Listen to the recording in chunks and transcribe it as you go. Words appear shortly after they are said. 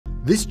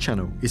This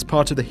channel is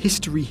part of the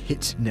History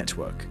Hit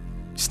network.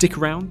 Stick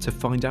around to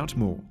find out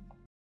more.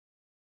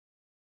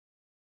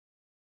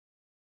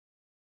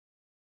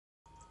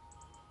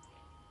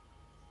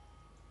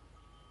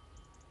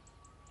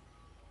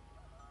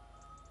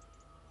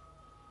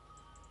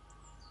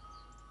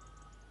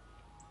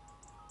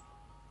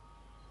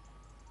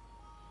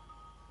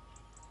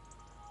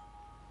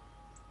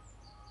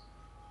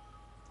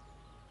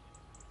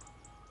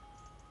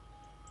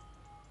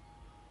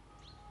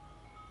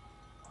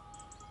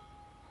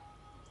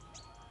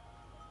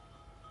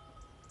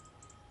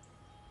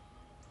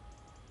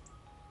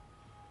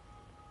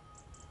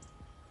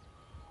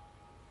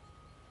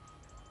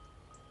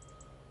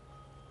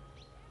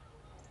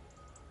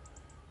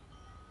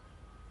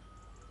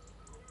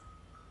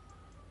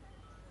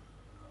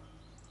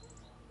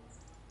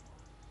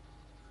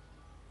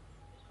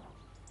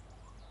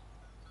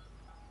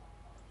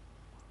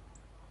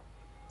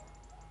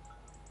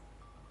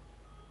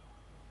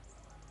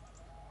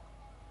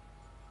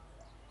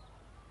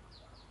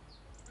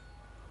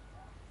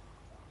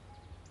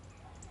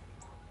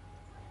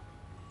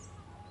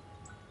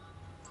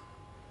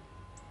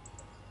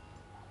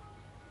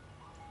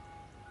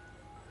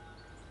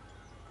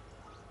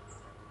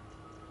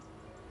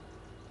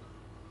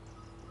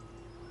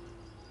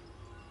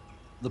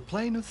 The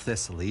plain of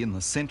Thessaly in the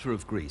centre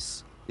of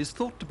Greece is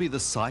thought to be the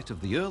site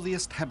of the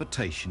earliest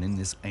habitation in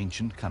this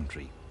ancient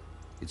country.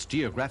 Its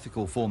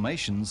geographical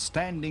formations,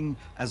 standing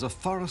as a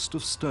forest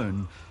of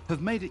stone,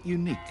 have made it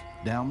unique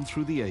down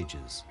through the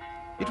ages.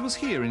 It was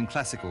here in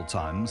classical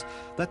times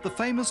that the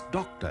famous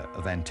doctor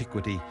of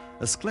antiquity,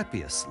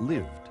 Asclepius,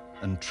 lived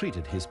and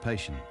treated his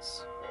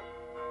patients.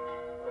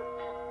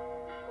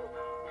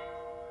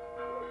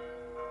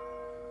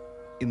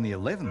 In the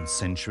 11th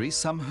century,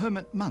 some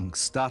hermit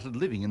monks started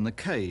living in the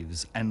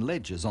caves and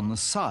ledges on the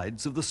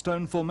sides of the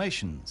stone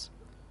formations.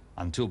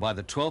 Until by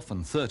the 12th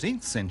and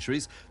 13th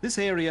centuries, this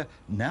area,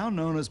 now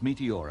known as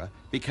Meteora,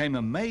 became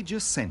a major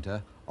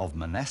centre of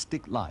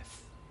monastic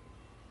life.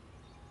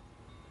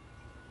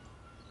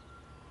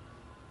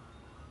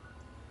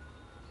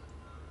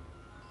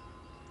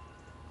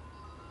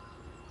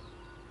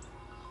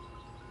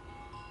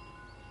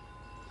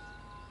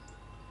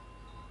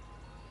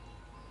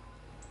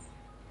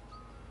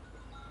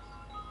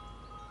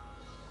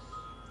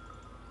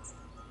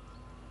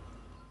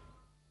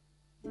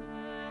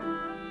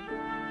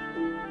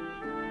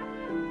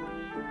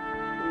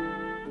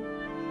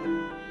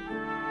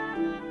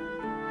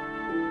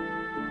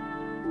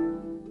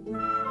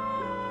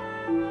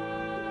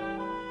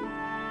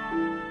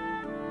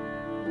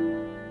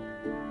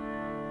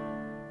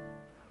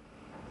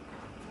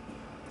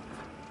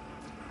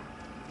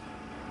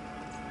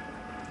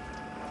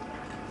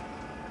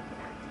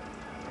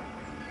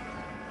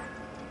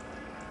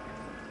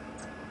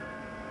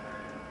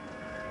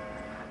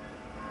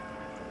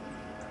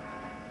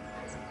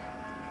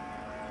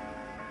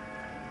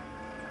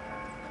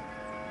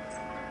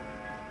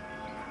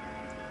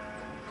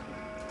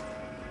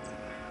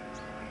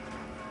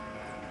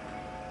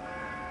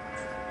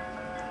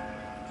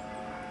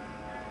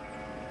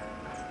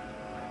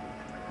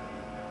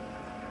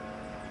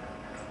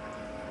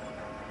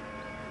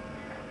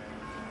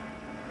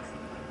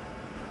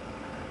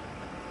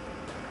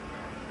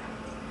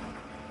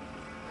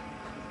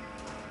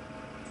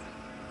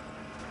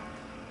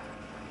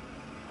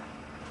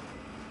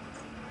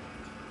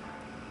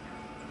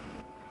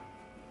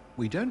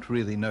 We don't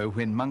really know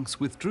when monks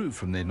withdrew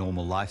from their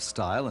normal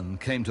lifestyle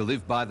and came to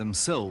live by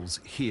themselves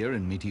here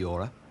in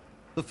Meteora.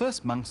 The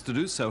first monks to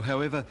do so,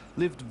 however,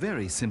 lived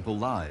very simple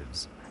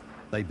lives.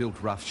 They built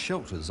rough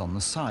shelters on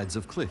the sides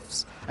of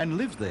cliffs and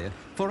lived there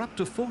for up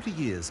to 40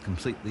 years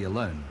completely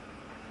alone.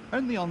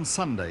 Only on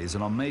Sundays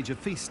and on major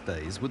feast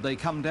days would they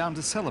come down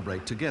to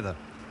celebrate together,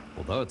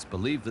 although it's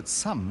believed that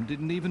some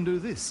didn't even do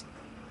this.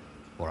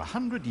 For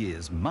 100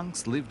 years,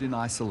 monks lived in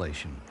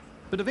isolation.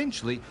 But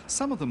eventually,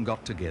 some of them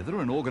got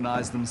together and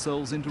organised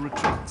themselves into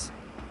retreats.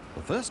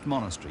 The first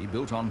monastery,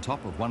 built on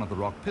top of one of the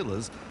rock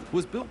pillars,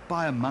 was built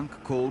by a monk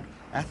called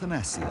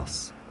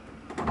Athanasios.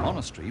 The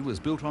monastery was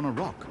built on a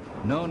rock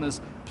known as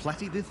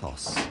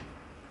Platylithos,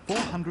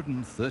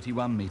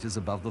 431 metres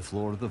above the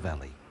floor of the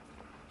valley.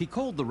 He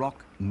called the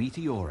rock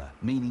Meteora,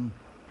 meaning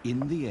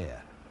in the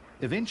air.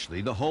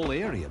 Eventually, the whole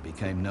area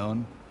became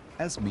known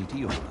as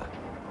Meteora.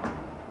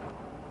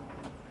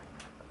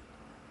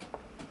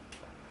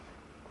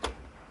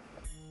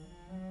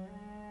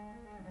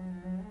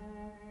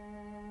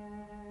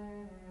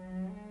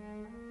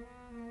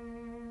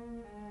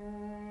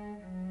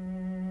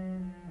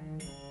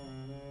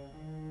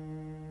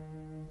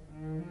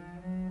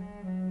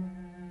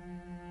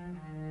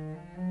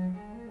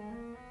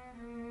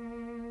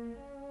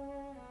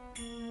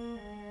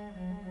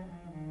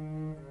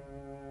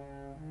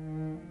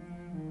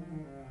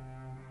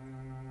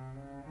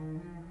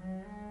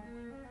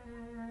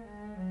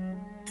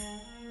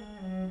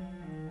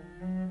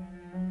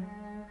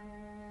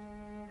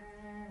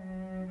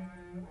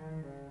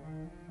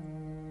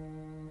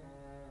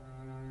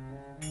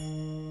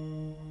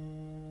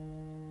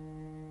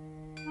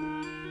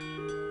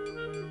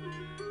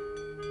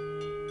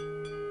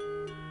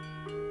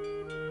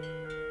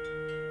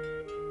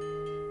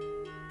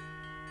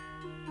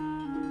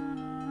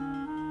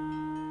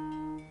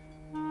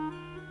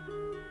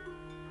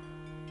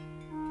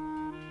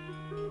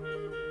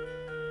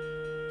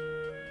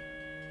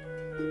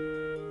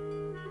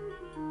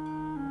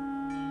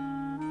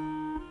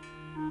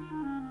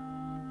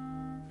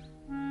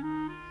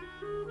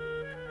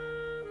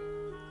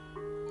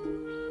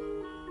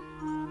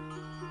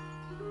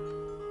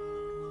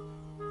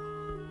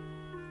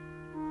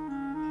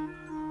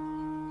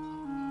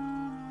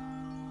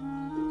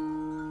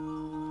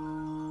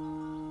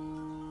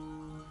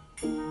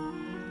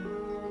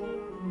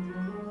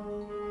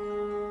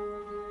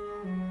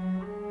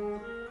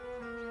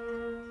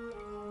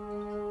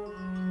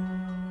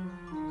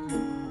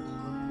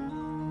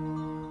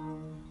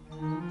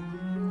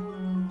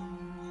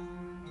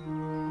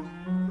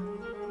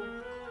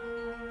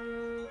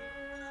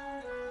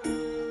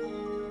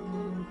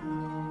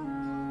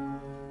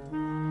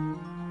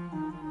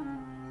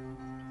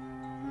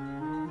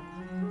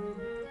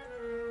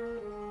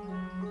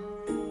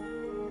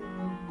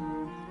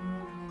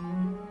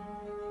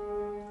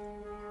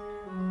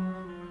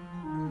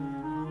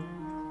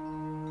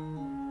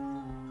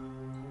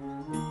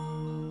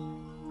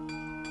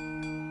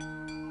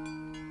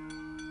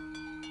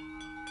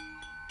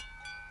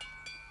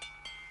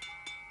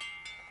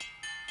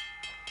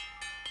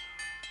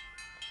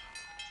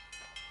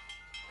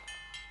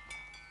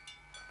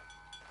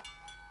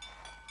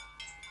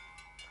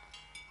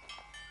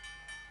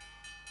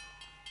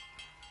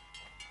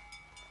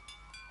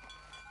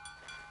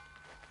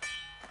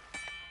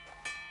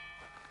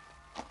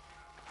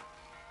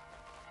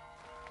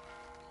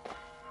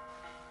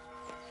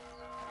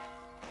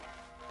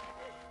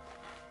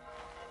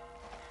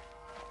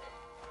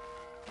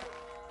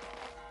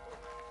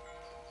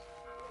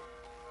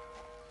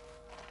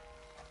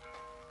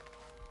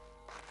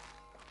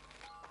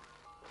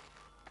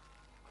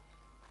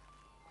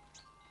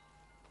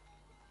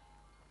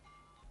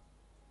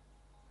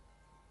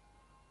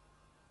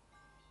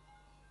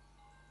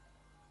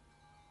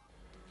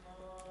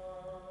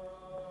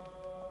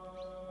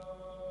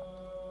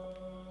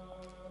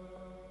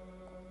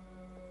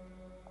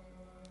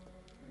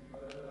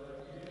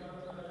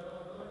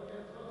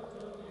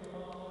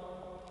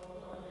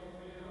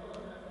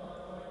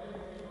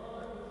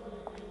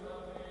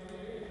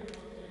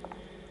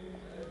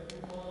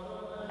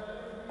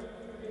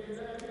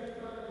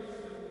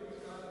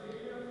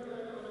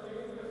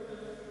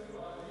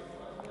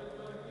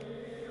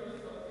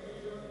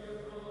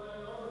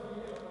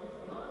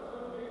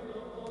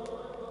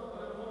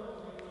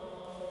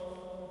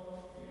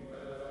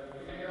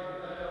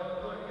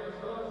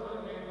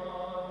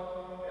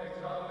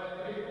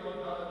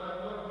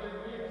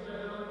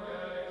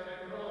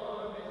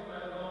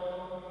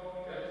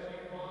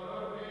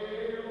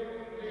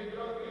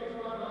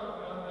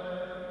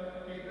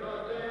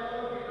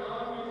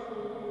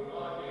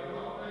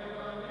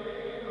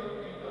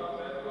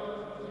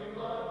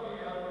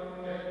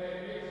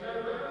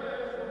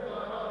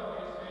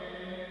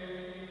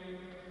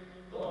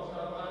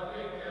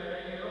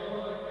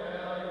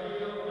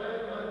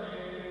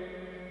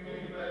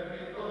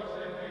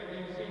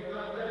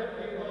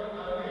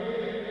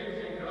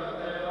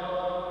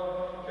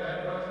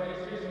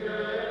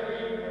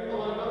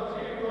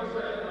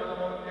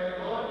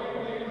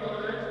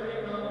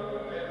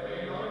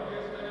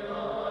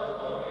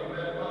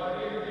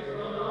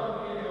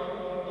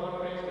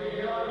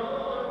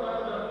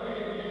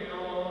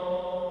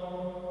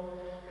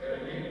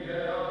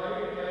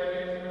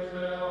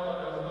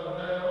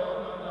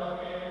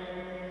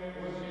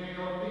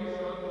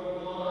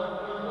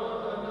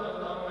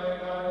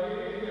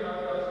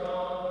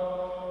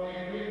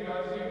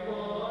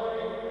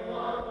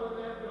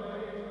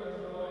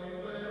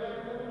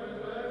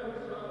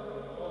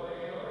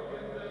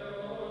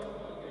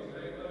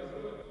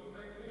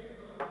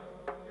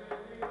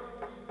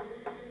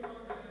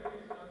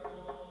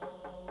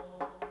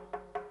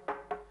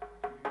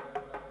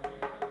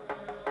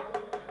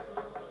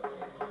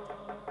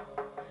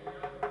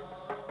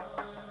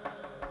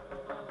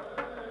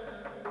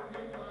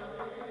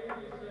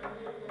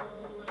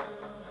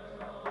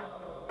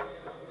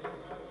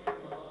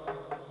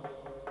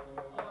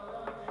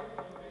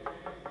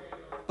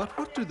 But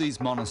what do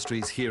these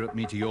monasteries here at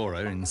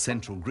Meteora in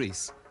central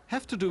Greece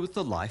have to do with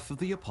the life of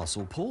the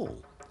Apostle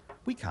Paul?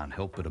 We can't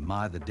help but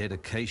admire the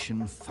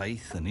dedication,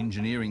 faith and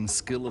engineering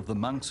skill of the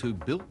monks who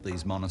built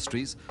these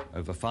monasteries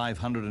over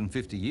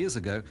 550 years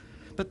ago,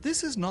 but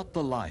this is not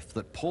the life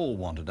that Paul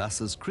wanted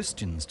us as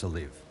Christians to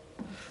live.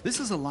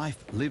 This is a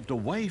life lived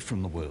away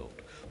from the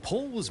world.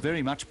 Paul was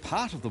very much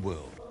part of the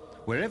world.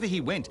 Wherever he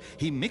went,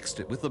 he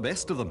mixed it with the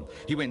best of them.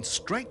 He went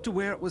straight to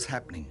where it was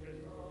happening.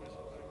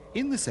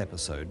 In this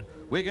episode,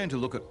 we're going to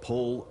look at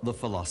Paul the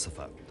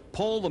philosopher.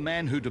 Paul the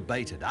man who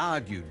debated,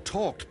 argued,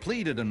 talked,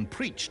 pleaded and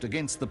preached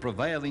against the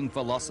prevailing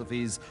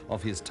philosophies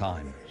of his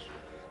time.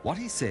 What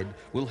he said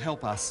will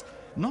help us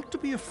not to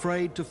be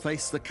afraid to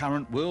face the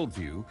current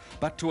worldview,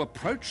 but to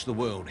approach the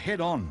world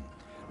head on,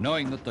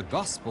 knowing that the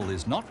gospel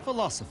is not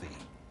philosophy,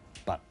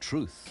 but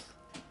truth.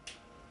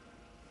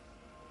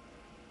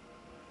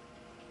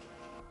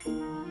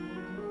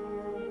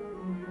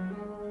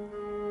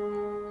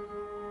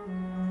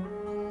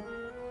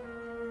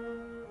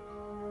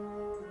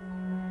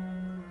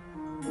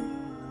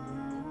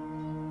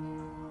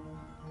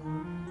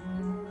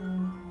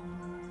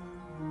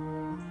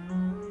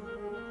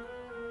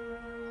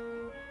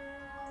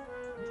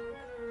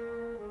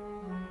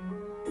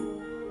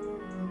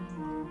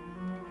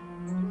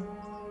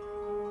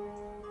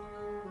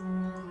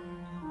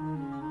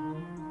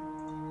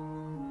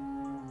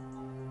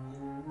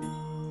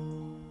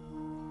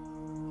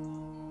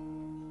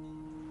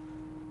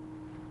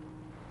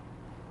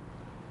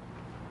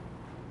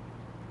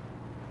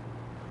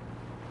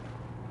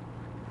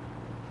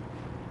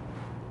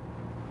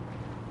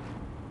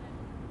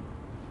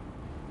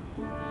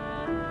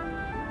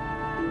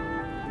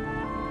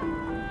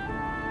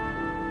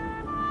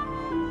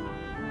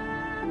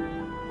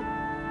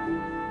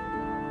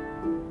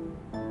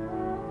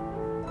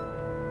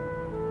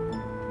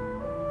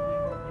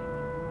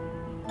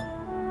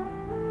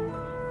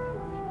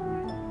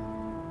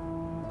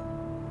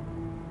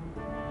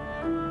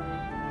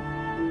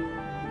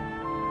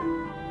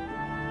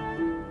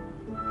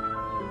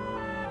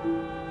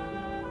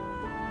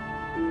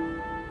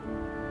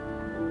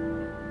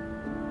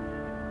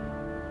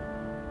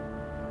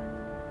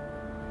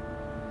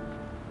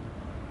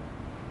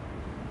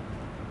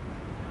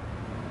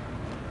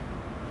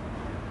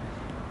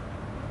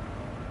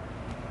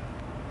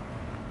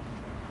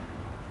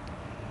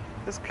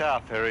 This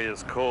car ferry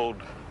is called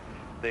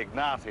the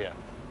Ignatia.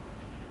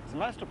 It's the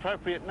most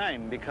appropriate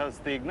name because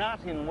the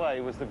Ignatian Way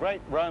was the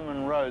great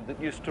Roman road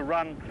that used to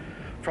run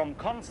from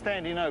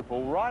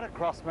Constantinople right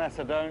across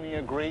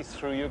Macedonia, Greece,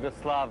 through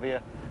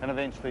Yugoslavia, and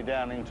eventually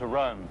down into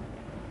Rome.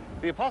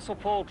 The Apostle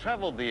Paul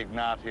travelled the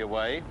Ignatia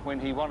Way when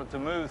he wanted to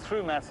move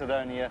through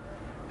Macedonia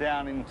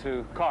down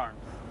into Corinth.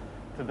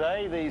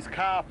 Today, these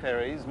car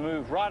ferries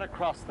move right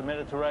across the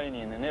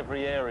Mediterranean in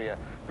every area,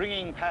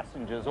 bringing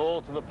passengers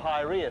all to the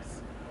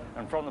Piraeus,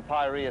 and from the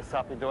Piraeus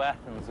up into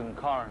Athens and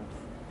Corinth.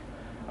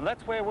 And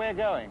that's where we're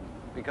going,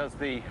 because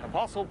the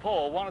Apostle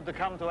Paul wanted to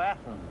come to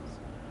Athens.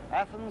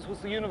 Athens was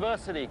the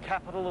university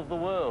capital of the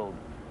world.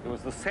 It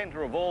was the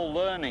centre of all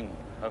learning,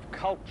 of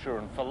culture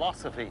and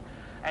philosophy.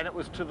 And it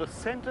was to the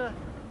centre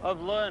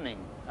of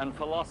learning and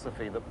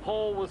philosophy that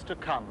Paul was to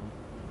come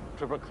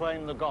to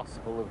proclaim the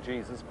gospel of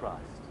Jesus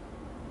Christ.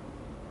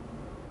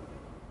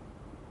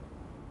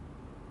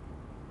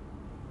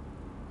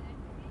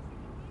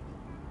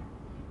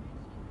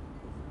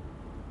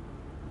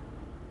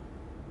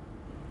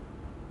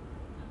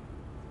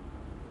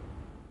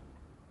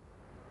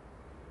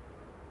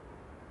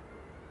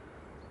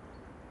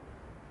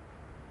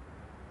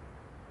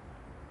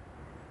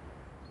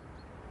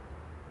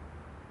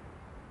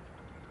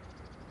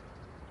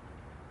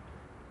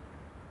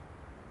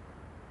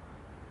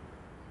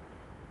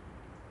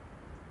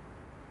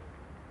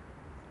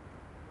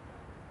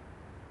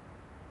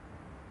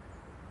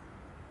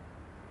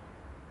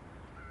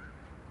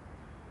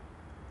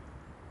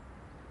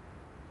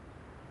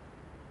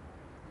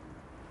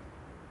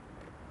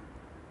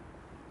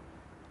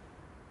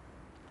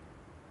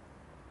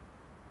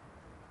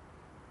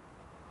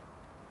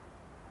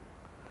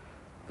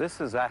 This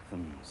is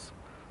Athens,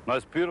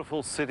 most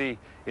beautiful city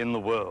in the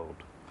world.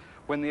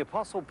 When the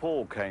Apostle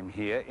Paul came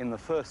here in the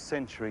 1st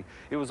century,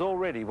 it was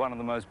already one of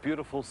the most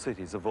beautiful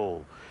cities of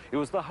all. It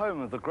was the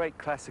home of the great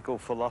classical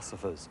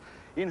philosophers.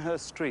 In her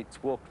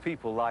streets walked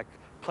people like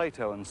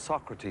Plato and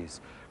Socrates,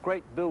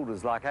 great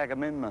builders like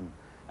Agamemnon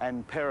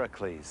and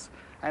Pericles,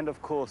 and of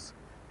course,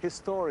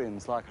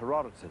 historians like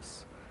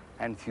Herodotus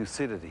and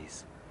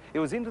Thucydides. It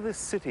was into this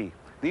city,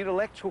 the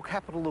intellectual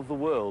capital of the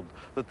world,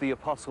 that the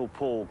Apostle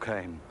Paul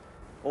came.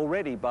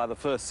 Already by the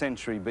 1st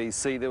century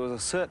BC, there was a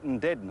certain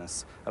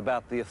deadness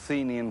about the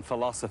Athenian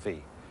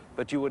philosophy,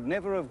 but you would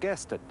never have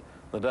guessed it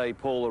the day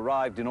Paul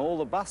arrived in all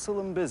the bustle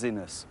and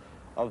busyness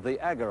of the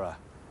agora,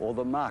 or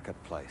the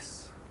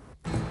marketplace.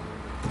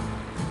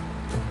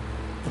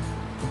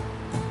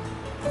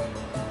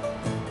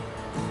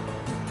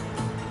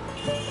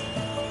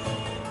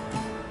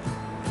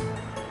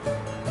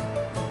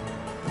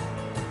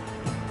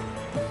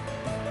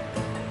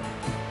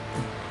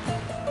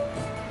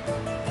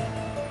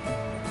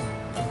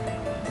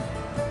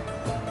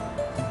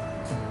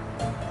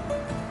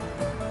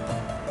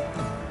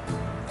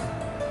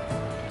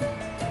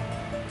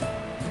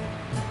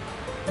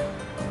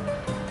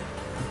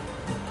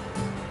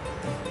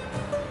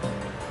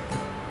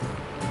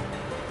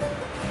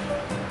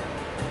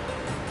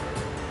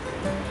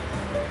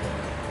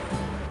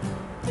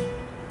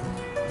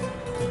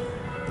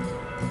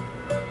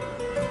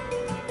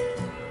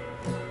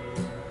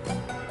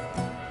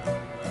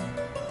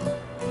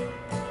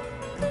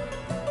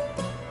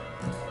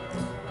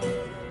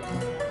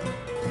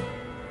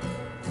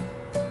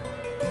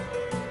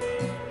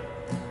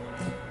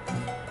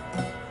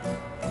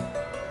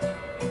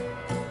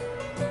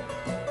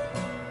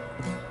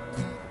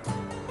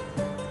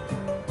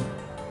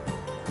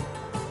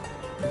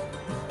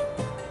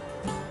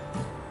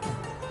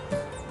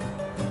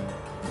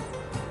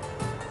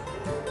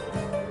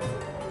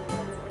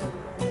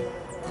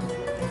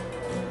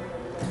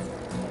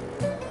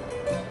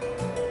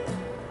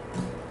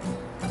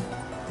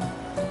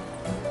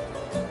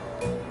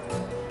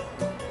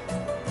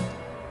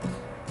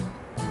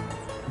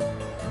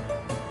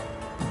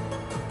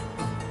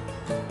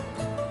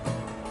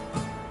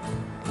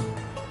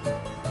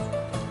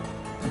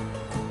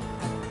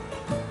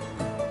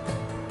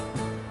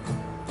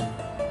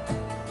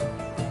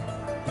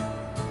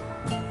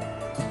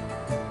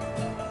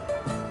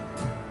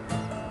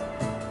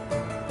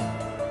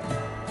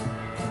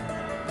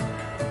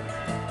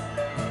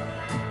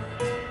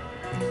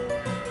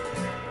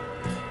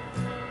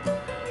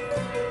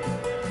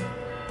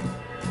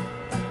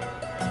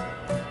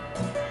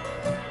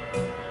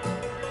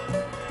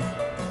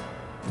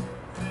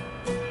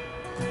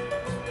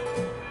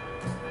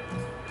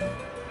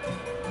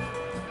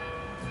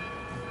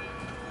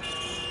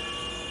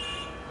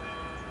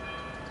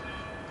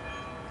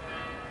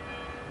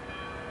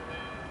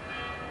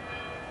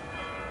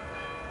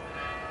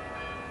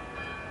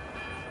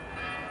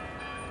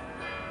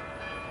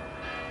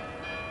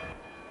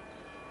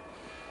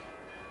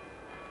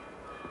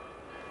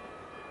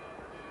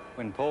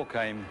 When Paul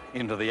came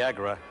into the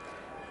agora,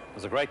 there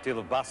was a great deal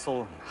of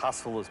bustle and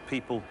hustle as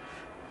people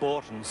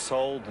bought and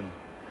sold and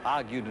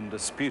argued and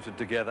disputed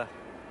together.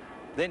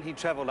 Then he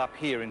travelled up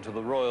here into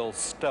the royal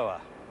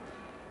stoa.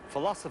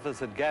 Philosophers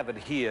had gathered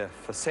here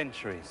for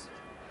centuries.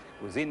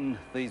 It was in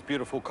these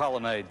beautiful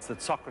colonnades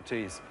that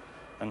Socrates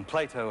and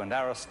Plato and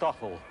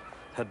Aristotle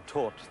had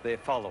taught their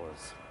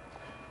followers.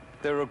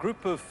 There were a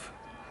group of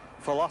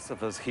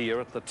philosophers here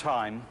at the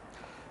time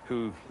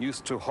who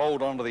used to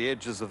hold onto the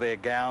edges of their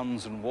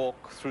gowns and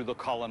walk through the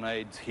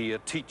colonnades here,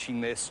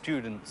 teaching their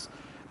students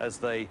as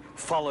they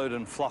followed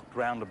and flocked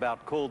round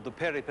about, called the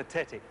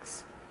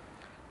Peripatetics.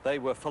 They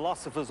were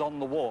philosophers on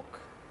the walk.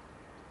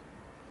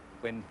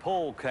 When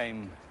Paul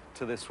came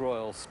to this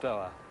royal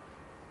stoa,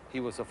 he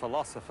was a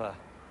philosopher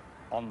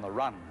on the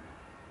run.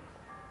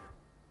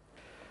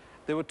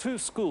 There were two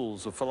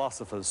schools of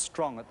philosophers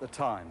strong at the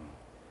time.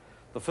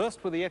 The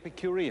first were the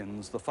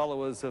Epicureans, the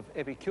followers of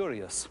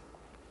Epicurus,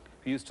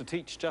 who used to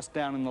teach just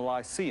down in the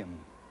Lyceum.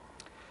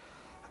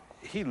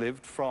 He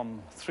lived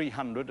from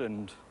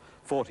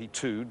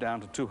 342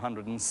 down to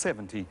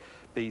 270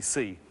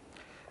 BC.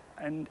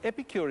 And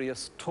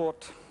Epicurus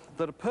taught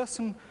that a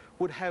person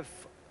would have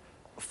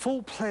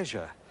full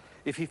pleasure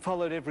if he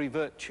followed every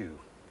virtue.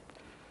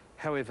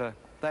 However,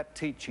 that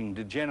teaching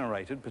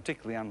degenerated,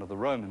 particularly under the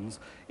Romans,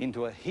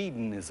 into a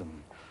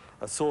hedonism,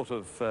 a sort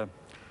of,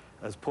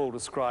 as Paul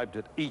described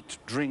it, eat,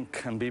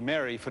 drink, and be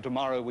merry, for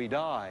tomorrow we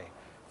die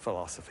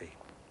philosophy.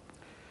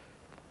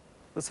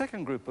 The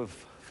second group of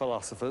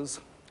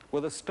philosophers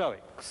were the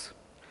Stoics,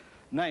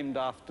 named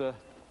after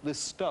this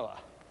stoa.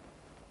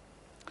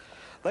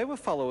 They were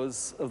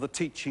followers of the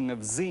teaching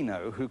of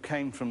Zeno, who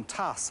came from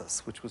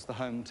Tarsus, which was the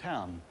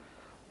hometown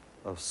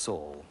of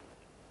Saul.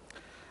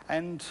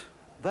 And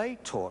they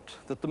taught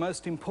that the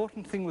most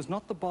important thing was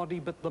not the body,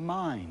 but the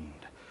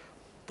mind,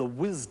 the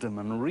wisdom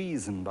and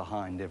reason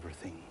behind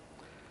everything.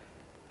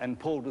 And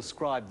Paul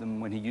described them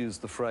when he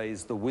used the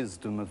phrase, the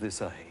wisdom of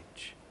this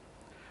age.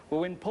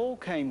 Well, when Paul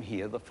came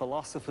here, the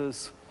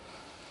philosophers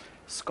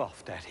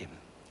scoffed at him.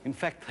 In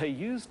fact, they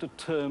used a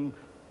term,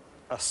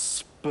 a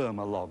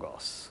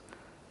spermologos,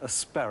 a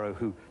sparrow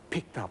who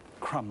picked up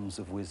crumbs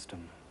of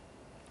wisdom.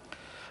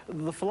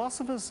 The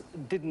philosophers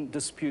didn't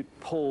dispute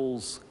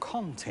Paul's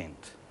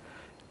content,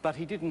 but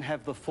he didn't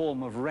have the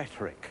form of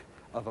rhetoric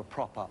of a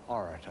proper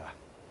orator.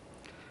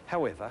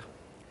 However,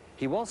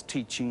 he was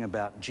teaching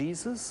about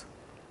Jesus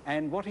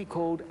and what he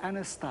called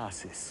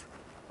anastasis,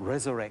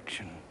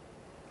 resurrection.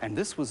 And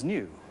this was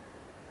new.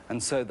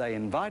 And so they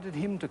invited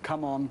him to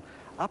come on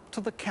up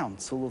to the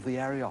council of the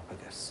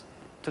Areopagus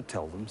to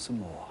tell them some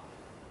more.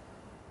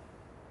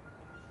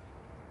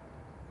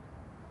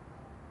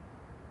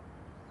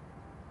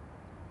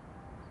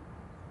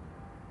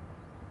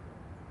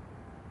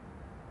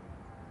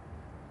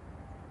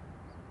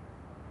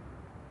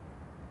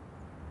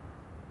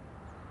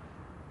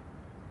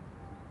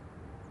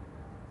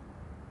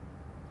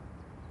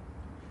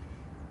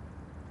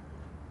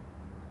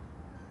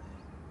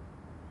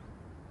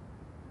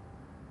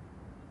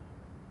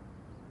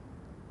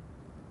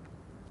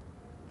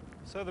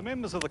 So the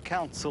members of the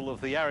council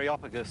of the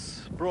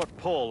Areopagus brought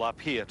Paul up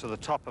here to the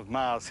top of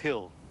Mars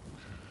Hill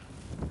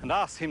and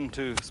asked him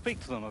to speak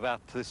to them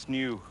about this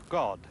new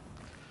God.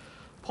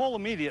 Paul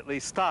immediately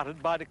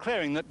started by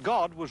declaring that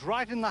God was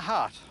right in the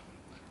heart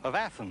of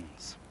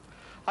Athens.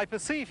 I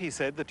perceive, he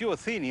said, that you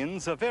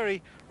Athenians are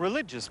very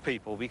religious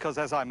people, because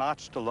as I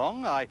marched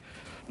along, I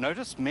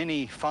noticed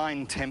many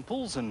fine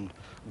temples and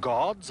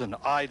gods and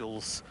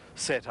idols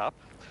set up,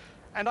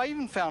 and I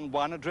even found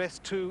one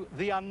addressed to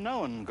the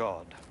unknown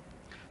God.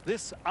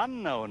 This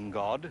unknown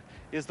God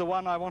is the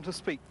one I want to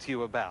speak to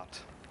you about.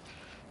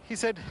 He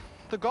said,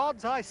 the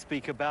gods I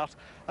speak about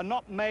are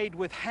not made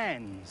with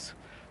hands,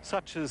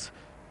 such as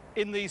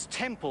in these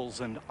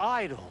temples and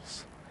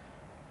idols.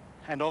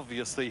 And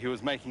obviously he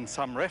was making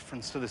some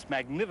reference to this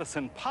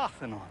magnificent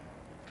Parthenon.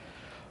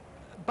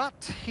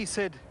 But, he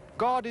said,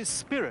 God is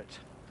spirit.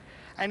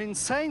 And in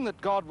saying that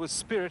God was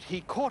spirit,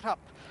 he caught up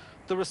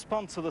the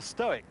response of the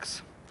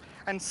Stoics.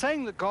 And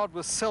saying that God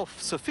was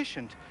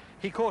self-sufficient,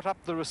 he caught up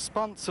the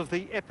response of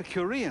the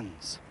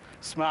Epicureans.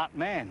 Smart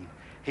man.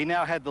 He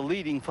now had the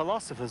leading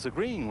philosophers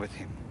agreeing with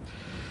him.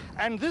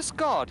 And this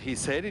God, he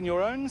said, in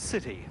your own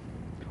city,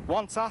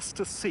 wants us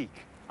to seek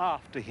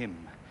after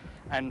him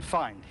and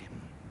find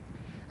him.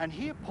 And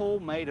here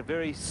Paul made a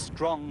very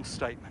strong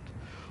statement.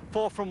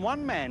 For from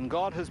one man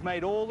God has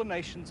made all the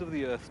nations of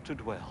the earth to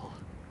dwell.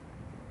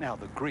 Now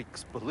the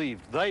Greeks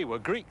believed they were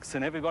Greeks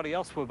and everybody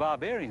else were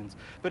barbarians.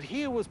 But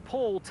here was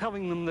Paul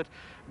telling them that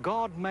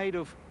God made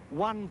of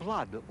one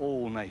blood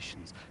all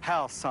nations.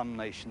 How some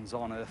nations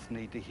on earth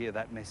need to hear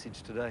that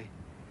message today.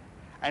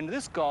 And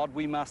this God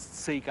we must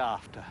seek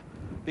after.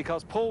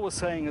 Because Paul was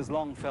saying, as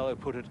Longfellow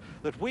put it,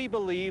 that we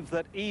believe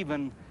that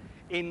even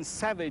in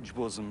savage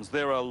bosoms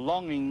there are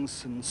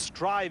longings and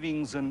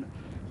strivings and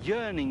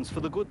yearnings for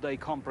the good they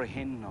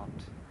comprehend not.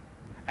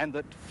 And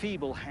that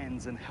feeble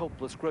hands and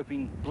helpless,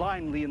 groping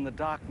blindly in the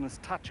darkness,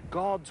 touch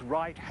God's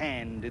right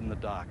hand in the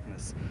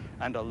darkness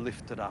and are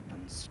lifted up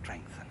and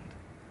strengthened.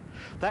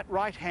 That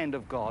right hand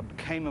of God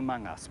came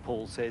among us,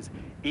 Paul says,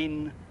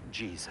 in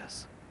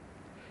Jesus.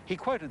 He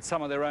quoted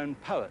some of their own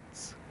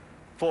poets.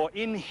 For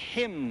in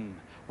him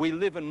we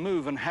live and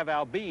move and have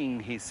our being,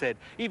 he said.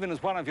 Even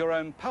as one of your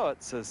own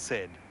poets has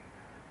said,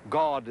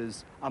 God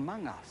is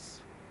among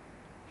us.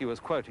 He was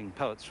quoting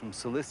poets from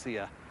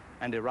Cilicia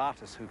and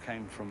Eratus, who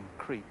came from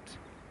Crete.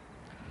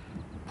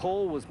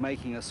 Paul was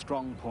making a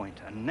strong point,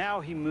 and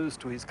now he moves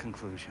to his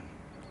conclusion.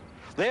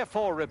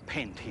 Therefore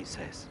repent, he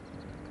says,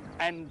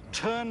 and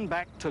turn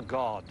back to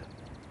God.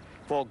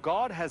 For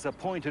God has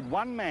appointed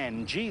one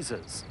man,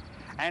 Jesus,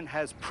 and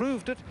has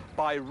proved it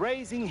by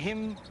raising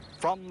him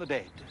from the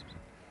dead.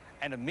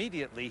 And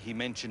immediately he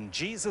mentioned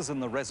Jesus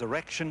and the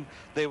resurrection.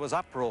 There was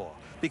uproar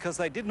because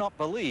they did not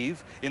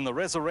believe in the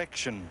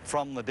resurrection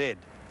from the dead.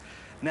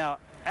 Now,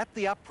 at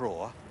the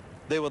uproar,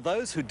 there were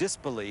those who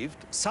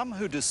disbelieved, some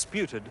who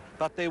disputed,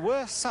 but there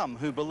were some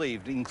who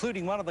believed,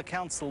 including one of the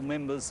council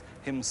members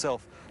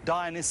himself,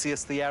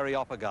 Dionysius the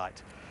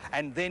Areopagite,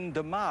 and then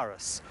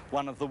Damaris,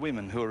 one of the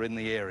women who were in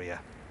the area.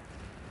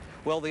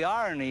 Well, the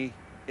irony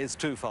is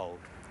twofold.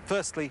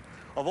 Firstly,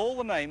 of all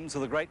the names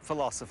of the great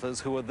philosophers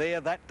who were there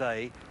that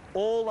day,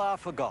 all are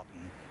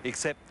forgotten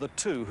except the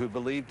two who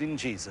believed in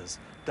Jesus,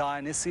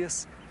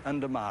 Dionysius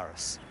and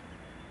Damaris.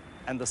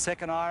 And the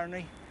second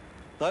irony,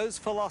 those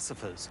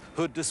philosophers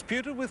who had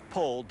disputed with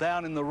Paul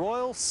down in the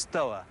royal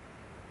Stoa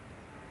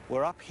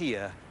were up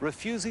here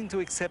refusing to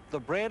accept the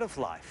bread of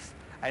life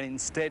and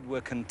instead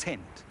were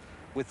content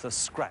with the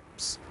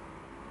scraps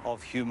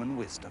of human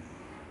wisdom.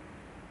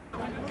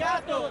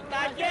 Κάτω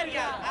τα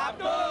χέρια από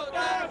το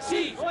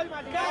ταξί!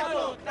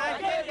 Κάτω τα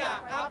χέρια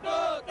από το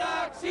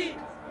ταξί!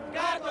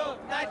 Κάτω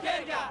τα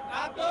χέρια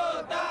από το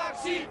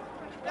ταξί!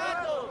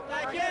 Κάτω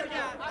τα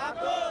χέρια από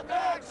το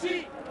ταξί!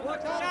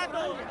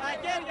 Κάτω τα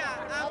χέρια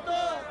από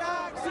το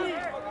ταξί!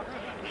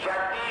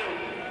 Γιατί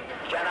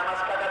για να μας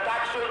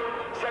κατατάξουν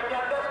σε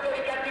μια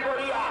δεύτερη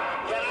κατηγορία,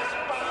 για να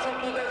σπάσουν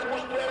τους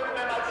δεσμούς που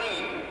έχουμε μαζί.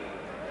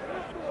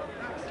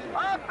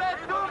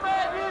 Απαιτούμε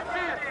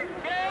λύσεις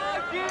και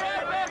όχι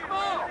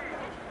επεγμό!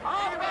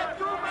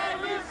 Απαιτούμε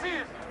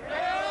λύσεις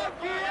και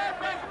όχι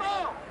επεγμό!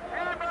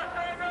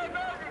 Είμαστε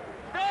ενωμένοι!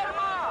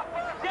 Τέρμα!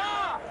 Πια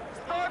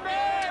στον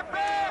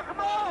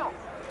επεγμό!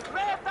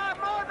 Με τα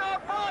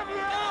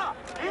μονοπόλια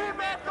ή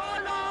με το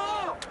λαό!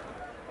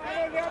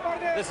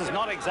 This is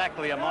not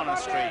exactly a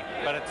monastery,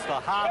 but it's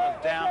the heart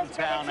of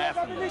downtown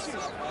Athens.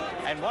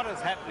 And what is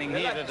happening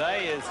here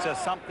today is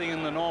just something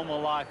in the normal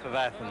life of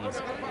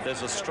Athens.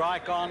 There's a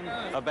strike on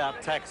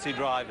about taxi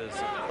drivers.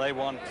 They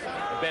want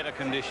better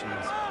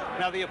conditions.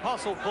 Now, the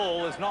Apostle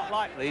Paul is not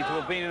likely to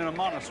have been in a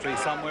monastery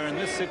somewhere in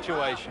this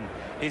situation.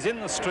 He's in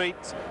the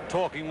streets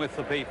talking with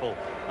the people.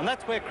 And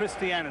that's where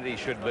Christianity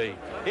should be,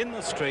 in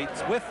the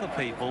streets with the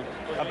people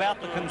about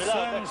the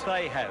concerns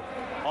they have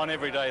on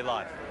everyday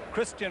life.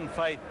 Christian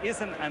faith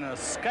isn't an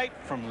escape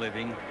from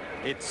living,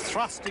 it's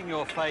thrusting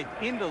your faith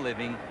into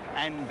living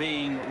and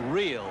being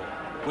real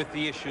with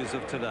the issues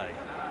of today.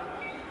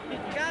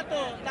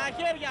 Κάτω τα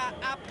χέρια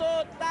από το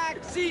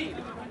ταξί!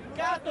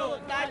 Κάτω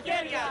τα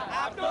χέρια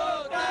από το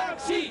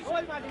ταξί!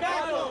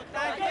 Κάτω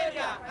τα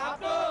χέρια από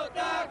το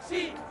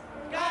ταξί!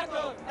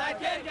 Κάτω τα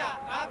χέρια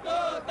από το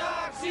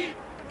ταξί!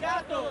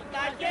 Κάτω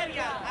τα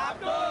χέρια από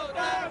το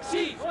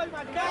ταξί!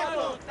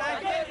 Κάτω τα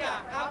χέρια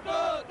από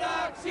το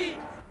ταξί!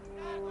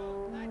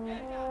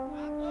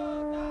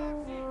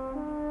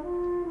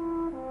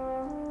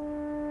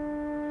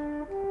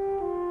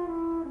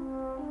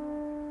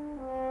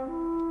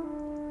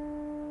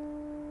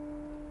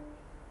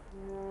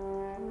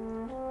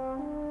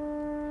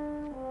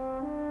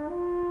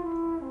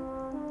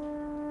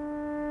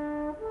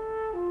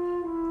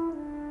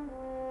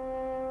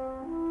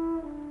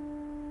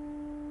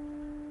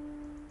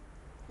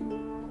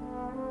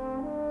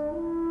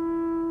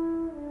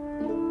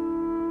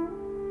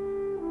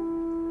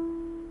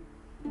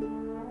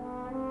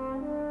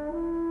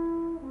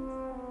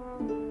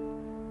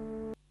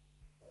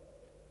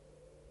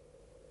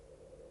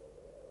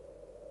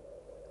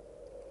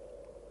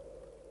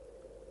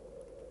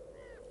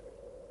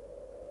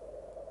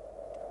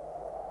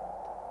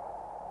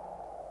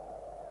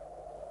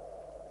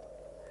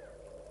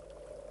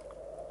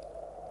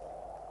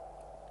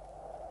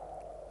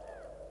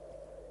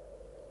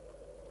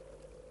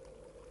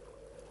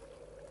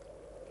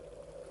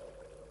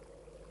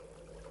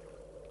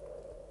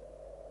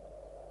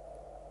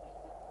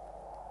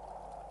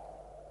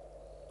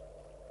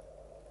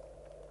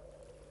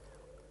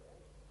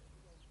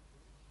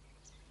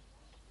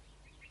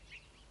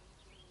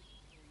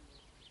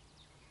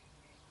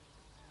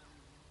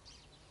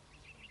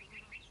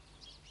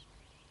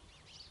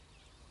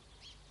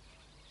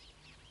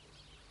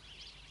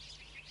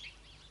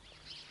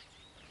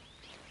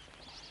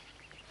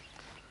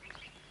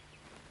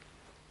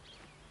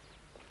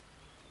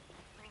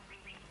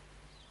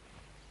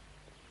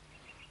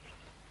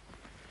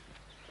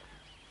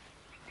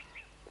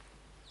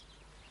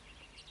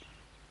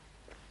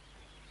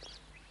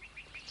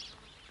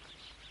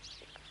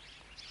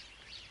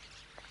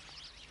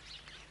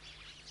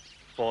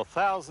 For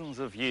thousands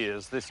of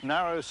years, this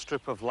narrow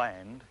strip of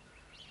land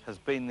has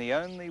been the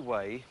only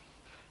way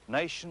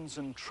nations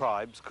and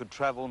tribes could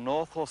travel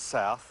north or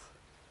south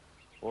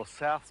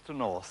to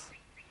north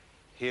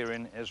here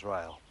in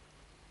Israel.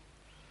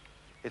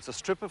 It's a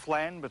strip of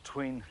land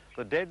between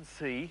the Dead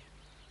Sea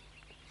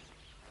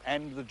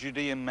and the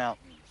Judean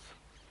mountains.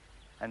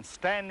 And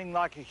standing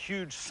like a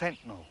huge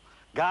sentinel,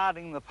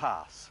 guarding the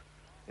pass,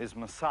 is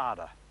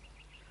Masada,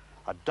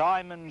 a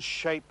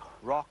diamond-shaped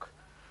rock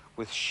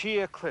with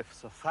sheer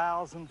cliffs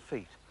 1,000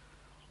 feet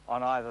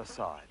on either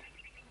side.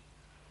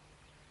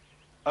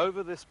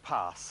 Over this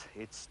pass,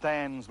 it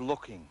stands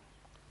looking,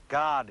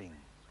 guarding,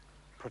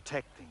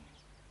 protecting.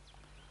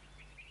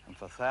 And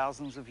for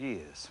thousands of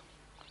years,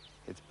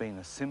 it's been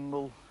a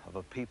symbol of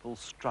a people's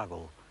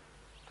struggle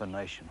for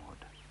nationhood.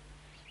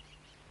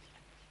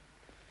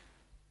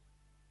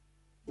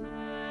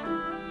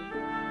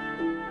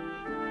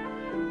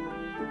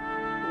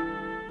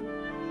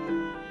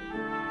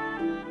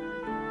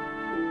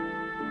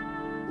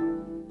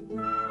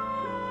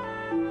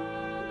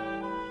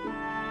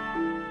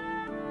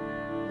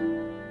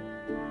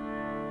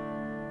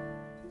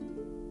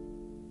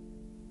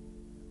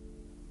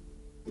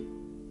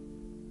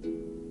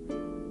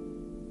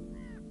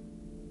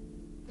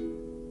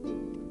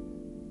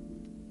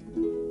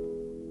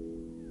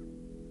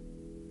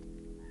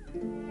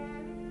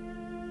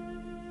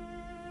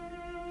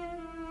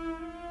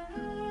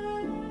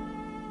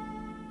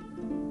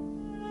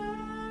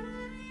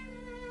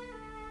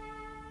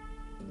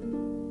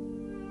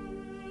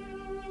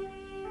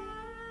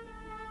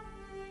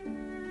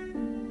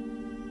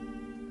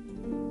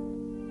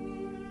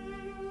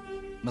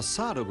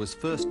 Masada was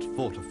first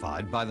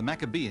fortified by the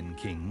Maccabean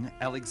king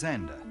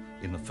Alexander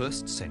in the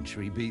 1st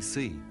century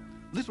BC.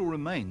 Little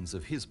remains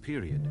of his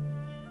period.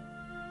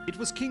 It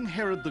was King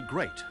Herod the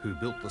Great who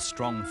built the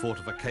strong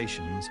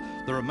fortifications,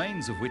 the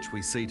remains of which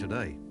we see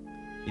today.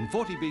 In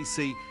 40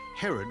 BC,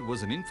 Herod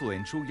was an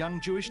influential young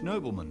Jewish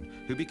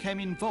nobleman who became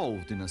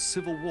involved in a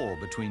civil war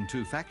between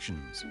two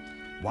factions.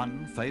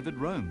 One favoured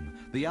Rome,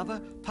 the other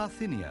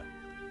Parthenia.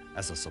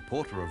 As a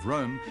supporter of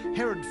Rome,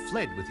 Herod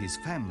fled with his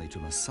family to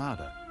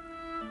Masada.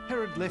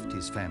 Herod left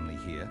his family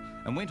here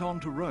and went on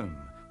to Rome,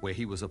 where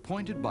he was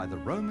appointed by the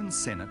Roman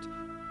Senate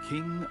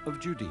King of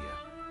Judea.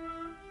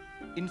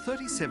 In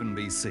 37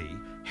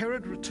 BC,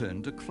 Herod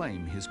returned to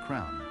claim his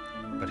crown,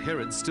 but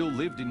Herod still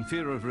lived in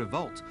fear of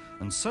revolt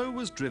and so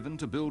was driven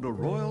to build a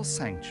royal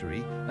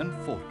sanctuary and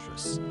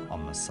fortress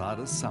on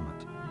Masada's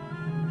summit.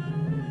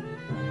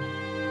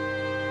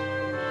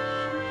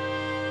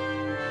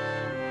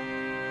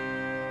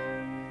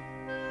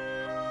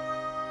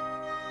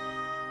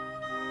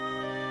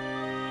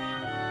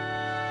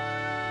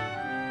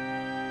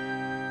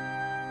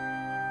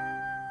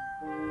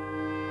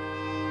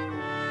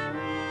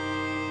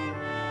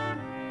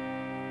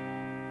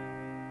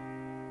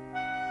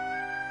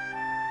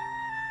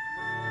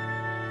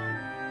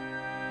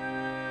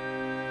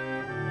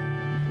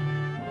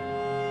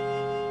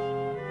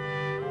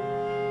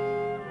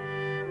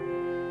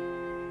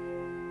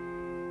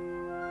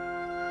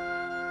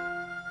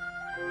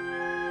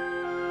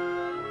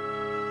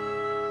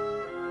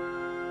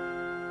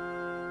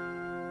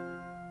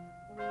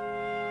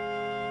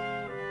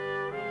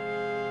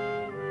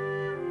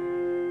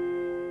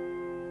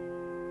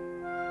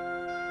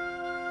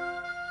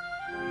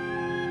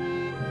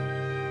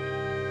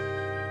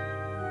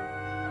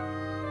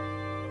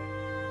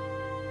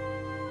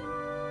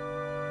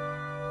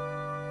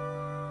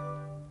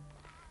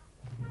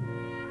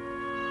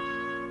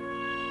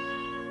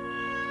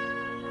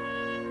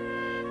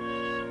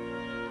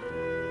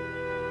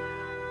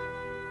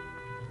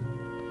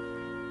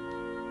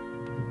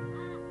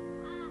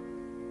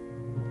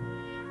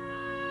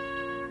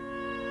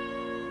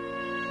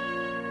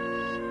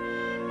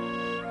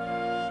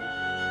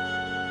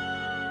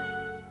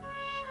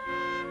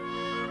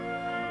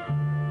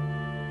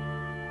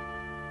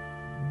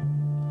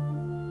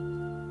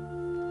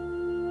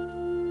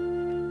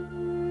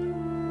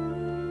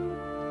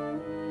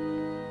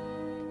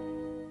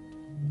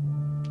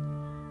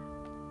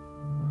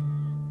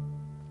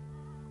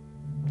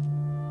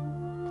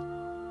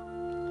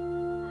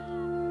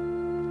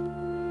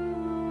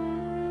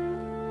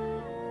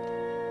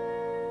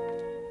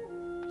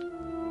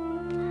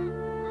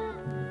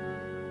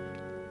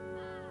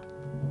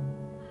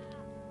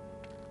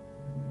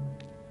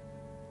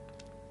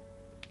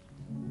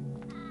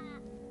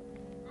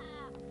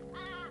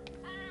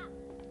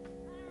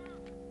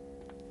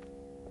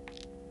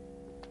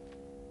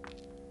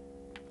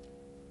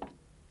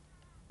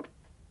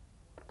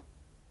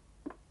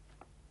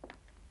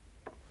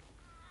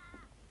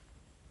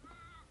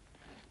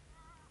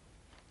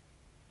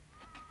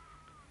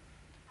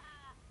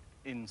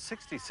 In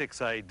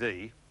 66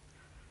 AD,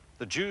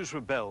 the Jews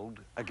rebelled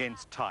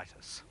against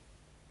Titus.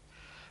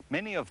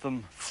 Many of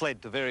them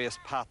fled to various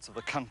parts of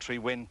the country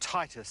when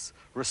Titus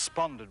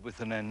responded with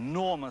an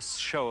enormous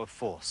show of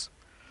force.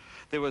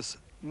 There was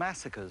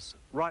massacres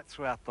right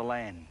throughout the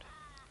land.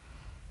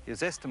 It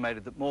is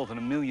estimated that more than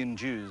 1 million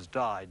Jews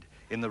died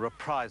in the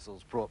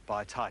reprisals brought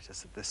by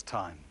Titus at this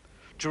time.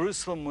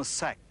 Jerusalem was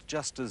sacked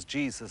just as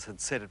Jesus had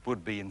said it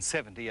would be in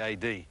 70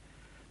 AD.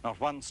 Not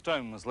one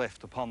stone was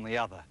left upon the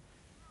other.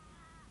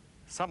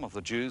 Some of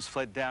the Jews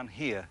fled down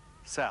here,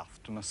 south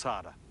to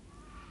Masada.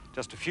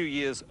 Just a few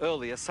years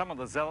earlier, some of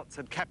the zealots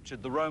had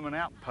captured the Roman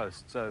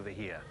outposts over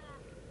here.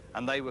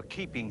 and they were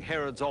keeping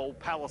Herod's old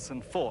palace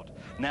and fort,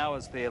 now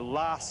as their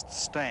last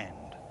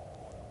stand.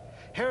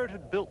 Herod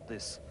had built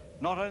this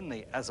not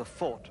only as a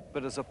fort,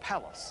 but as a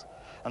palace,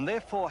 and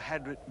therefore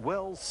had it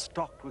well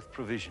stocked with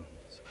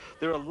provisions.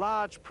 There are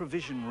large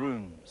provision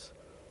rooms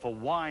for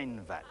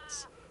wine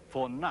vats,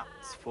 for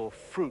nuts, for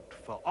fruit,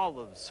 for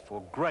olives,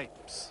 for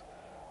grapes,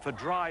 for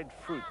dried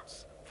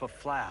fruits, for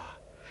flour.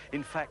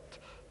 In fact,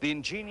 the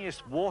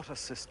ingenious water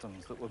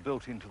systems that were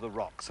built into the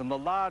rocks and the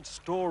large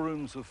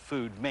storerooms of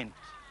food meant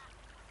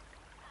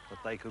that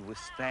they could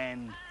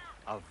withstand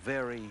a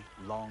very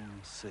long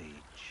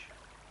siege.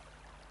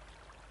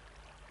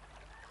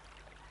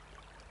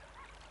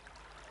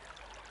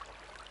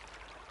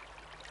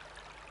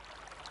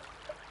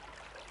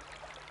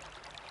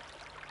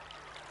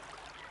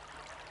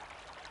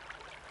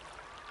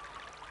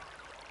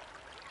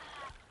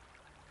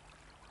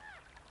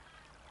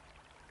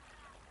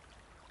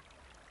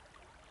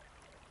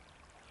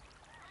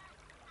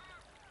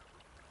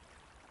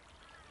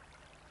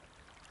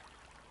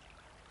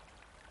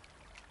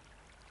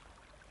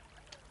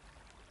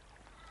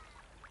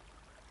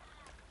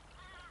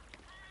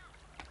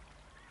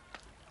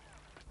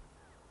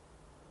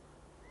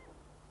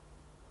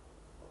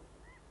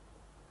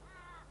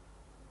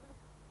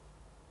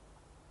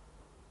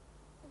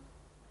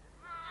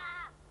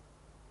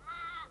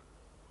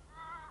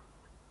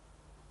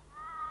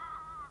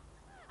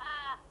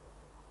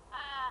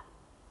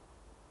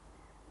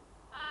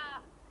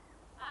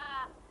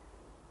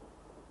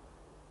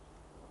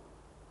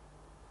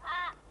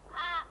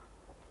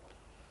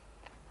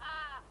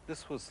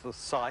 This was the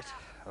site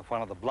of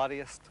one of the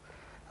bloodiest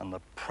and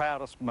the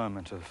proudest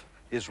moment of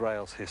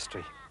Israel's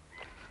history.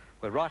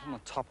 We're right on the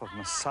top of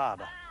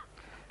Masada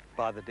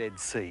by the Dead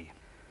Sea.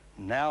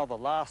 Now the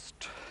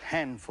last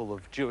handful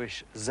of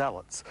Jewish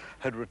zealots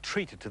had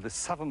retreated to the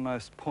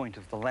southernmost point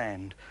of the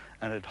land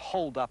and had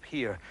holed up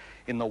here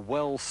in the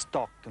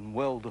well-stocked and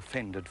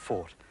well-defended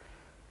fort.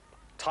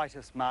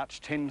 Titus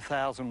marched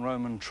 10,000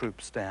 Roman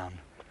troops down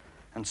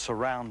and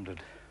surrounded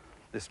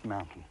this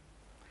mountain,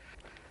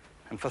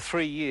 and for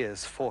 3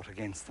 years fought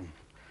against them.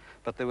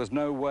 But there was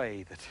no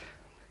way that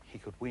he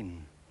could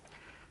win.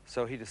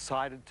 So he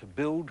decided to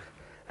build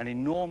an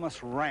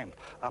enormous ramp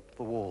up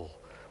the wall,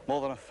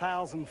 more than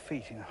 1,000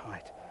 feet in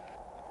height.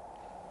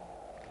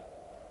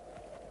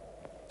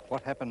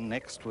 What happened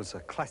next was a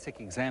classic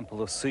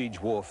example of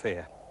siege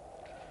warfare.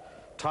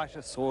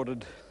 Titus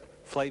ordered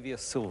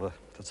Flavius Silva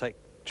to take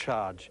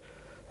charge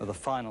of the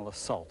final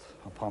assault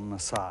upon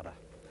Masada.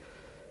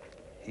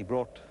 He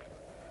brought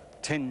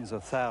tens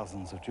of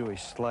thousands of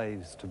Jewish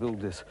slaves to build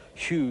this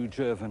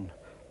huge earthen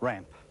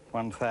ramp,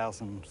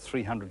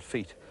 1,300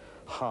 feet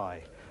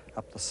high,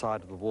 up the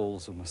side of the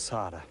walls of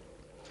Masada.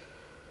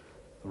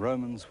 The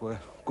Romans were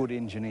good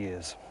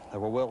engineers. They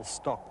were well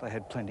stocked, they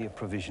had plenty of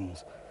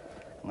provisions,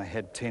 and they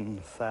had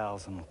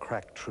 10,000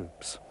 crack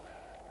troops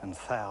and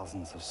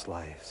thousands of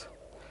slaves.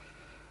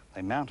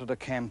 They mounted a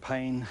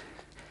campaign,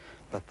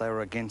 but they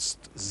were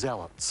against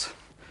zealots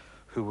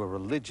who were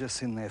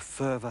religious in their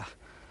fervour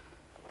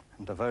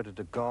and devoted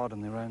to God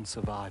and their own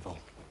survival.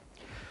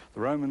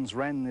 The Romans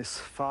ran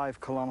this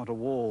 5-kilometre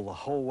wall the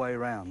whole way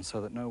round so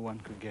that no one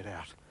could get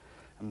out,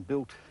 and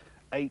built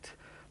 8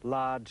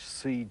 large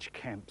siege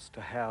camps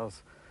to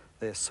house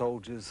their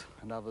soldiers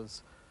and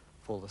others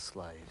for the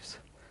slaves.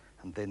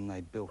 And then they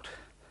built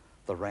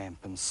the ramp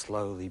and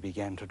slowly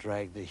began to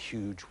drag their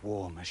huge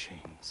war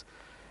machines.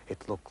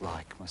 It looked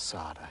like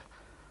Masada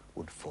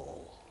would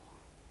fall.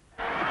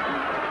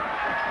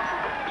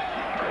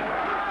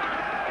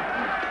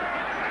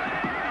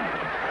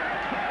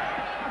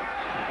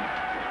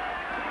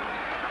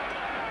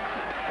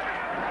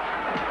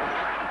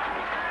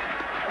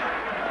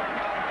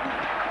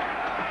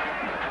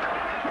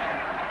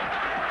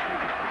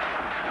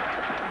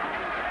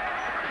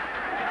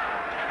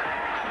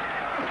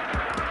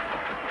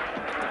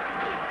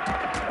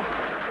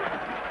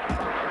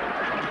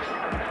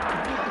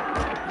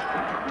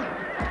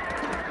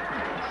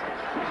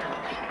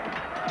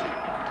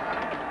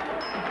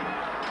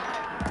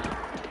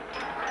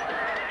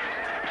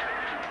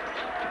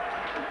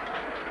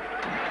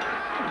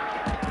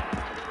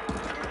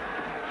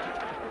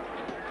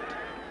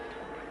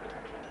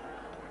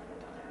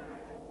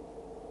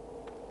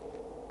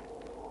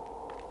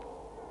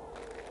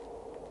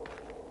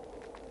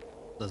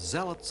 The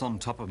zealots on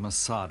top of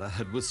Masada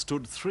had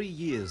withstood 3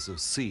 years of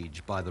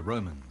siege by the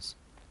Romans.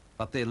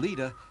 But their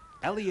leader,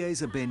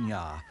 Eleazar ben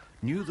Yair,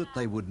 knew that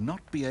they would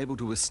not be able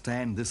to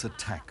withstand this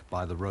attack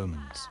by the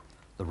Romans.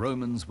 The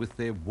Romans, with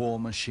their war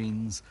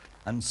machines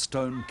and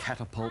stone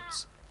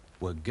catapults,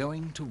 were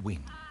going to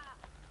win.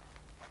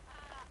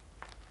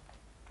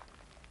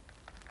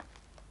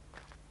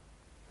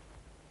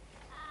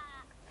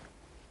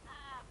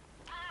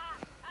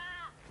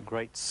 The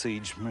great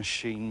siege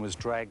machine was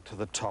dragged to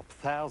the top.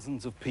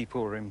 Thousands of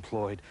people were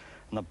employed,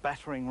 and the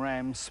battering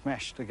rams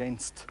smashed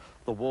against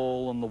the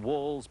wall, and the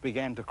walls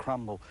began to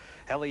crumble.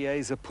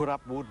 Eleazar put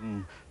up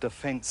wooden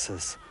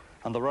defences,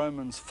 and the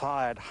Romans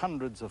fired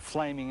hundreds of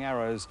flaming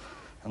arrows,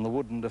 and the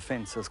wooden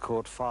defences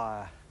caught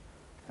fire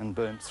and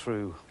burnt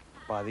through.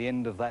 By the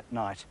end of that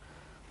night,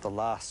 the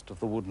last of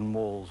the wooden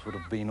walls would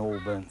have been all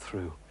burnt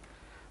through.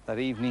 That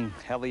evening,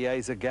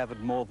 Eleazar gathered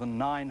more than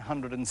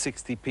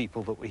 960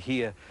 people that were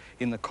here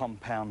in the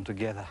compound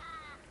together.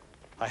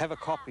 I have a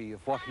copy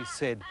of what he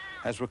said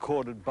as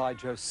recorded by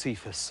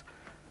Josephus.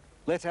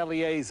 Let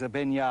Eleazar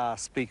ben Yair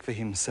speak for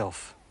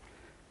himself.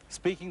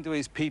 Speaking to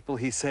his people,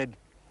 he said,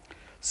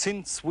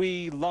 "Since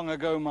we long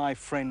ago, my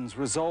friends,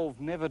 resolved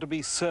never to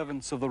be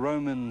servants of the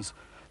Romans,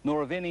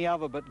 nor of any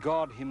other but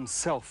God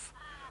himself,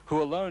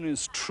 who alone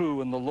is true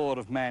and the Lord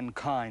of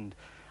mankind,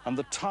 and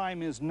the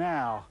time is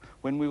now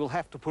when we will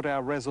have to put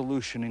our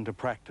resolution into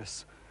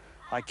practice.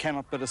 I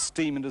cannot but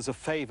esteem it as a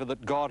favor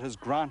that God has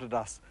granted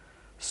us,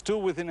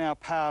 still within our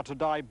power to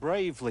die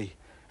bravely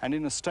and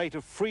in a state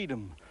of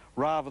freedom,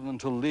 rather than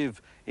to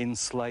live in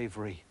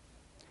slavery."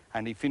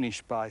 And he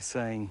finished by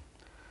saying,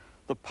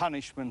 "The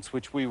punishments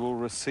which we will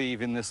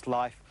receive in this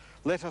life,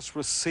 let us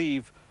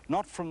receive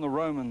not from the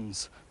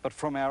Romans, but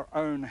from our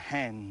own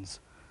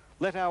hands.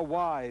 Let our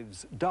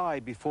wives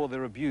die before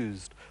they're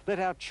abused. Let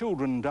our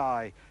children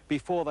die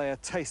before they are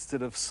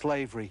tasted of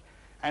slavery.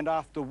 And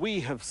after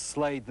we have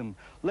slayed them,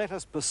 let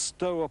us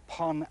bestow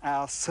upon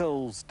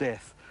ourselves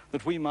death,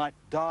 that we might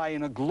die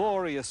in a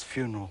glorious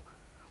funeral.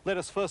 Let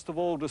us first of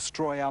all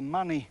destroy our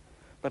money,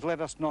 but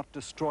let us not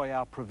destroy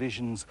our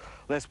provisions,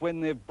 lest when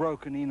they've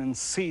broken in and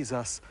seize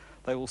us,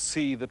 they will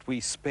see that we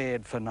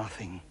spared for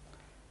nothing."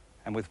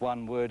 And with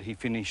one word he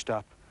finished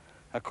up,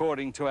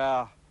 "According to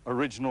our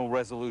original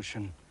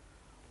resolution,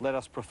 let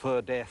us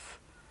prefer death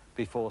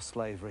before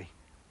slavery."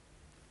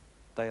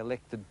 They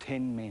elected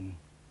 10 men,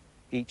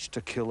 each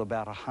to kill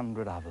about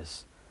 100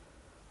 others.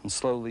 And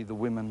slowly the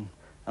women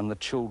and the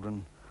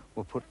children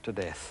were put to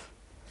death.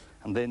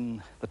 And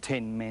then the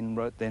 10 men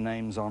wrote their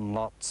names on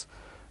lots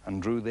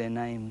and drew their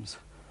names,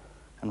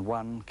 and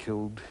one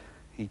killed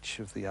each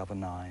of the other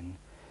 9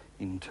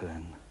 in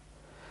turn.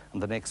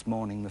 And the next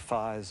morning the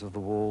fires of the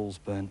walls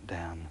burnt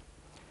down,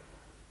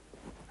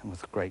 and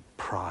with great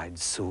pride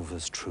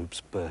Silver's troops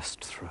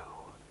burst through,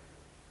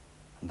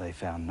 and they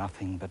found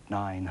nothing but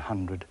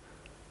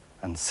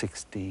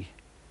 960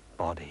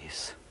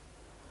 bodies,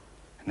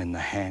 and in the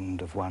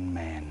hand of one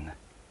man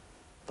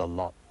the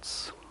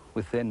lots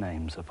with their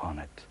names upon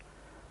it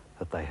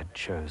that they had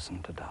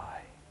chosen to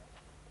die.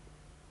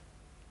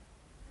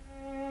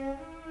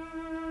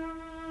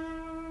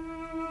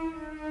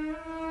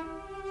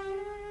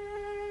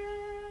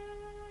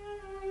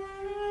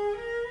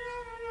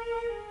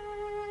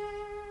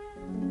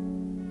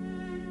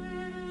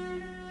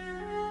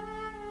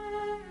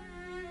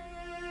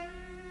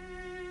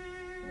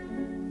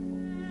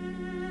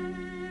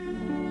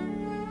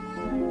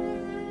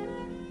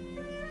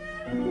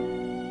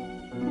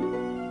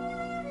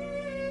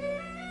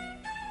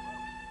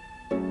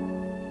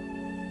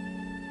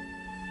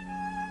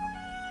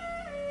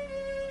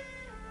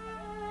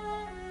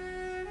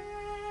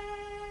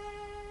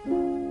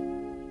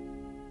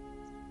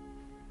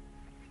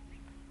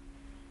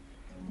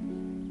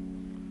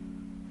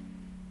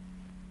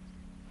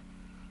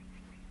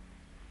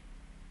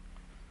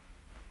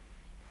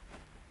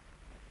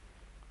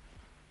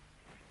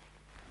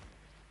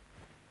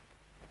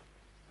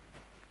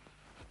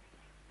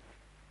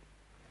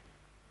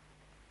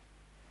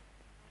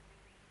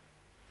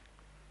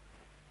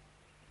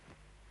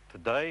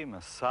 Today,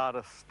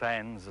 Masada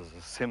stands as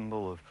a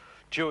symbol of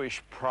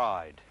Jewish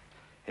pride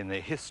in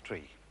their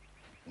history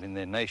and in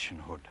their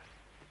nationhood.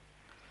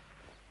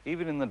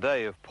 Even in the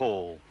day of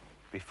Paul,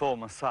 before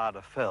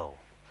Masada fell,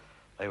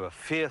 they were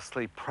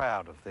fiercely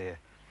proud of their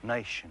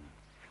nation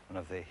and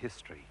of their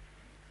history.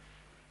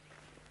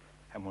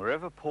 And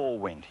wherever Paul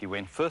went, he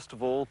went first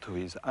of all to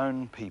his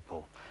own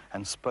people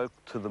and spoke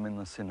to them in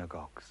the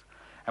synagogues.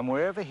 And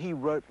wherever he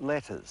wrote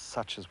letters,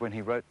 such as when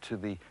he wrote to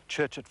the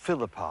church at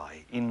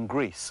Philippi in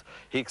Greece,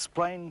 he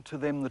explained to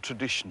them the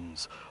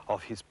traditions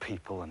of his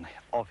people and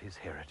of his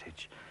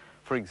heritage.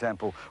 For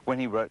example, when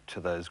he wrote to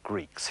those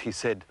Greeks, he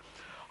said,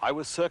 "I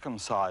was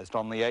circumcised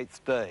on the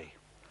 8th day.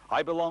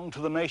 I belong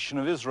to the nation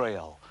of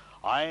Israel.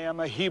 I am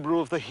a Hebrew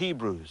of the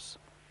Hebrews.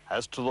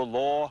 As to the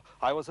law,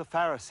 I was a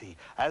Pharisee.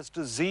 As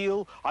to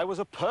zeal, I was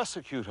a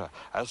persecutor.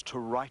 As to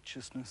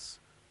righteousness,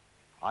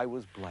 I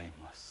was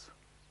blameless."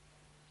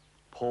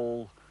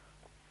 Paul,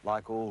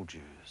 like all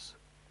Jews,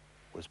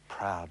 was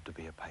proud to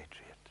be a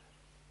patriot.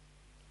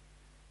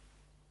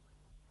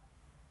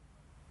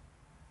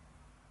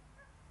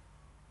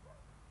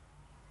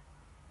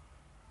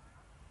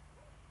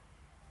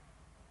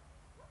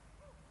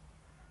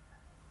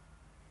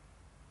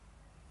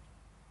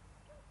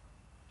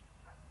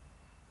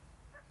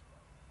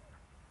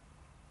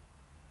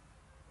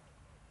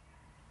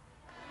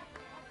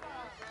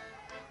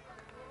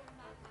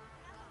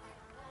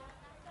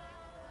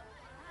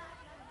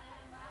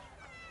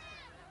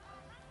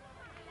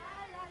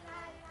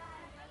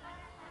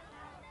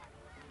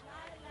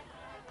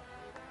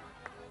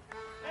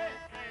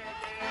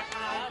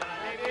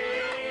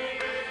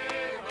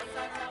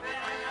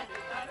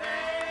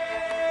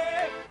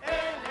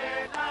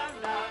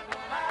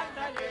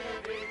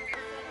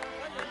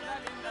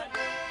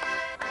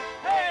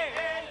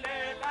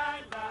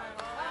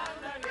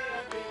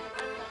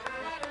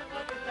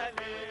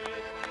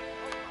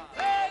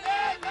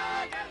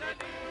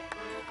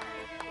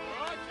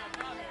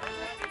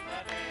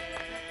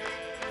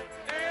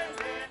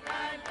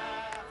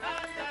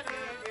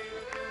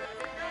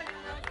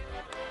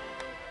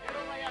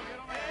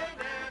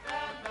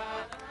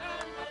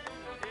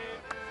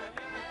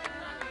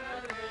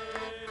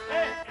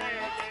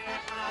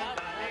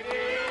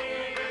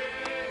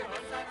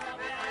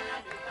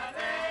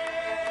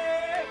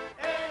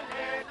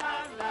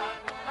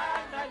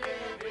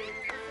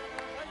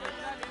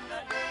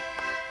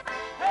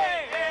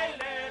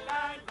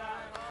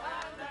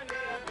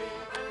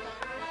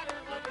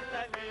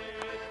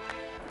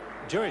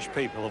 Jewish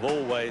people have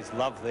always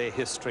loved their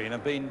history and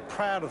have been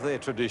proud of their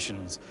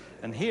traditions.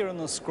 And here in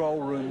the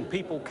scroll room,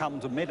 people come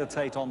to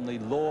meditate on the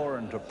law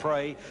and to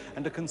pray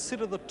and to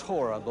consider the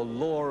Torah, the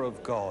law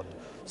of God.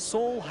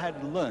 Saul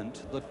had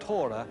learnt the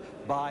Torah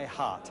by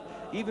heart,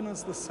 even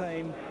as the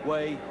same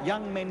way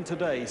young men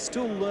today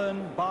still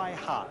learn by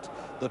heart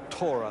the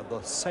Torah,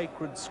 the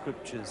sacred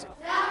scriptures.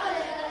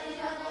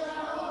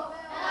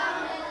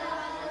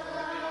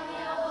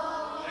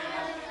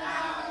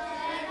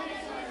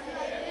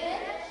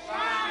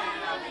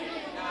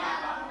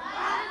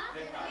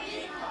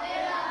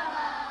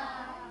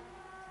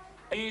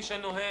 מי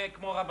שנוהג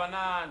כמו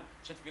רבנן,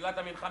 שתפילת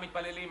המנחה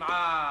מתפללים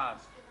עד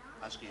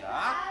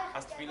השקיעה,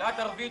 אז תפילת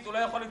ערבית הוא לא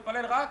יכול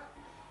להתפלל רק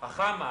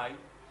החמאי.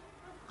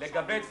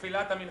 לגבי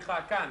תפילת המנחה,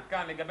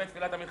 כאן, לגבי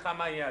תפילת המנחה,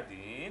 מה יהיה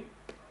הדין?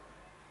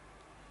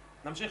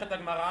 נמשיך את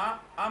הגמרא.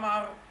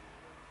 אמר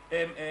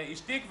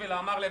השתיק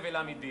ולאמר לב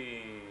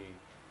ולעמידי.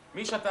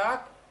 מי שתק?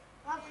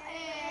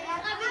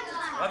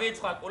 רבי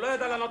יצחק. הוא לא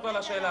ידע לענות על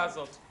השאלה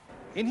הזאת.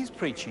 In his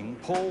preaching,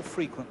 Paul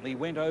frequently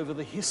went over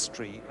the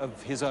history of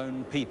his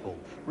own people,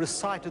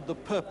 recited the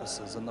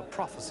purposes and the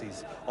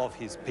prophecies of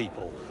his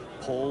people.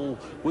 Paul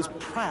was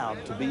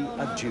proud to be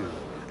a Jew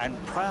and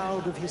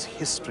proud of his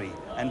history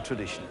and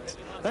traditions.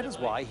 That is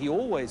why he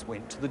always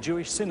went to the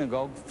Jewish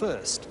synagogue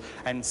first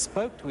and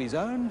spoke to his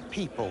own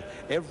people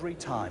every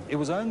time. It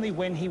was only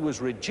when he was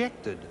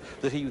rejected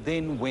that he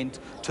then went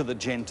to the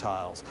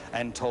Gentiles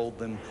and told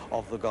them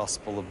of the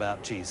gospel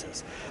about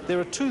Jesus. There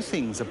are two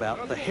things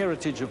about the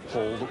heritage of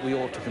Paul that we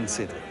ought to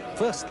consider.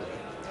 Firstly,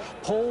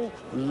 Paul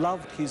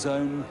loved his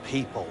own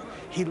people.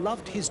 He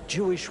loved his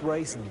Jewish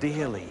race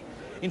dearly.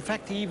 In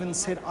fact, he even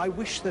said, I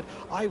wish that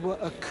I were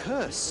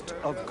accursed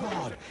of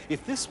God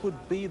if this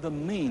would be the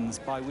means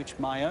by which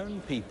my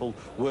own people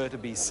were to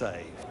be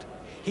saved.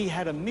 He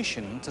had a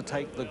mission to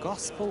take the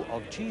gospel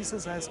of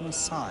Jesus as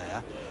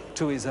Messiah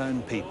to his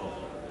own people.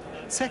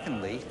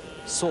 Secondly,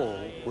 Saul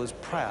was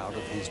proud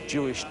of his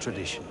Jewish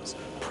traditions,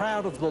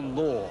 proud of the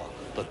law,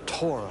 the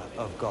Torah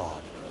of God,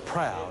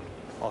 proud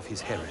of his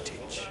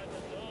heritage.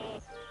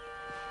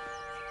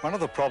 One of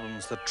the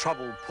problems that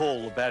troubled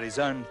Paul about his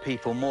own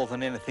people more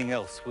than anything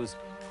else was,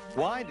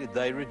 why did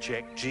they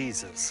reject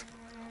Jesus?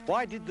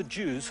 Why did the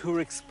Jews who were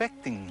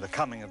expecting the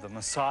coming of the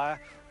Messiah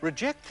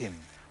reject him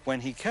when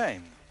he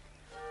came?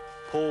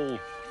 Paul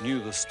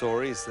knew the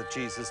stories that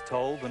Jesus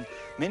told, and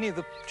many of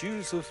the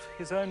Jews of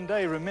his own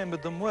day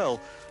remembered them well,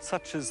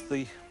 such as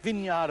the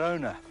vineyard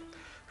owner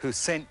who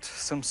sent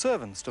some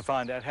servants to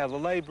find out how the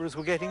labourers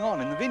were getting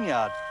on in the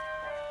vineyard.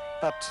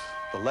 But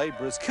the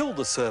labourers killed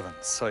the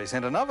servants, so he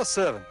sent another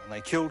servant, and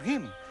they killed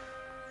him.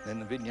 Then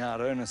the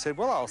vineyard owner said,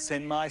 well, I'll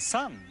send my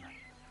son.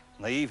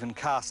 And they even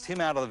cast him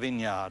out of the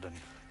vineyard and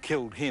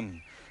killed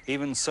him.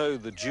 Even so,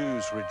 the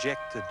Jews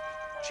rejected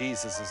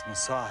Jesus as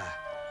Messiah.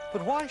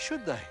 But why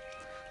should they?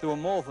 There were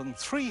more than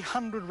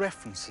 300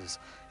 references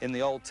in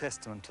the Old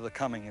Testament to the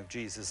coming of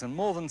Jesus, and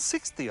more than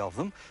 60 of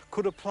them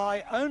could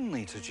apply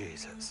only to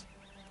Jesus.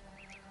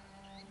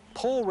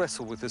 Paul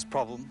wrestled with this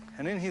problem,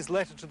 and in his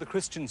letter to the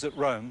Christians at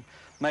Rome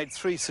made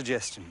three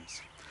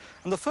suggestions.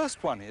 And the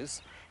first one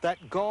is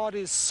that God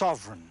is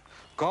sovereign.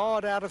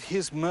 God, out of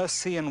his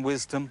mercy and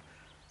wisdom,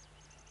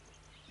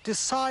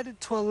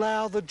 decided to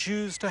allow the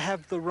Jews to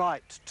have the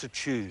right to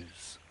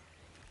choose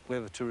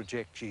whether to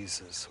reject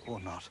Jesus or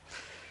not.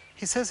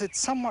 He says it's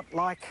somewhat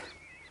like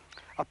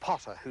a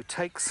potter who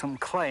takes some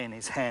clay in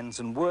his hands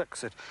and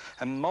works it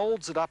and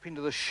moulds it up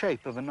into the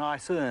shape of a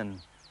nice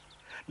urn.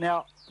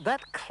 Now,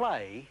 that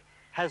clay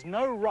has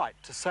no right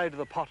to say to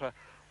the potter,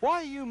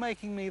 why are you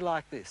making me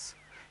like this?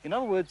 In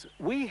other words,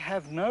 we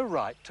have no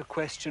right to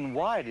question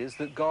why it is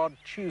that God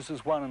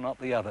chooses one and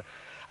not the other.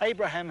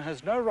 Abraham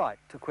has no right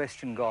to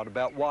question God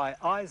about why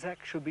Isaac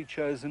should be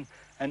chosen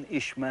and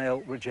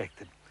Ishmael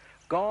rejected.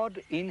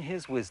 God, in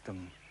his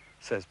wisdom,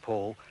 says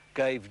Paul,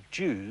 gave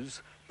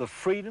Jews the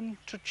freedom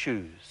to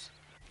choose.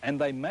 And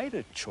they made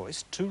a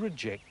choice to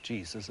reject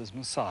Jesus as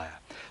Messiah.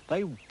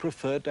 They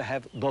preferred to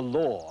have the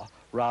law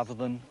rather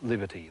than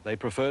liberty. They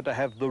preferred to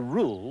have the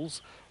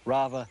rules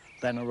rather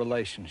than a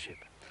relationship.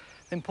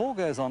 Then Paul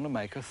goes on to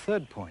make a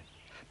third point.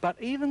 But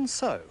even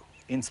so,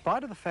 in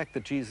spite of the fact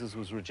that Jesus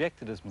was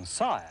rejected as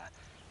Messiah,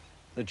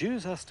 the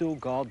Jews are still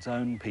God's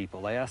own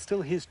people. They are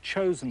still his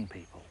chosen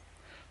people.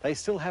 They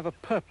still have a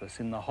purpose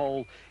in the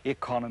whole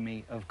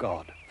economy of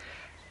God.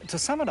 To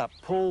sum it up,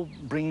 Paul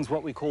brings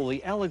what we call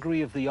the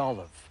allegory of the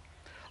olive.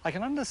 I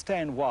can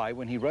understand why,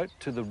 when he wrote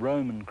to the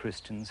Roman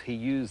Christians, he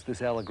used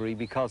this allegory,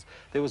 because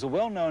there was a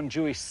well-known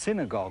Jewish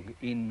synagogue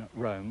in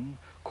Rome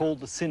called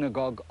the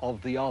Synagogue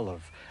of the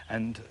Olive,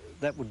 and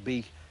that would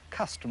be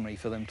customary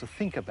for them to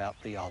think about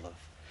the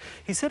olive.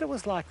 He said it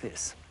was like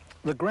this.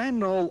 The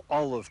grand old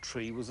olive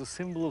tree was a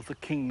symbol of the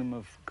kingdom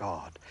of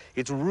God.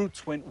 Its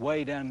roots went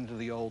way down into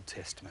the Old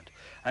Testament,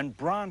 and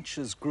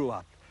branches grew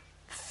up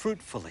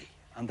fruitfully,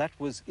 and that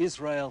was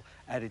Israel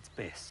at its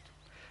best.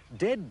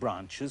 Dead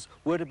branches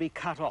were to be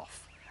cut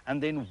off,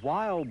 and then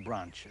wild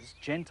branches,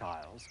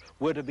 Gentiles,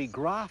 were to be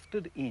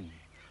grafted in.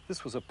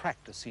 This was a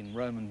practice in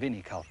Roman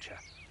viniculture.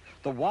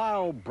 The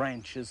wild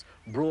branches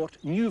brought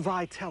new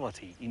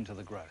vitality into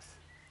the growth.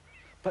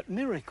 But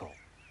miracle,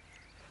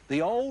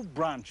 the old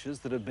branches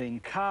that had been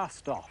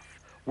cast off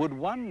would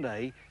one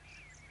day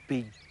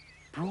be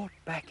brought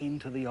back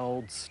into the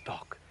old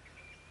stock.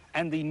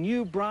 And the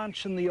new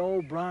branch and the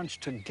old branch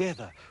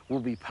together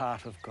will be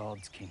part of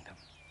God's kingdom.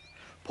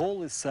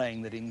 Paul is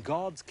saying that in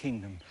God's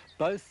kingdom,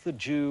 both the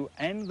Jew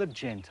and the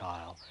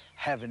Gentile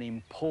have an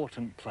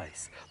important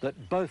place,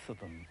 that both of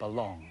them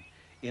belong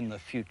in the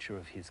future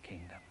of his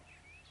kingdom.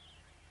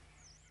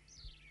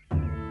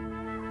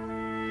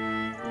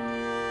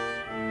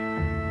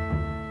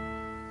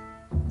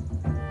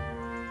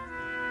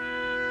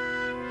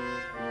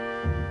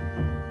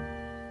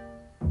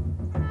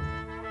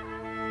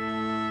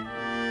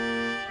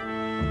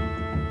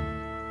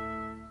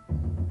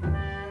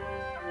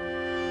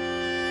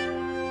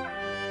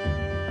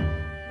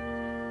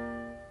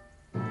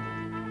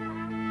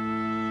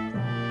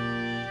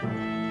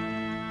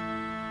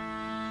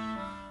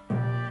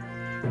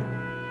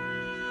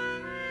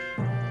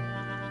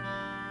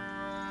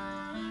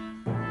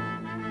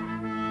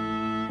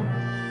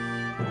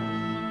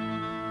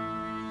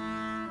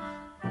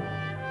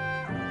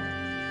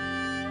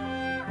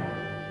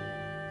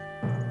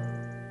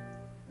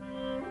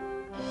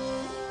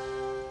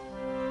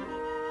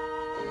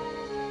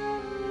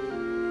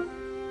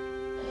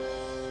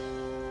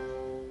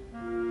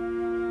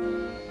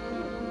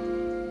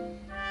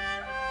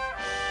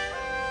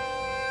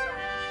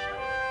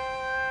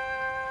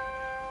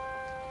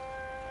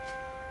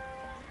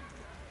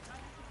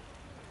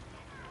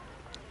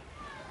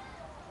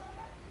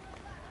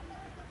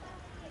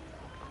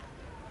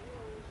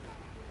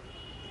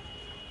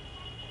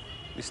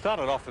 We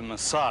started off in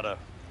Masada,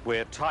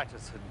 where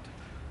Titus had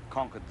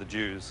conquered the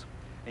Jews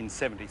in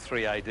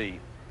 73 AD. The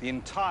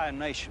entire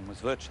nation was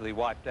virtually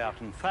wiped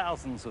out, and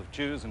thousands of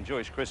Jews and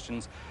Jewish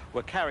Christians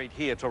were carried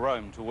here to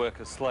Rome to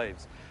work as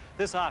slaves.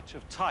 This arch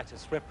of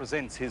Titus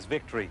represents his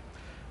victory.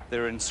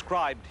 They're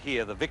inscribed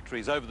here, the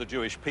victories over the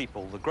Jewish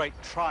people, the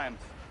great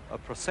triumph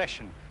of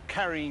procession,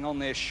 carrying on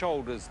their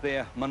shoulders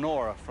their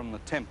menorah from the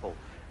temple,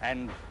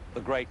 and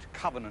the great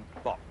covenant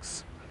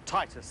box.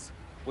 Titus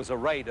was a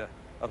raider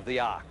of the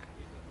ark.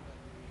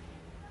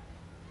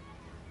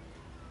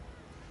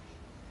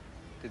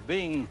 Did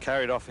being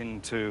carried off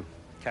into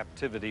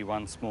captivity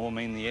once more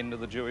mean the end of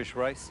the Jewish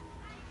race?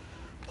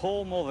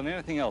 Paul, more than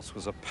anything else,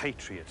 was a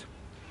patriot.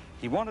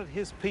 He wanted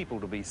his people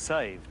to be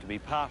saved, to be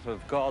part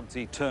of God's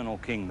eternal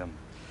kingdom.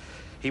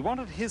 He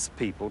wanted his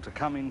people to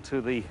come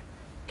into the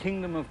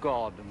kingdom of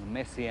God in the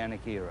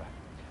Messianic era.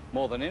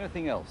 More than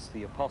anything else,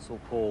 the Apostle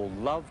Paul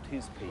loved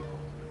his people.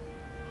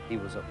 He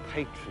was a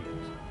patriot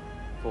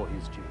for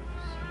his Jews.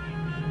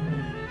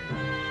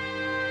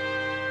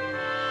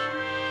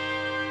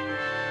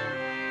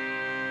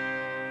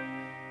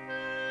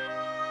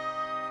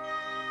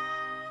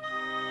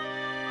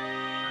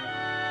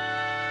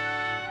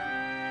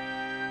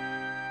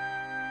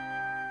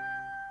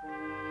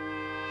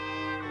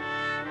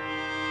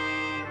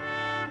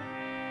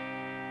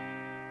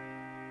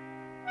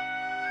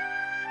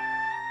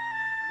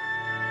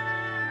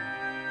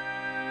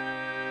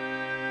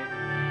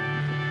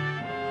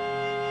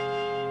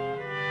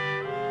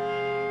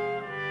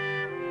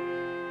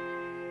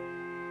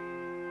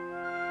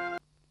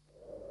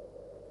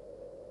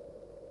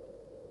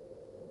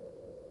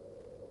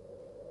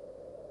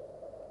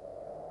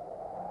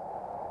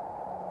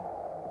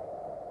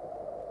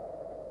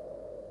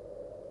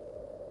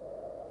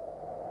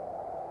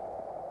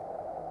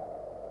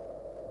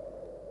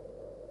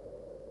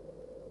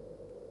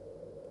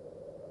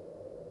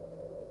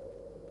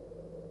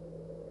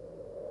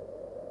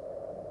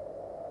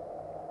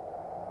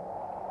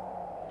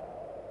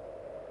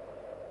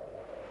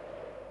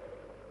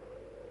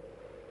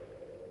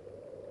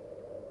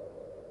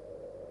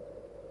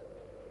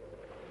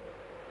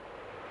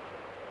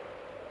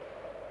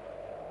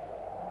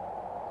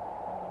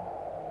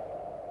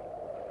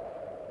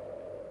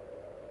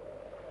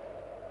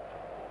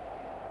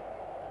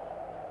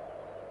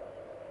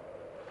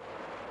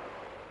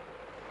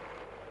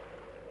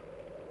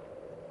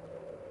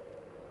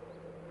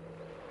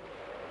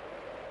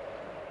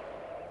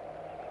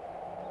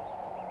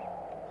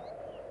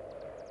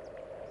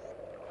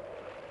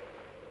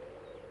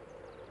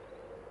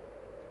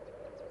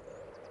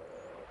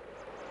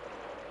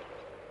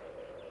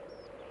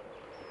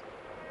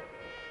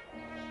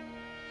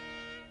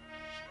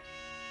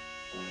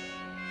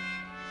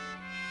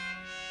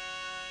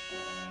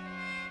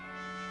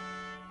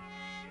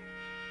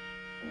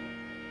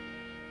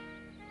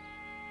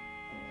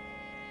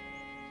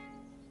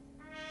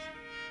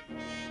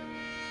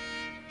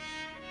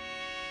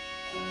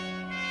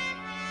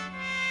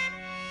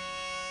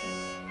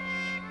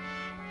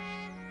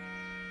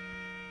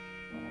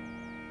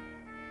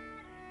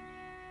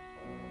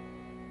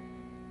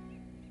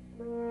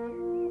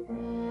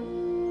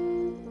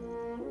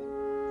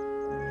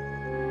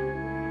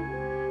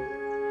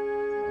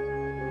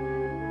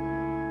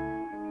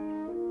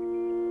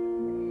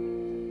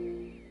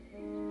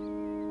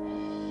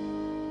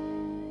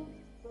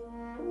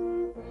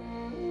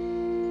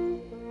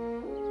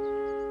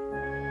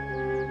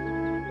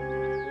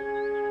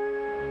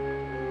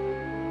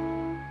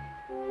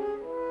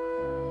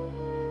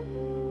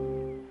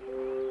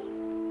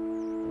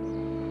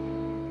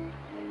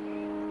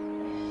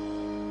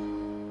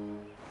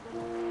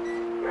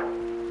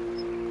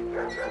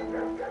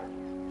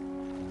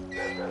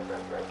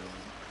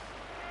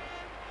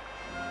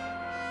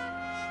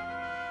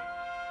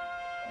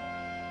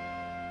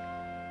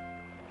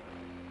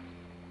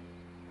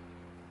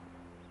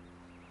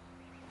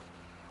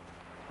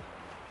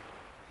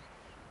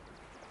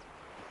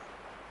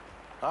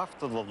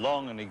 After the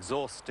long and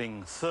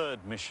exhausting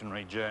third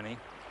missionary journey,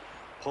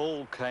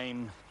 Paul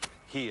came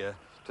here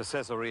to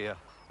Caesarea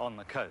on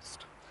the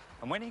coast.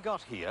 And when he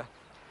got here,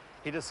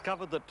 he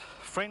discovered that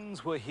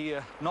friends were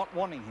here not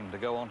wanting him to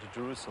go on to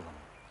Jerusalem.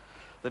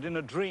 That in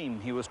a dream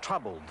he was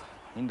troubled,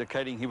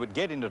 indicating he would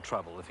get into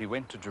trouble if he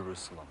went to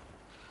Jerusalem.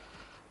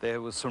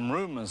 There was some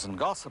rumours and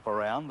gossip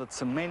around that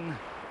some men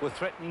were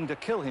threatening to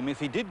kill him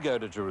if he did go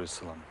to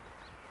Jerusalem.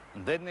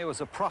 And then there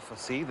was a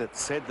prophecy that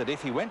said that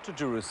if he went to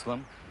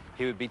Jerusalem,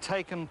 he would be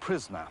taken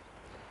prisoner,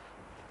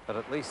 but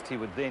at least he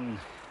would then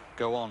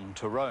go on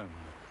to Rome,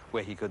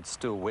 where he could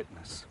still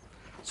witness.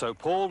 So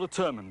Paul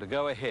determined to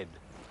go ahead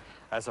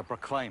as a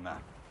proclaimer.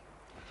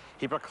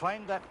 He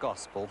proclaimed that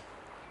gospel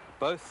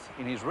both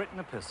in his written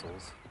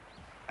epistles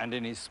and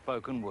in his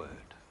spoken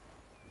word.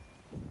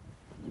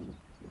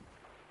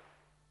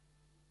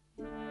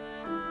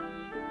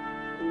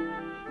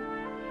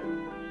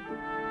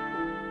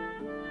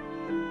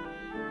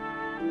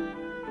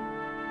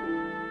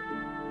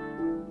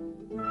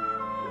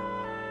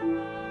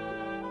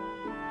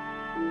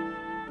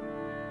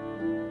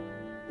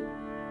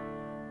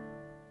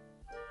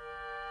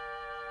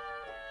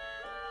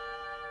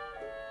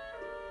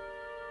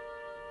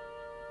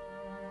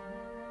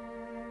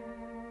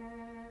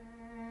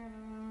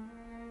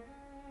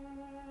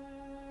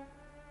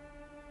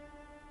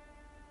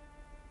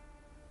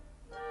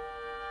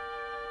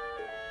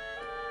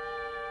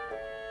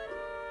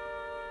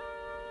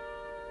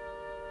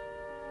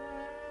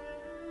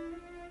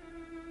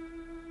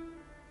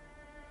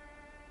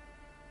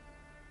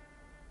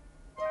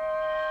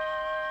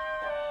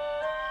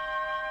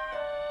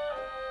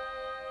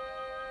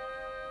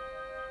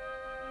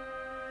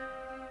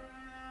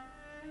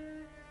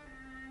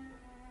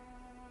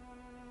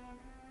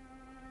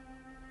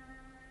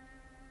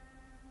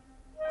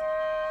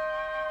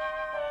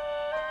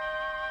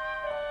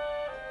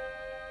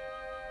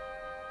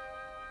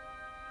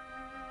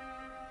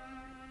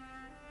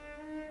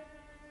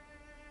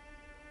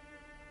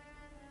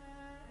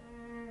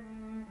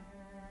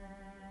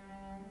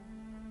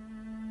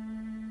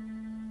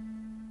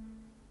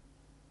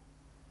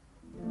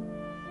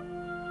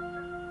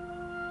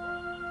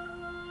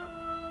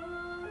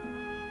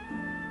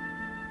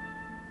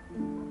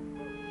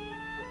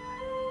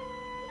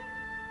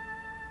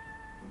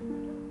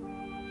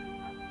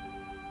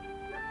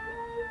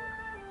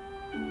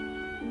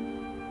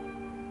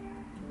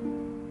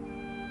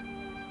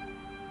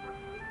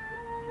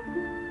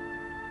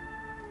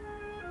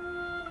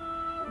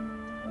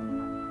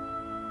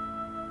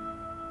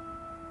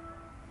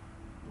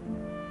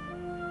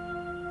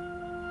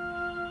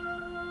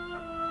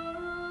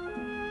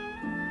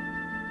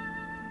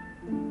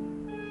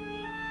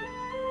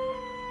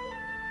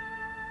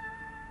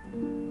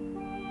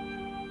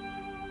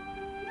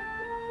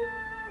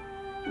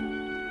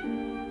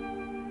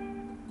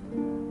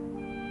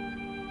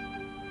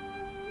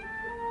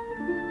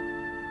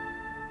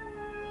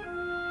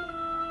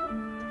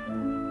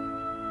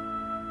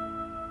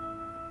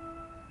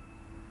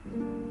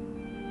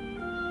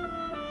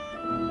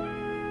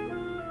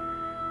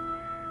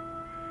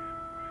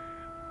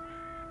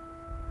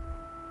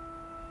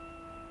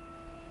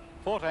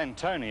 Fort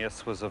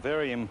Antonius was a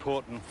very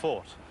important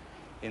fort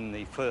in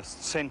the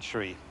 1st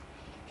century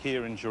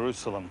here in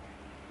Jerusalem.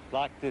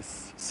 Like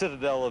this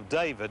citadel of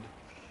David,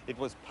 it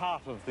was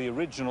part of the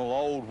original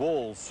old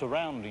walls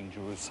surrounding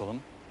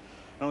Jerusalem.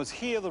 And it was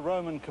here the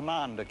Roman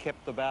commander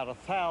kept about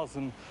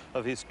 1,000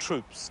 of his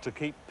troops to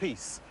keep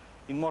peace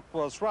in what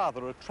was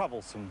rather a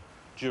troublesome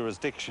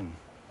jurisdiction.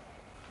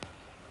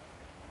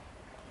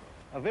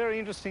 A very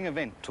interesting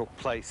event took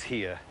place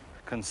here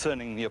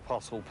concerning the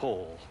Apostle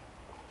Paul.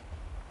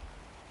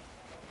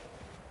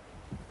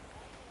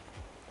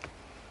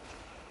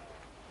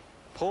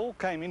 Paul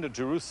came into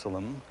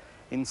Jerusalem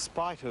in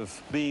spite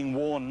of being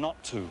warned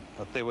not to,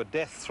 that there were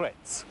death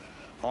threats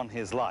on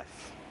his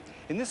life.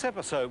 In this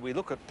episode, we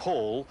look at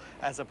Paul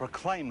as a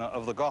proclaimer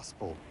of the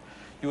gospel.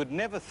 You would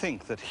never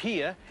think that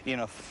here, in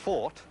a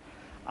fort,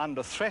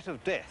 under threat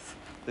of death,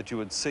 that you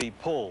would see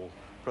Paul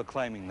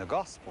proclaiming the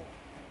gospel.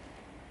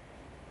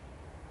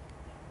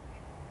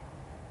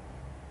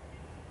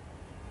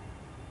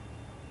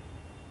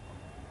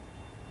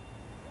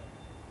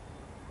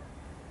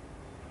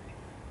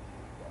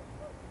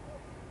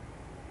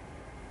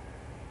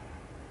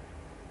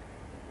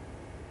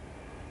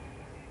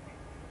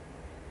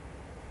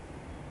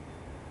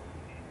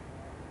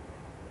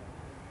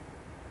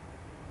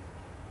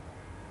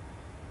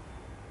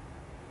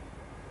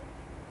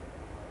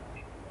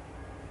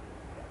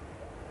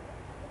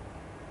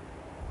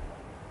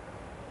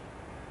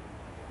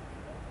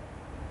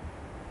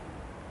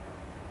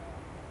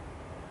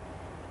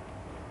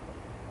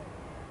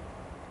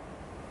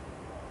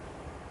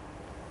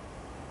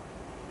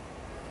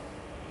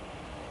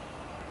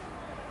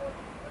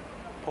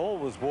 Paul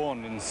was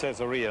warned in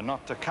Caesarea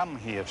not to come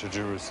here to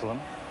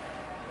Jerusalem.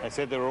 They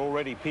said there were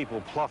already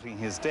people plotting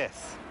his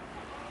death.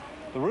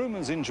 The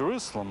rumours in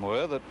Jerusalem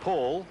were that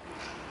Paul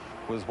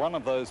was one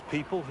of those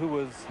people who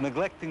was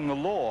neglecting the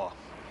law.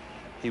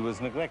 He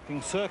was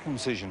neglecting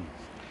circumcision.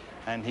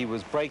 and he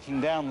was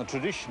breaking down the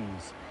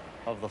traditions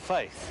of the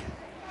faith.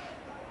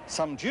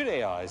 Some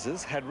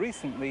Judaizers had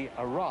recently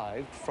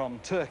arrived from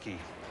Turkey,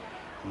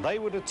 and they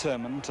were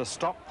determined to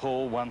stop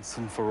Paul once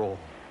and for all.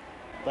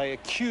 They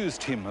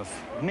accused him of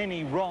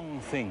many wrong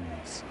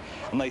things,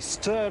 and they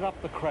stirred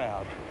up the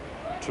crowd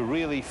to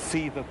really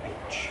fever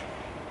pitch.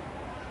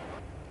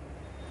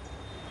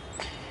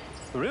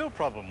 The real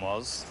problem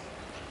was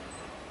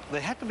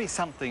there had to be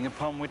something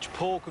upon which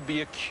Paul could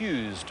be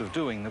accused of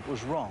doing that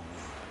was wrong.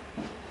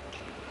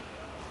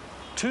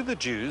 To the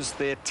Jews,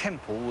 their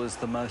temple was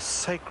the most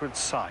sacred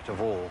site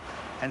of all,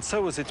 and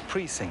so was its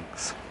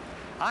precincts.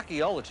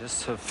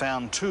 Archaeologists have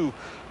found 2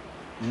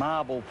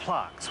 marble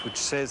plaques which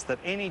says that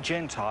any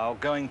Gentile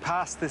going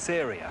past this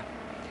area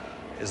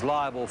is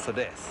liable for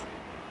death.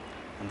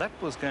 And that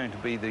was going to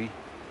be the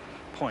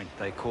point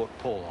they caught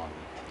Paul on.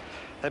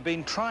 They'd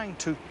been trying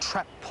to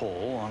trap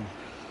Paul on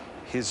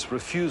his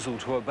refusal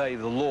to obey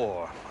the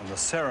law and the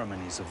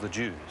ceremonies of the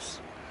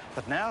Jews.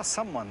 But now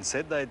someone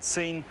said they'd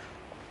seen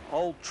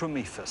old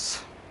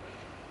Trophimus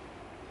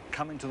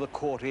come into the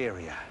court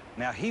area.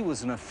 Now he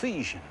was an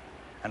Ephesian,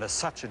 and as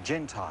such a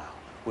Gentile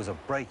was a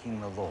breaking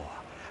the law.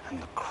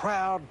 And the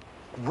crowd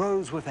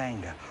rose with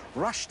anger,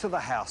 rushed to the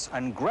house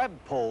and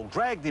grabbed Paul,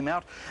 dragged him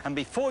out, and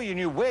before you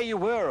knew where you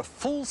were, a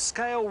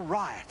full-scale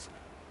riot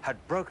had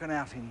broken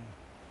out in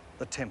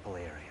the temple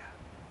area.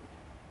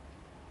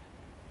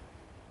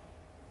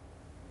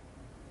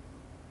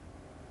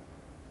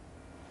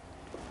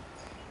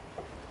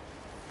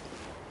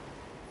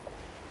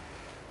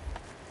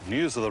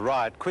 News of the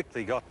riot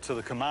quickly got to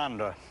the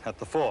commander at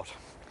the fort,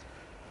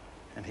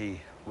 and he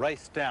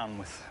raced down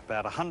with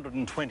about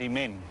 120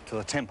 men to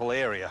the temple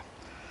area,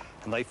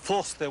 and they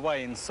forced their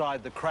way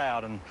inside the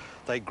crowd, and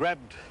they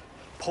grabbed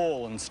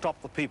Paul and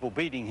stopped the people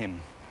beating him.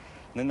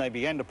 And then they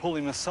began to pull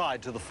him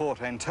aside to the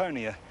Fort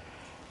Antonia,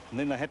 and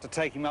then they had to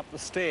take him up the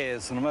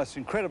stairs, and the most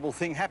incredible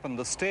thing happened.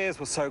 The stairs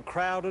were so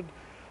crowded,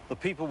 the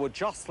people were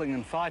jostling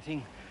and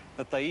fighting,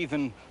 that they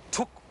even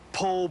took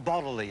Paul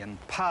bodily and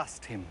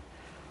passed him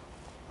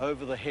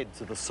over the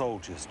heads of the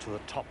soldiers to the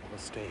top of the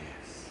stairs.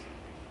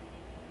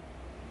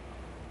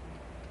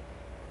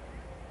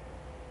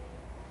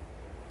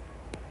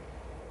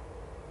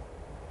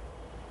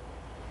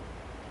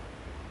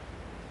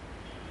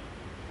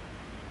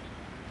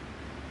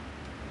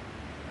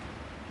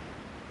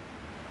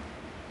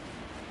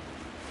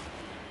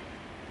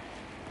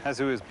 As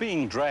he was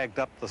being dragged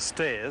up the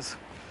stairs,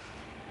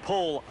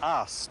 Paul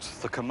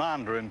asked the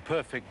commander in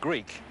perfect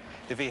Greek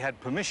if he had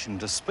permission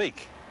to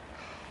speak.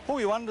 "Oh,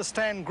 you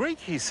understand Greek?"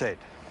 he said.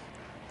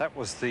 That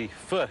was the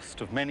first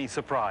of many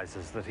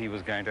surprises that he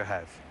was going to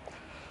have.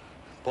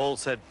 Paul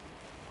said,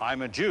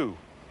 "I'm a Jew,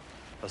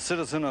 a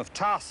citizen of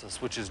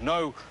Tarsus, which is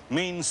no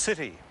mean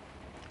city."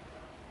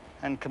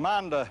 And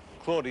Commander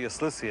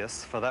Claudius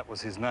Lysias, for that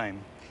was his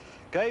name,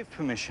 gave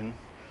permission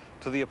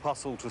to the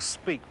apostle to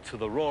speak to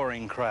the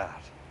roaring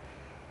crowd.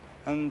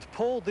 And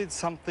Paul did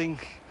something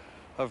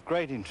of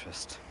great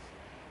interest.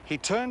 He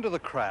turned to the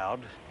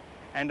crowd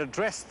and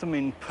addressed them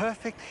in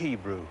perfect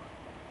Hebrew.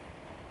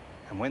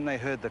 And when they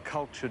heard the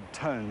cultured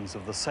tones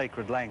of the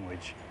sacred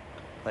language,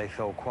 they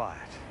fell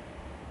quiet.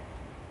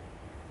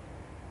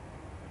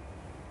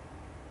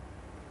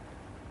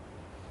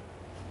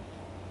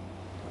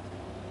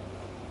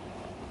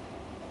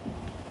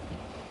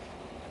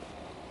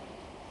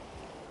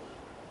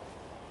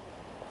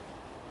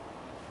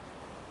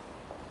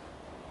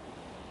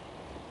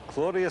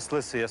 Claudius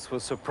Lysias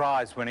was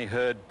surprised when he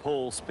heard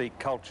Paul speak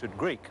cultured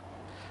Greek.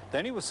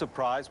 Then he was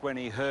surprised when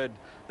he heard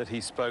that he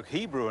spoke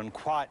Hebrew and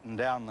quietened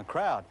down the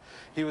crowd.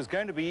 He was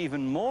going to be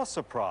even more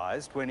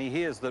surprised when he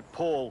hears that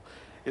Paul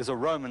is a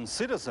Roman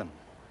citizen,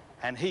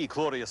 and he,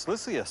 Claudius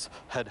Lysias,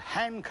 had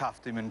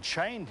handcuffed him and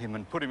chained him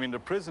and put him into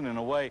prison in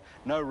a way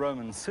no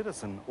Roman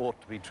citizen ought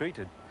to be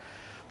treated.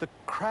 The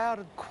crowd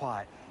had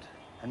quietened,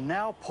 and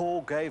now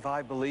Paul gave,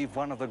 I believe,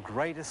 one of the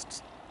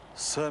greatest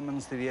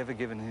sermons that he ever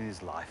given in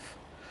his life.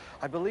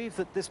 I believe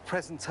that this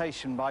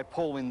presentation by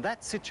Paul in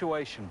that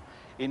situation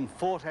in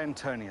Fort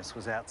Antonius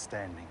was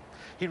outstanding.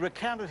 He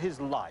recounted his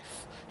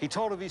life. He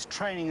told of his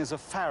training as a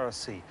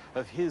Pharisee,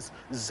 of his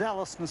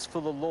zealousness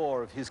for the law,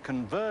 of his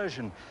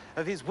conversion,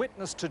 of his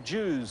witness to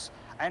Jews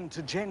and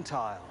to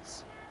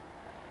Gentiles.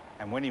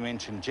 And when he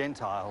mentioned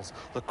Gentiles,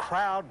 the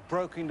crowd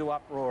broke into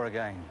uproar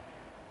again.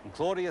 And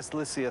Claudius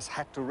Lysias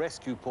had to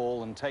rescue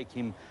Paul and take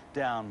him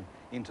down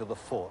into the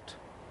fort.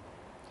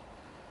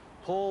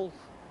 Paul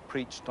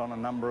preached on a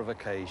number of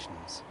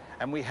occasions,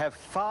 and we have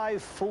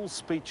 5 full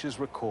speeches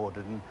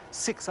recorded and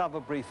 6 other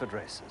brief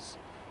addresses.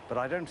 But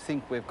I don't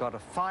think we've got a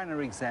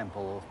finer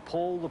example of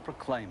Paul the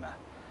Proclaimer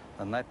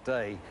than that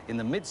day, in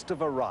the midst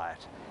of a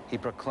riot, he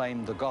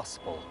proclaimed the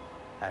gospel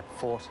at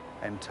Fort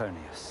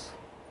Antonius.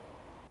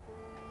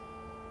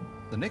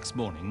 The next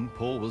morning,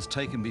 Paul was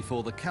taken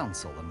before the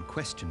council and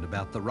questioned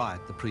about the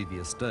riot the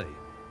previous day.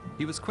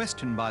 He was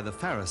questioned by the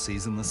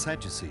Pharisees and the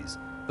Sadducees,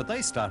 but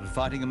they started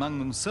fighting among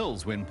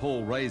themselves when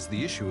Paul raised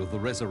the issue of the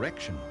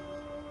resurrection.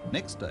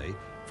 Next day,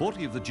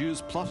 40 of the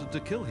Jews plotted to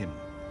kill him.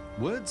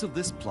 Words of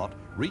this plot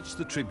reached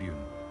the tribune,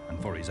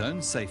 and for his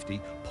own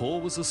safety,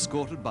 Paul was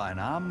escorted by an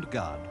armed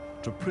guard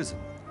to prison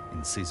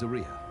in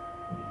Caesarea.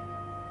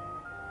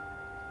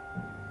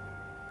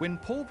 When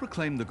Paul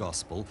proclaimed the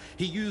gospel,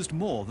 he used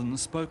more than the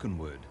spoken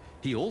word.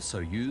 He also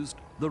used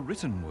the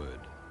written word.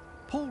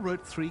 Paul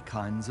wrote 3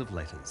 kinds of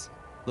letters.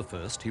 The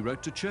first he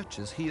wrote to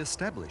churches he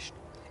established.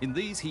 In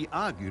these he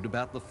argued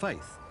about the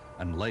faith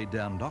and laid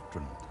down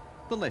doctrine.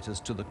 The letters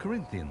to the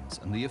Corinthians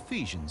and the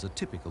Ephesians are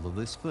typical of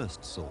this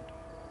first sort.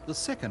 The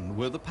second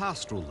were the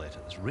pastoral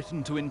letters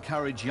written to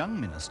encourage young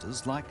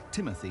ministers like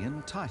Timothy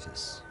and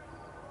Titus.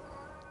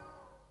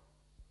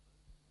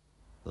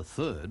 The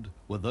third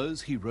were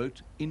those he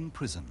wrote in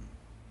prison.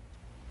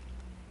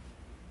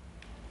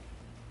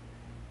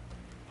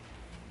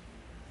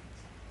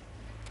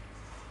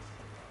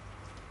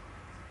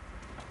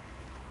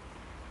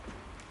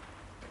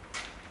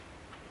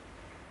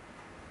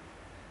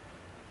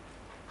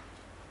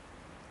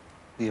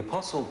 The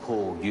Apostle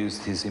Paul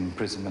used his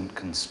imprisonment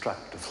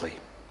constructively.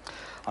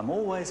 I'm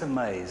always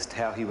amazed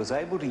how he was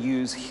able to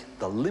use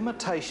the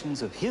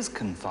limitations of his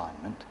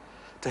confinement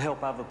to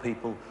help other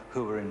people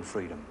who were in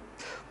freedom.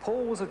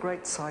 Paul was a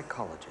great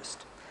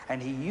psychologist,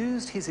 and he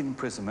used his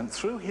imprisonment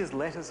through his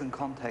letters and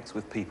contacts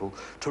with people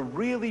to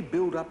really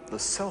build up the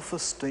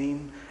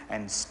self-esteem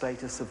and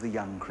status of the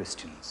young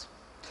Christians.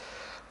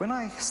 When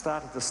I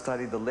started to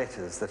study the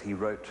letters that he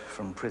wrote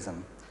from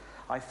prison,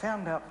 I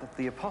found out that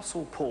the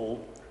Apostle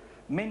Paul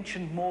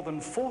mentioned more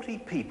than 40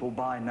 people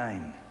by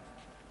name.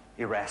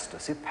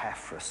 Erastus,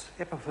 Epaphras,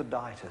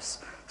 Epaphroditus,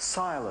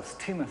 Silas,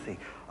 Timothy.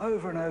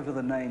 Over and over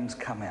the names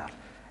come out.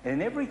 And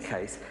in every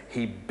case,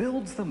 he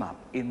builds them up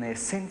in their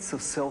sense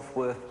of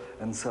self-worth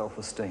and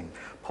self-esteem.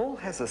 Paul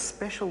has a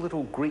special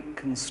little Greek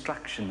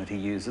construction that he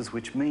uses,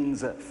 which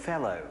means a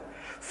fellow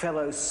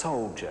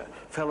soldier,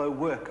 fellow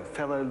worker,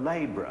 fellow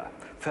labourer,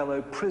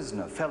 fellow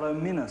prisoner, fellow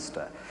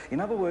minister. In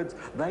other words,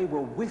 they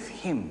were with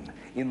him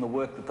in the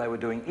work that they were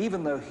doing,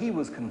 even though he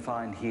was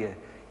confined here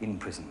in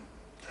prison.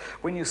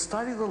 When you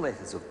study the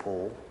letters of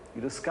Paul,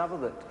 you discover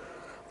that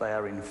they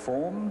are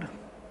informed,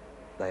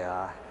 they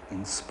are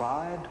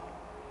inspired,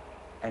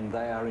 and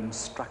they are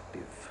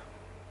instructive.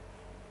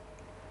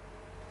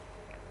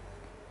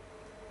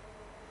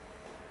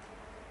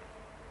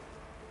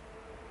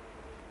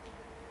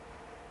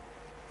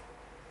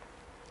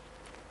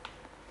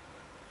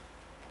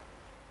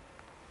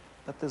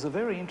 But there's a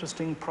very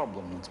interesting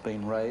problem that's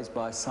been raised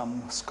by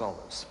some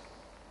scholars.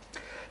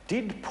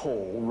 Did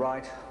Paul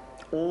write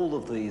all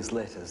of these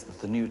letters that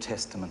the New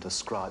Testament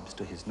ascribes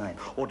to his name,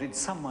 or did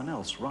someone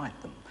else write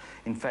them?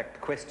 In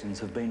fact, questions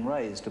have been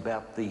raised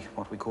about the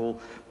what we call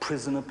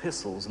prison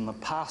epistles and the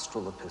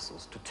pastoral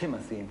epistles to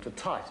Timothy and to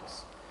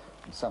Titus.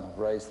 And some have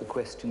raised the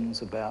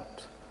questions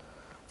about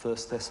 1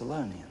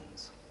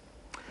 Thessalonians.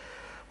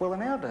 Well,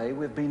 in our day,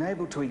 we've been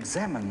able to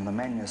examine the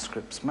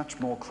manuscripts much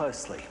more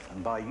closely,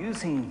 and by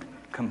using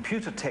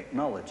computer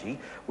technology,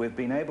 we've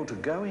been able to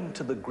go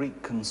into the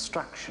Greek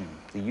construction,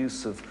 the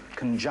use of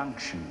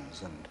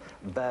conjunctions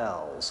and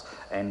vowels,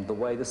 and the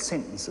way the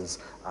sentences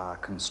are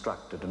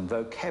constructed, and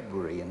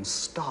vocabulary and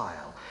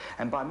style.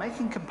 And by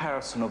making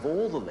comparison of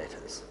all the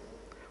letters,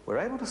 we're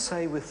able to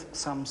say with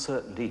some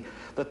certainty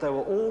that they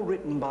were all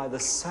written by the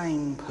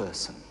same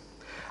person,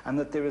 and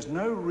that there is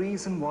no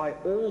reason why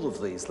all of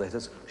these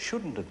letters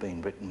shouldn't have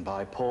been written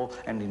by Paul,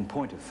 and in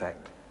point of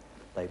fact,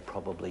 they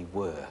probably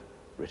were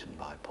written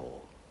by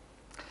Paul.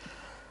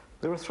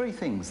 There are 3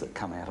 things that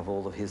come out of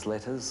all of his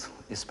letters,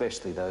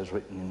 especially those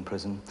written in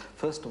prison.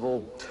 First of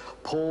all,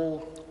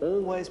 Paul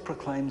always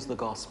proclaims the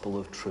gospel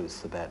of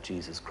truth about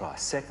Jesus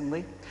Christ.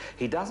 Secondly,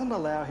 he doesn't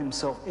allow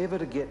himself ever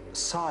to get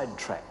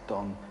sidetracked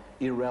on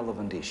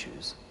irrelevant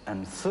issues.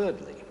 And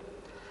thirdly,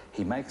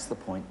 he makes the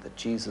point that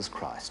Jesus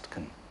Christ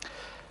can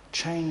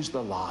change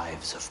the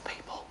lives of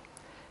people.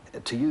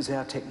 To use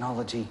our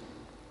technology,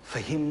 for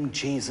him,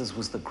 Jesus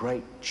was the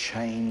great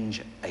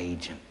change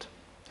agent.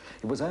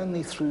 It was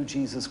only through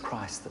Jesus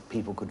Christ that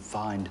people could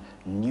find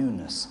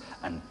newness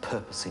and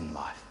purpose in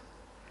life.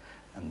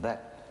 And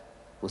that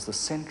was the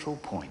central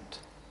point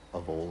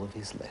of all of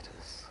his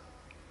letters.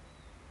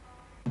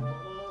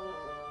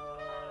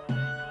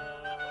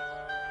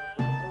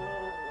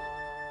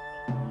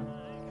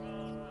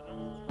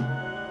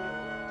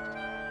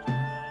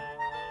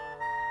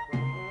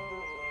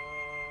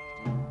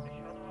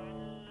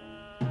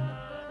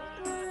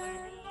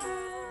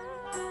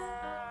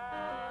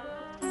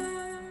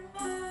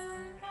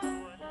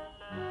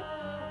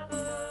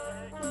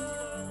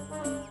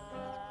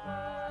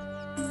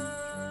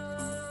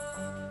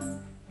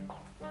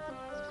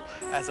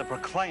 As a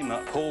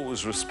proclaimer, Paul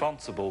was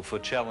responsible for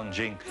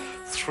challenging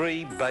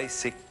 3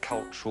 basic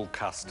cultural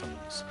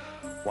customs.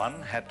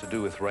 One had to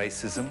do with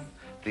racism,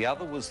 the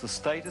other was the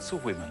status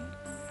of women,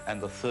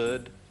 and the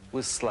third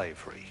was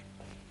slavery.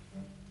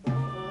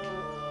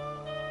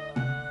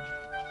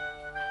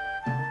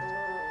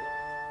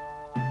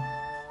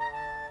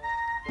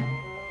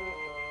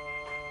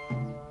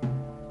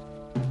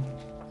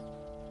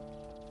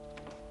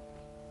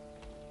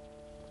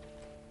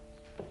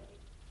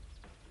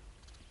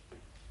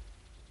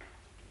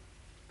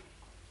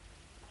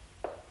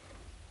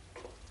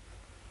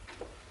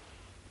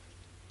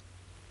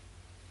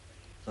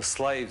 The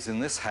slaves in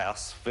this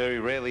house very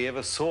rarely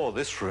ever saw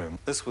this room.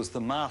 This was the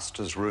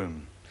master's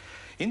room.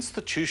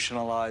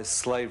 Institutionalised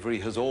slavery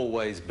has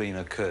always been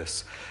a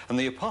curse, and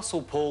the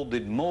Apostle Paul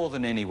did more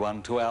than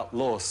anyone to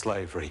outlaw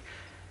slavery.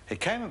 It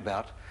came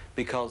about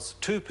because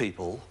two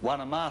people,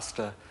 one a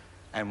master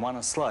and one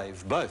a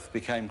slave, both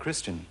became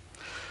Christian.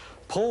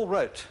 Paul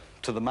wrote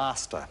to the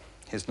master.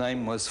 His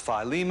name was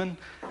Philemon,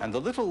 and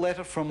the little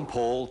letter from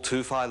Paul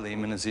to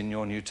Philemon is in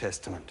your New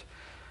Testament.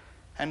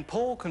 And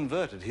Paul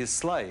converted his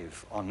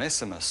slave,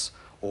 Onesimus,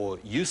 or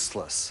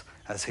Useless,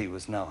 as he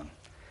was known.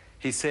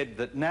 He said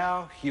that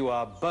now you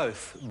are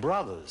both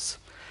brothers.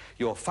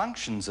 Your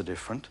functions are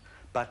different,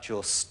 but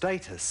your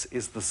status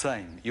is the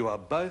same. You are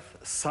both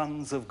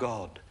sons of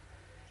God.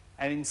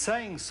 And in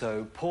saying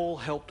so, Paul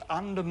helped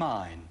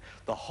undermine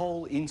the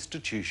whole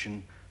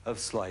institution of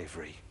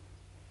slavery.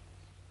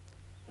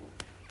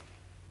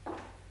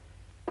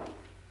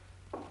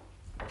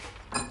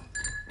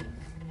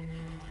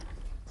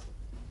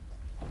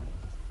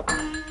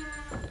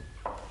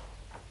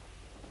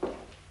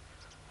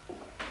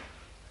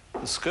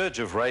 The scourge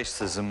of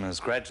racism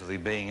is gradually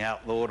being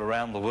outlawed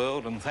around the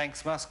world, and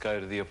thanks must go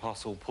to the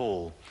Apostle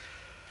Paul.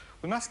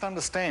 We must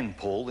understand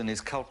Paul in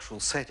his cultural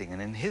setting,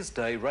 and in his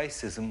day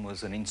racism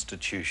was an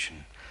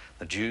institution.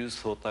 The Jews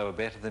thought they were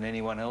better than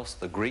anyone else,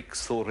 the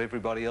Greeks thought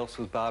everybody else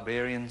was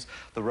barbarians,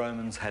 the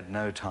Romans had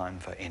no time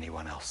for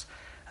anyone else.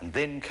 And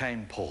then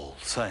came Paul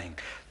saying,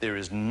 there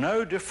is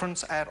no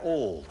difference at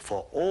all,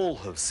 for all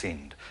have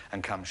sinned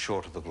and come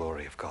short of the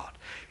glory of God.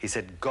 He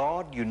said,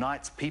 God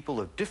unites people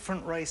of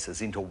different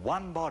races into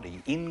one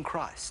body in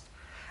Christ.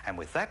 And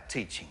with that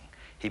teaching,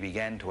 he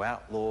began to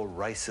outlaw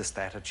racist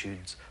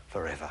attitudes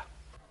forever.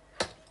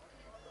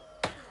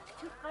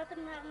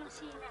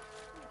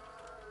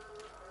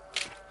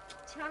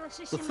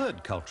 The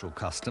third cultural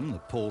custom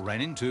that Paul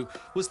ran into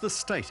was the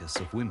status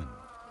of women.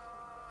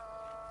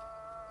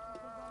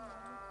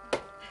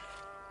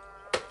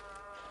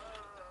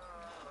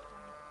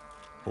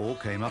 Paul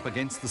came up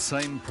against the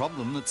same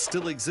problem that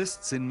still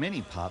exists in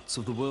many parts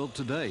of the world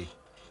today.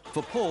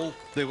 For Paul,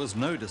 there was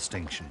no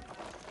distinction.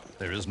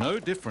 There is no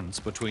difference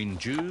between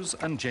Jews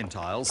and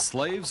Gentiles,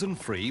 slaves and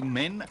free,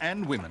 men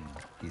and women,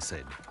 he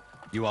said.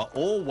 You are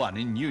all one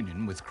in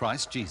union with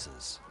Christ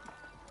Jesus.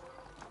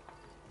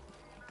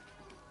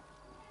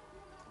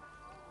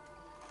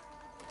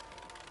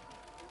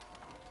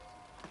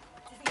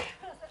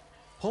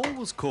 Paul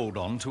was called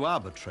on to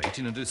arbitrate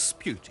in a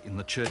dispute in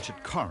the church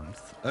at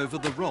Corinth over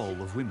the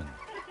role of women.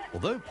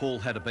 Although Paul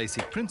had a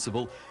basic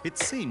principle, it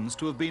seems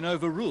to have been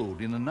overruled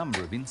in a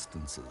number of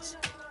instances.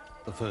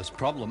 The first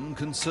problem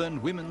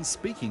concerned women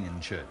speaking in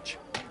church.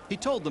 He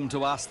told them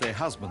to ask their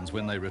husbands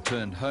when they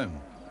returned home.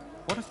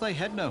 What if they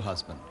had no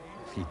husband?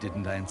 He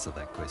didn't answer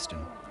that question.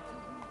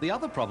 The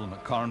other problem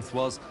at Corinth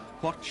was,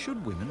 what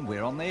should women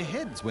wear on their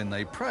heads when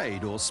they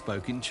prayed or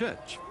spoke in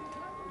church?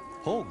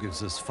 Paul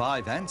gives us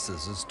 5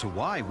 answers as to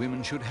why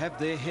women should have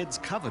their heads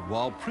covered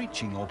while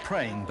preaching or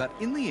praying, but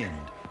in the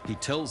end, he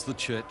tells the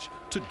church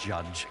to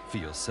judge for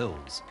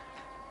yourselves.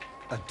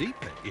 A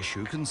deeper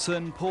issue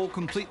concerned Paul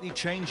completely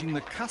changing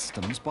the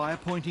customs by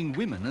appointing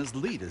women as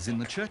leaders in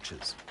the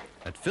churches.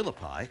 At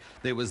Philippi,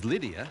 there was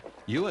Lydia,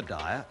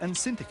 Euodia, and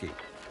Syntyche.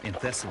 In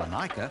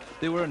Thessalonica,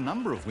 there were a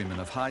number of women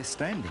of high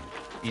standing.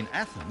 In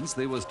Athens,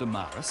 there was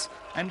Damaris,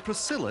 and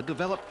Priscilla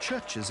developed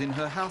churches in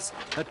her house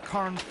at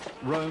Corinth,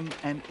 Rome,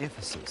 and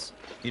Ephesus.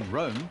 In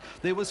Rome,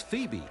 there was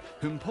Phoebe,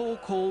 whom Paul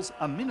calls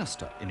a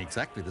minister in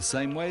exactly the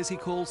same way as he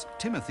calls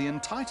Timothy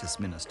and Titus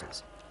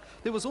ministers.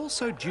 There was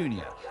also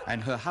Junia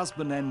and her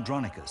husband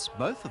Andronicus,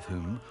 both of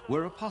whom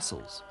were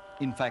apostles.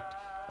 In fact,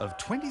 of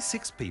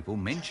 26 people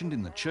mentioned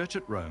in the church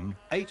at Rome,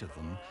 8 of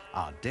them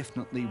are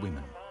definitely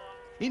women.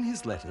 In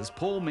his letters,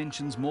 Paul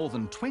mentions more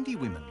than 20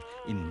 women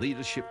in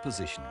leadership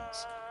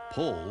positions.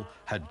 Paul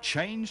had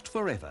changed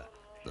forever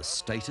the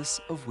status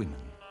of women.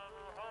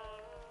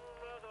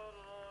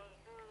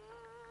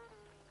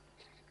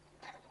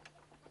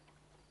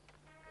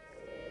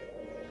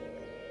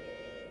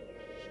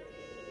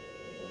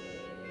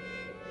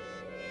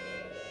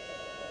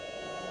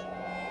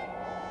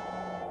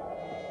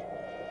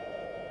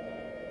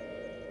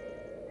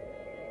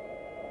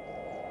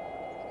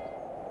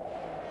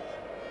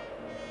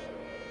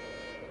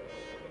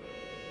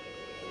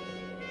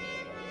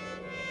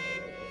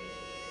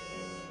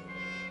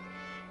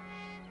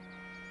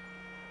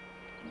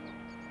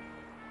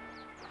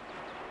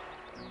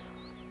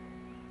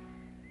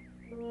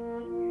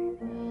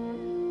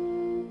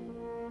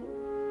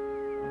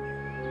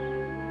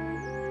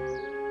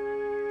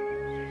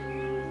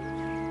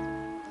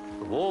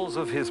 The walls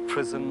of his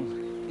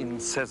prison in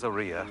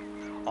Caesarea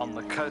on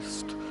the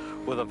coast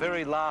were the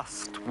very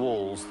last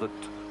walls that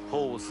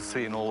Paul was to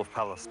see in all of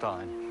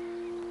Palestine.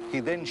 He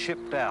then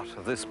shipped out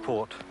of this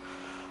port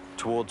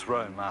towards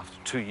Rome after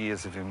 2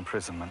 years of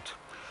imprisonment.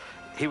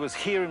 He was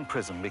here in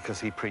prison because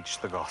he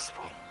preached the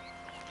gospel.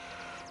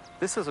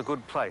 This is a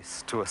good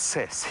place to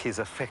assess his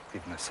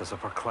effectiveness as a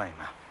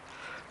proclaimer.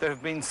 There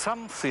have been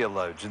some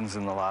theologians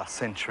in the last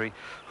century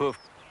who have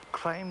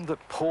claimed that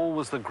Paul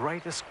was the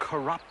greatest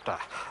corrupter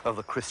of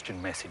the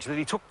Christian message, that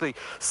he took the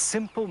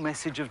simple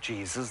message of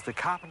Jesus, the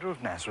carpenter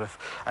of Nazareth,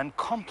 and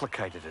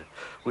complicated it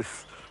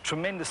with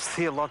tremendous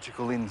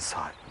theological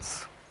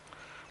insights.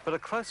 But a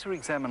closer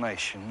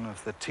examination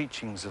of the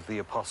teachings of the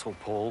Apostle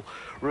Paul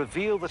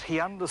revealed that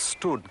he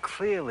understood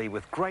clearly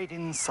with great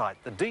insight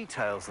the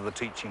details of the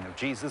teaching of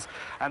Jesus,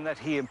 and that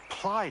he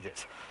applied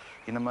it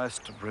in a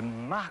most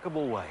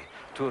remarkable way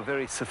to a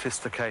very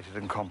sophisticated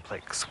and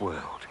complex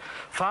world.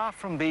 Far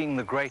from being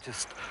the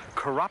greatest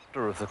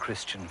corrupter of the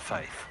Christian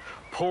faith,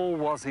 Paul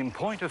was, in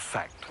point of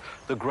fact,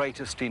 the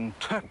greatest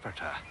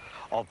interpreter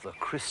of the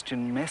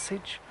Christian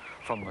message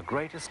from the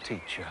greatest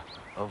teacher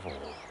of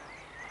all.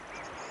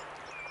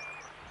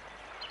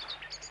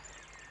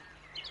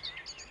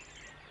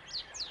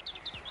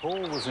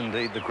 Paul was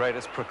indeed the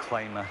greatest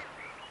proclaimer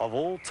of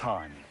all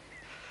time.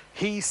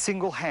 He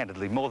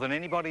single-handedly, more than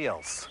anybody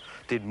else,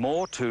 did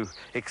more to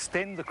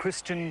extend the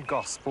Christian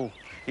gospel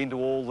into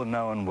all the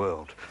known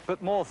world.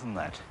 But more than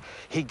that,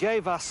 he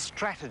gave us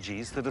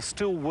strategies that are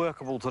still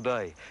workable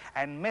today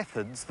and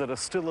methods that are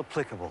still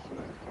applicable.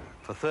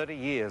 For 30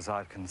 years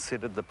I've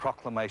considered the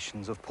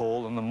proclamations of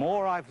Paul, and the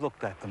more I've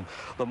looked at them,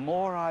 the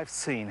more I've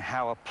seen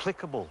how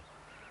applicable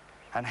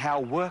and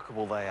how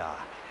workable they are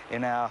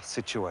in our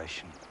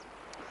situation.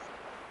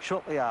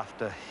 Shortly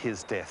after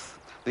his death,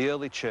 the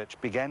early church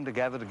began to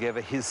gather together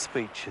his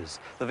speeches,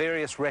 the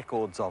various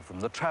records of them,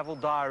 the travel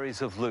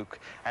diaries of Luke,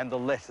 and the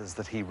letters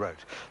that he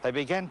wrote. They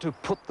began to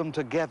put them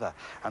together,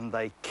 and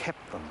they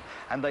kept them,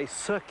 and they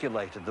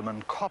circulated them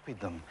and copied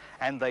them,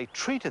 and they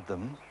treated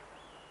them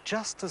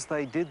just as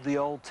they did the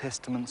Old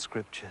Testament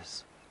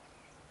scriptures.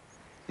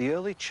 The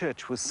early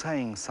church was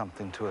saying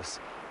something to us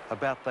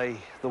about the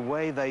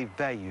way they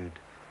valued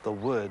the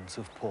words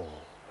of Paul.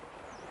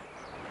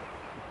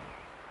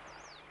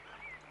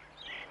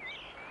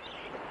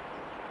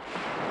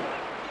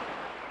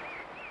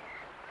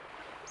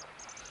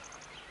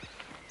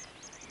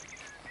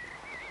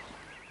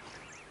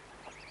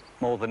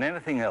 More than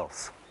anything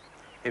else,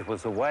 it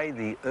was the way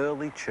the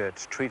early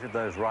church treated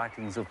those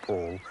writings of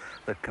Paul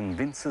that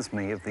convinces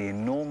me of the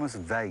enormous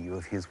value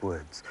of his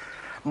words.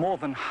 More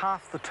than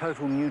half the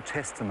total New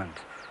Testament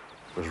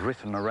was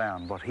written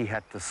around what he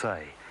had to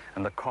say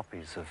and the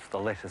copies of the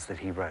letters that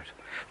he wrote.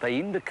 They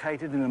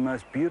indicated in the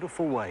most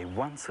beautiful way,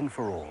 once and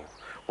for all,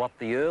 what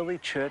the early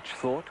church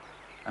thought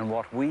and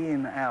what we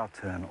in our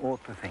turn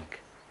ought to think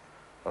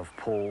of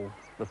Paul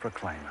the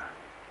Proclaimer.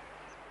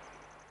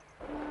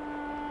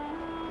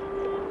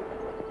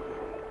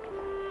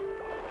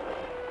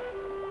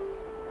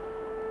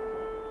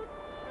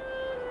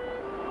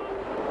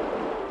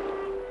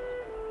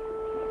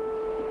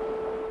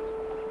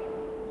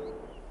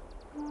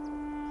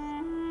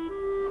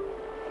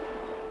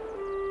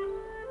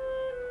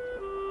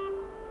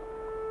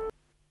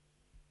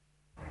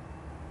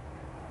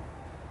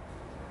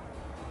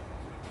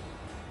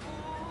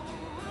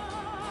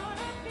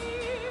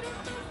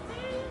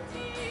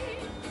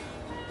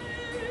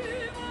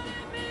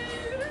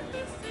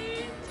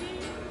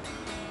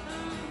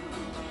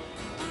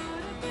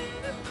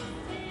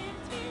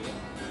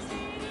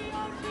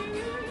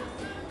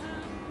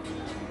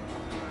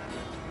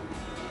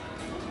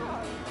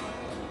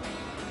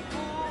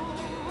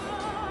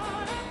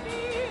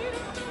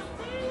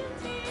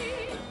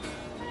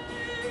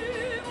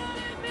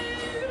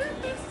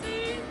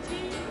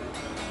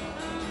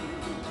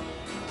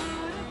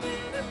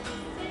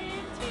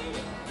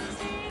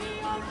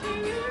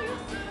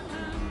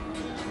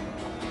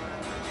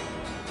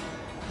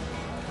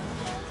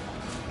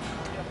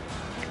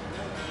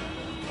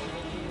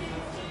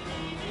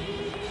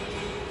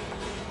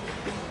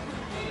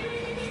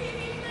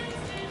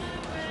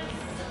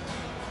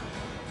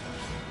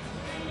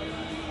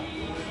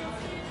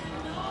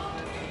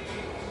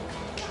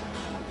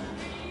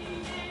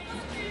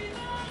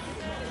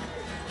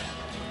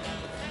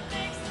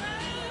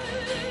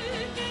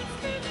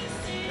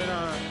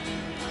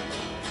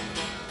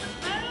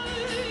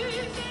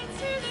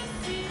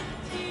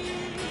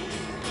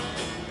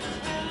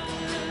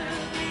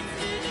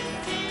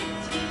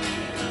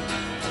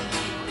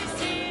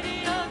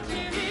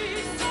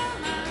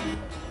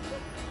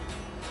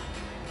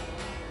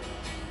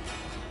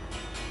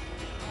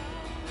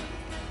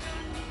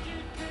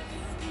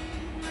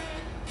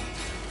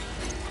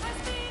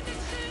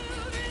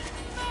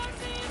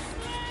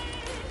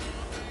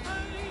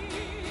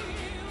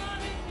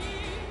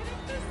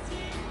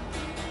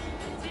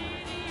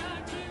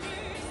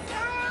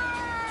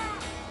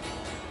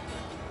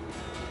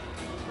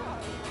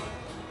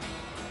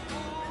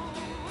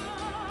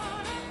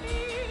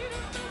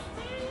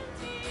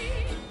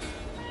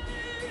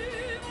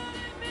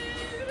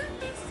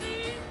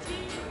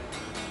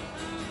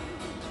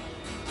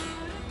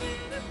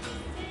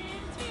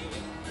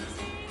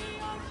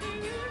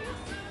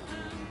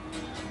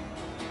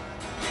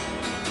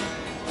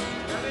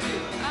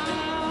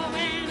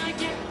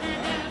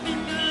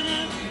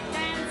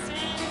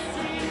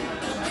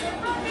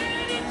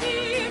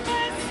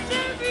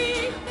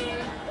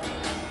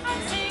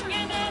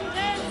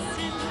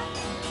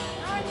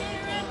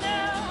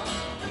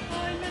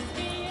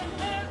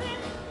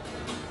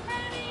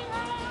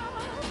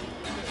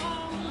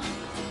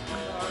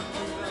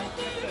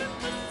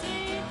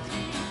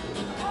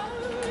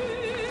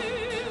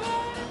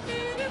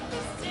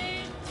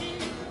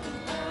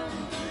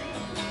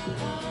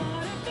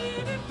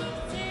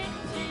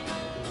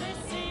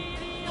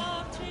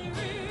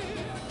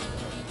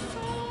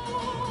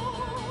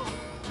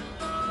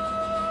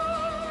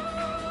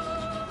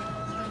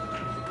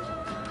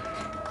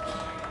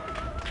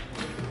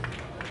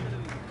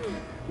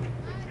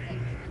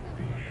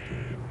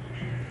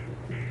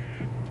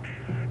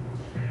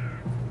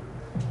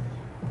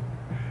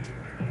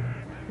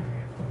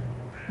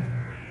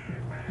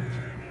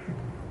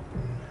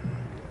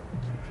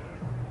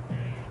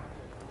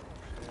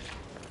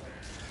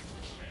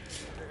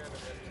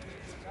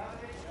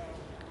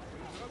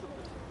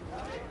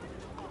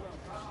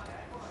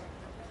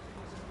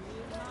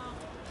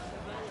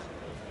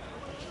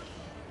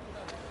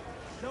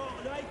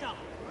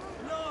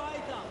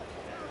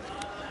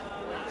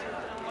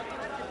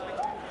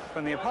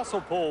 When the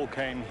Apostle Paul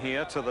came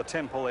here to the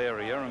temple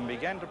area and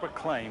began to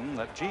proclaim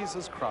that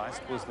Jesus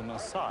Christ was the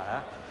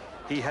Messiah,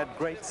 he had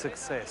great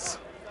success.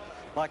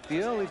 Like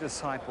the early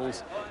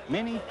disciples,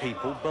 many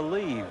people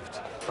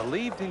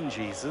believed in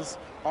Jesus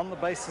on the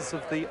basis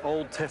of the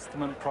Old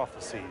Testament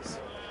prophecies.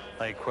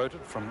 They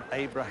quoted from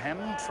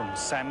Abraham, from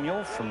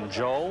Samuel, from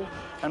Joel,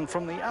 and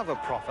from the other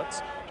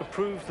prophets to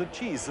prove that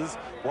Jesus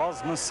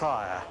was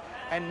Messiah.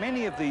 And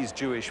many of these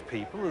Jewish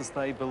people, as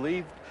they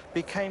believed,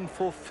 became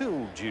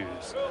fulfilled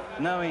Jews,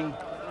 knowing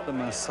the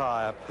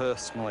Messiah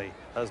personally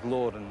as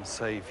Lord and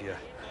Saviour.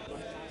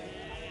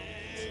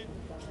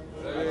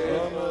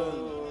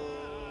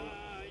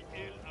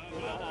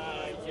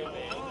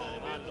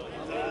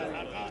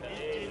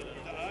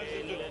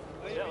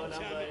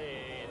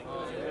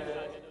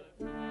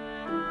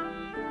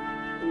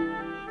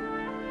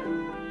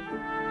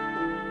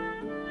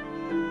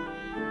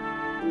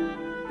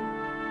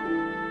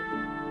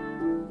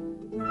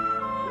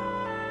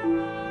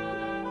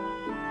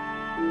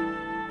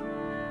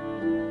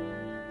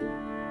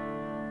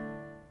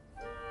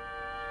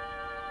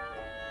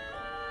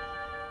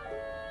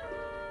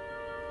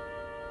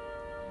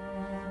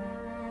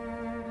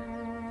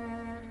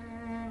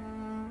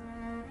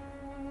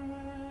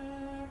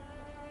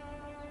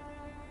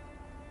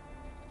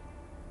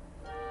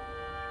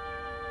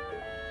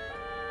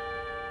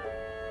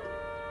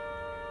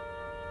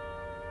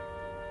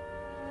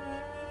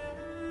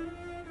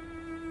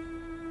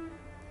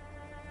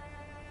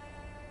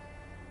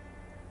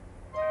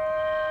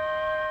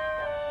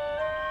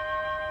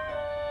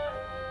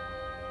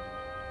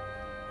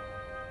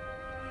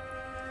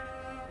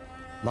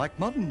 Like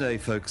modern-day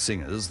folk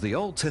singers, the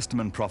Old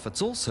Testament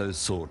prophets also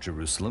saw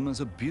Jerusalem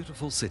as a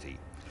beautiful city.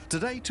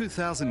 Today,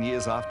 2,000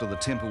 years after the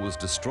temple was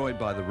destroyed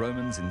by the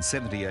Romans in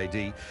 70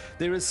 AD,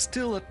 there is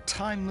still a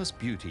timeless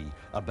beauty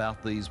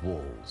about these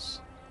walls.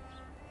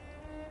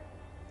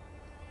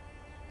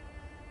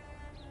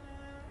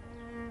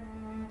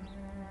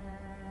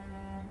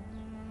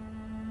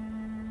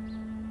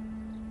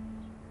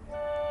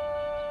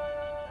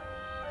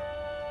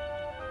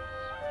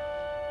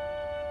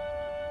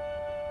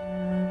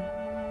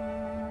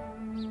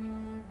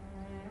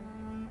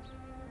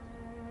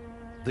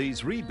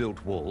 These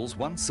rebuilt walls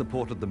once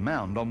supported the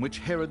mound on which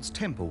Herod's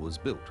temple was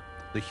built.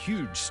 The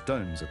huge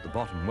stones at the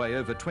bottom weigh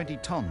over 20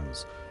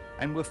 tons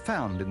and were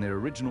found in their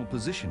original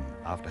position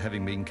after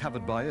having been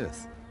covered by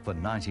earth for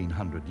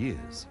 1900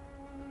 years.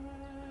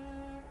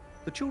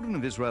 The children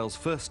of Israel's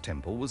first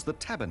temple was the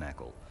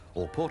tabernacle,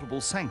 or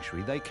portable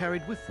sanctuary they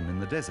carried with them in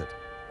the desert.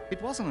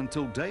 It wasn't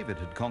until David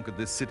had conquered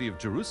this city of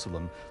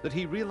Jerusalem that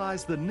he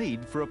realized the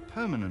need for a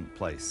permanent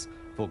place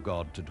for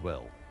God to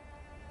dwell.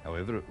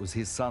 However, it was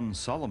his son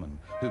Solomon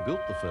who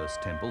built the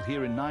first temple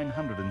here in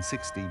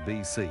 960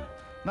 BC.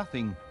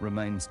 Nothing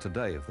remains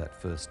today of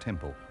that first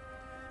temple.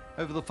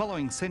 Over the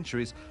following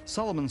centuries,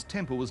 Solomon's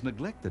temple was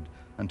neglected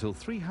until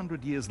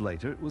 300 years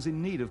later it was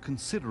in need of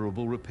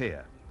considerable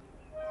repair.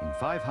 In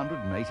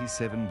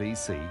 587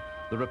 BC,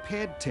 the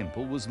repaired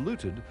temple was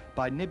looted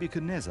by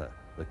Nebuchadnezzar,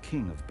 the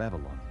king of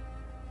Babylon.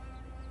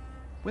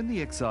 When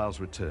the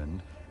exiles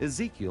returned,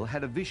 Ezekiel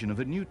had a vision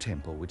of a new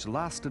temple which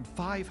lasted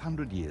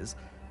 500 years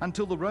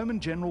until the Roman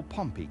general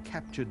Pompey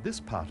captured this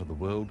part of the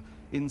world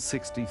in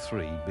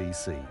 63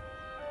 BC.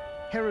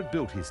 Herod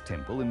built his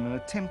temple in an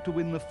attempt to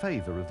win the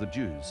favour of the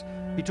Jews.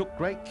 He took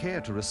great care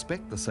to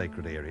respect the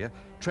sacred area,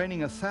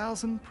 training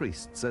 1,000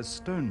 priests as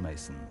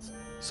stonemasons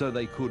so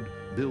they could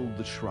build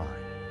the shrine.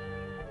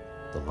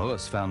 The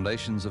lowest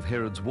foundations of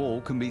Herod's wall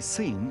can be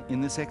seen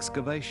in this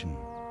excavation.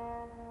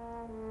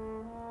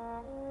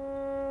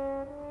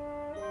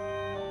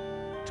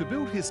 To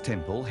build his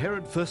temple,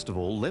 Herod first of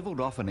all levelled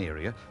off an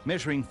area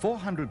measuring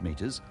 400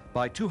 metres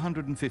by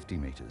 250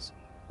 metres.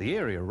 The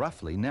area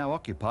roughly now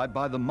occupied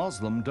by the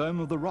Muslim Dome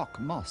of the Rock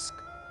Mosque.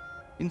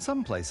 In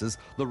some places,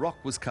 the rock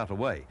was cut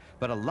away,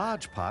 but a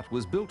large part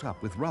was built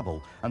up with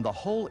rubble and the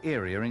whole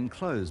area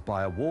enclosed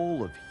by a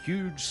wall of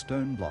huge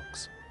stone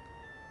blocks.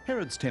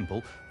 Herod's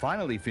temple,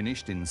 finally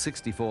finished in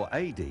 64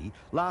 AD,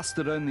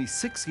 lasted only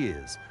 6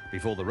 years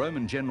before the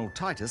Roman general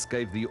Titus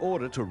gave the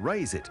order to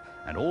raze it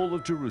and all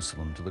of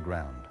Jerusalem to the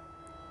ground.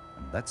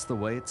 And that's the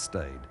way it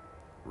stayed,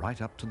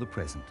 right up to the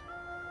present.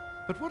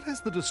 But what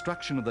has the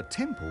destruction of the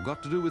temple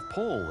got to do with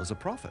Paul as a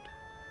prophet?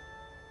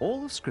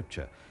 All of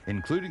Scripture,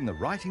 including the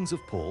writings of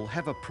Paul,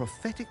 have a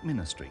prophetic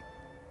ministry.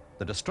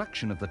 The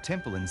destruction of the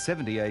temple in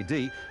 70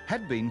 AD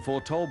had been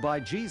foretold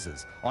by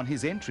Jesus on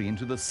his entry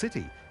into the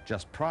city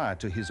just prior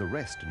to his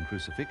arrest and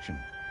crucifixion.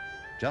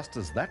 Just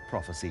as that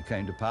prophecy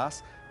came to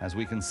pass, as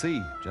we can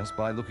see just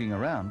by looking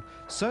around,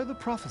 so the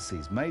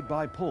prophecies made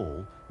by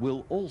Paul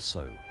will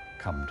also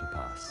come to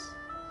pass.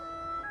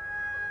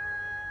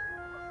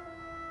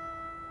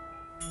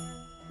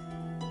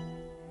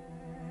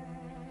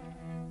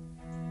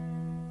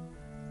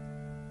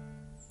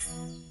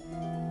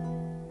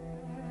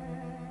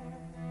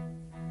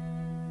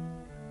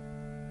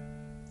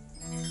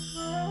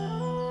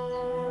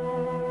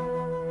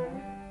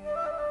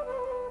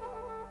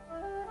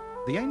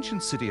 The The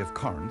ancient city of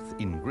Corinth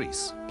in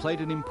Greece played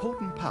an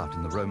important part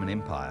in the Roman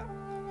Empire.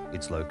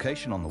 Its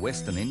location on the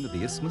western end of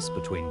the isthmus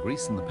between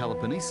Greece and the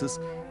Peloponnesus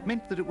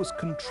meant that it was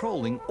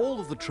controlling all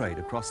of the trade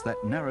across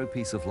that narrow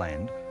piece of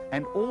land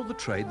and all the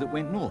trade that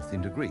went north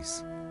into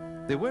Greece.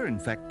 There were in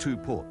fact two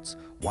ports,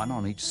 one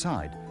on each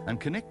side, and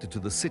connected to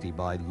the city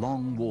by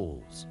long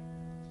walls.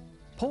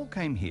 Paul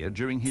came here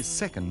during his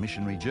second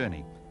missionary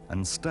journey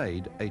and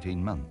stayed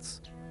 18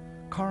 months.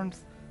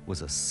 Corinth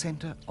was a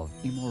centre of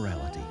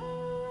immorality.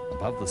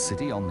 Above the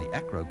city on the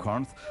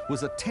Acrocorinth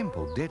was a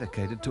temple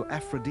dedicated to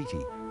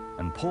Aphrodite,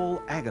 and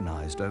Paul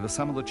agonized over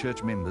some of the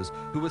church members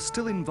who were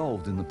still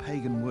involved in the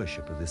pagan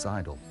worship of this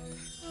idol.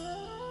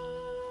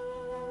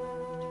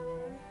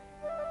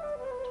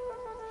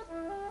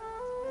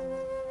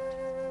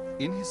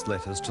 In his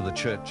letters to the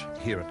church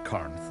here at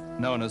Corinth,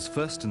 known as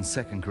 1st and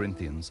 2nd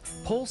Corinthians,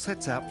 Paul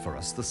sets out for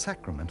us the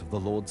sacrament of the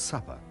Lord's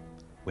Supper.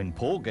 When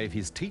Paul gave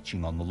his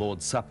teaching on the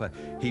Lord's Supper,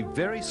 he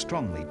very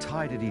strongly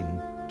tied it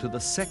in to the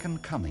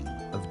second coming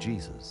of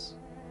Jesus.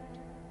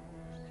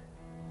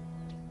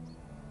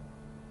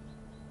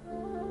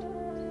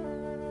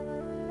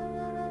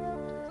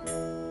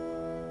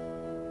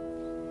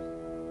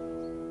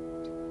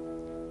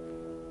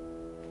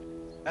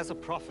 As a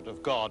prophet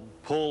of God,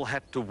 Paul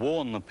had to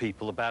warn the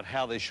people about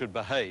how they should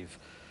behave.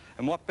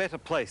 And what better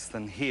place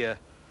than here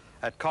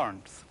at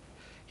Corinth?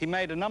 He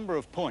made a number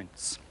of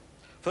points.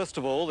 First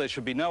of all, there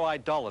should be no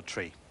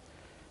idolatry,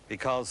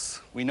 because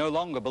we no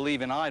longer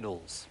believe in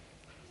idols.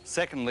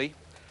 Secondly,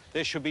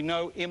 there should be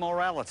no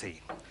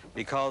immorality,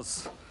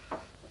 because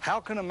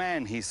how can a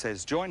man, he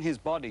says, join his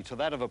body to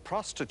that of a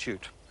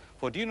prostitute?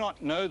 For do you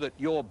not know that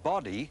your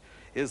body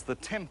is the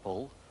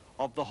temple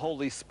of the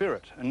Holy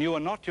Spirit, and you are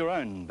not your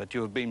own, but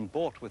you have been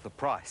bought with a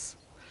price?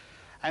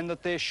 And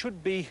that there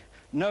should be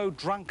no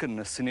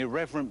drunkenness and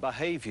irreverent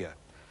behavior,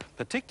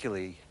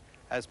 particularly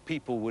as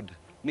people would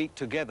meet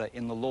together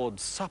in the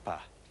Lord's Supper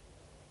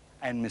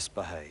and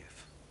misbehave.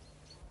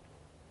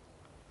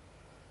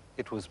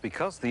 It was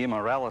because the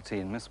immorality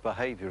and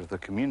misbehavior of the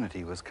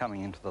community was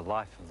coming into the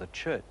life of the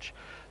church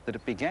that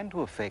it began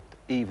to affect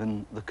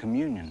even the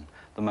communion,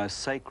 the most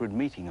sacred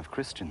meeting of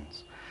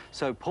Christians.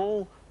 So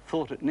Paul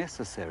thought it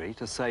necessary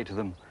to say to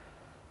them,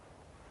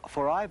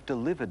 "For I've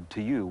delivered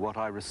to you what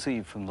I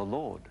received from the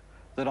Lord,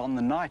 that on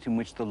the night in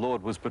which the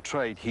Lord was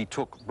betrayed, he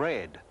took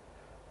bread,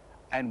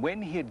 and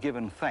when he had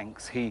given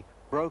thanks, he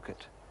broke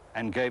it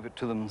and gave it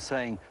to them,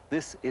 saying,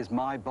 'This is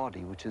my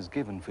body, which is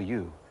given for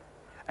you.'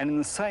 And in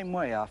the same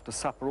way, after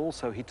supper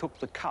also, he took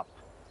the cup,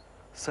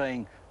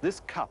 saying,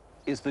 'This cup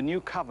is the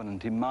new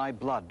covenant in my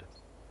blood.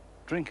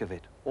 Drink of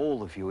it,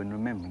 all of you, in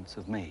remembrance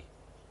of me.'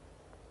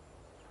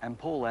 And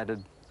Paul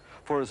added,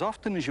 'For as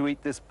often as you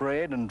eat this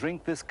bread and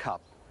drink this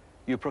cup,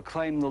 you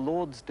proclaim the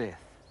Lord's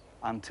death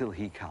until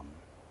he come.'"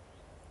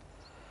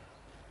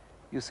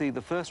 You see,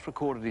 the first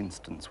recorded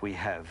instance we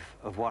have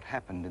of what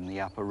happened in the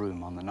upper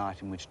room on the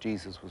night in which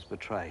Jesus was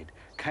betrayed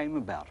came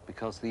about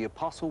because the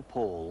Apostle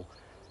Paul,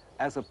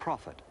 as a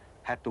prophet,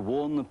 had to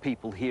warn the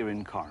people here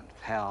in Corinth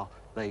how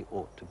they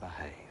ought to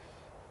behave.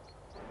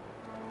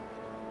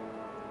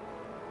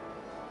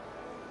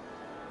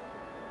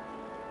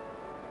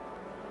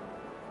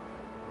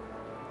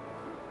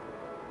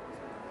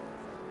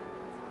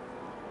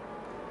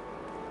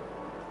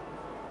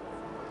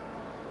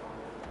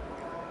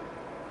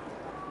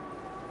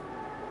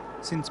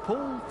 Since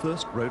Paul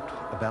first wrote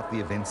about the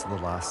events of the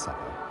Last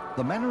Supper,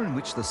 the manner in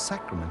which the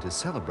sacrament is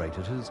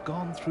celebrated has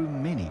gone through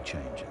many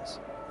changes.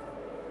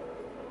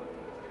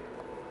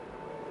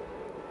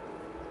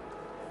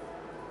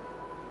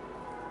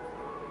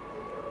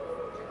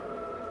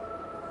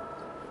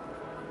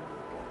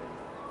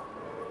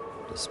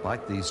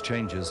 Despite these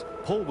changes,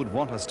 Paul would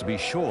want us to be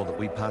sure that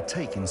we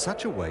partake in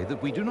such a way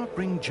that we do not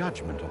bring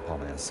judgment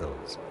upon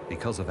ourselves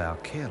because of our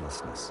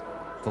carelessness.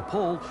 For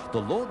Paul,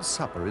 the Lord's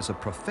Supper is a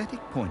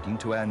prophetic pointing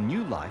to our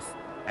new life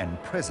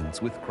and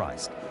presence with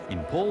Christ.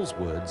 In Paul's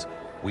words,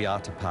 we are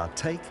to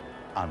partake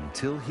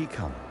until he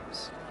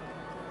comes.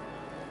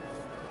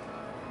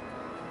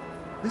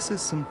 This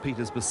is St.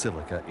 Peter's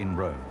Basilica in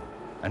Rome,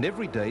 and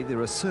every day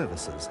there are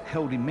services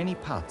held in many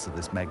parts of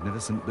this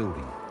magnificent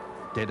building.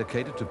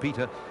 Dedicated to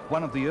Peter,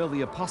 one of the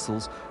early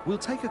apostles, we'll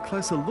take a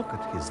closer look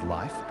at his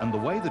life and the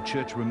way the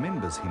church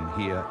remembers him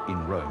here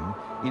in Rome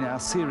in our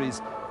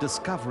series,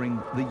 Discovering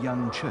the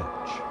Young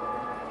Church.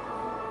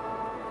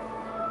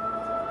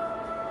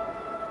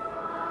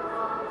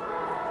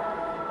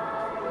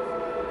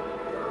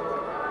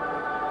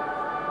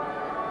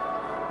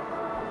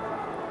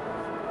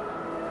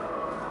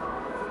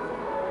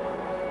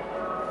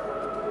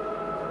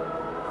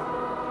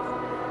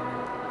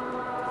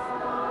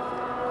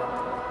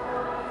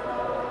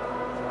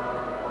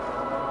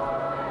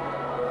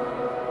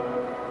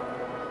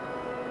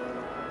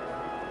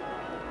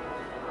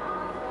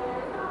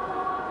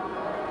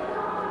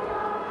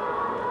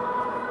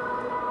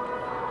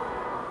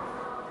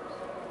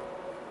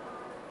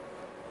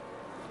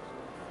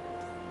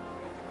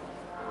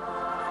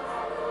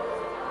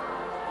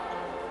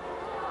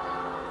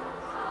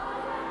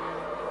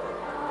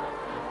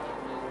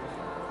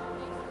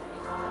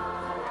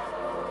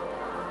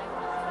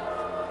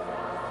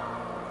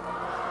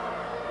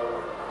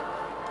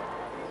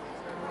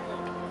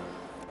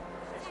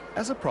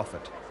 As a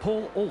prophet,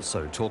 Paul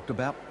also talked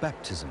about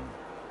baptism.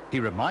 He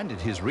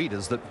reminded his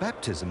readers that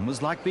baptism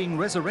was like being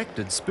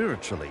resurrected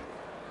spiritually.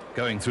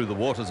 Going through the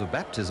waters of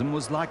baptism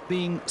was like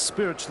being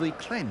spiritually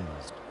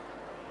cleansed.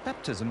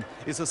 Baptism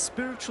is a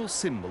spiritual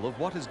symbol of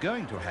what is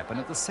going to happen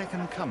at the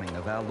second coming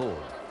of our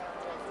Lord.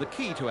 The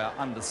key to our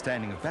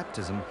understanding of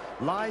baptism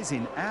lies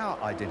in our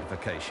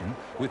identification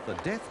with the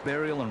death,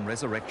 burial and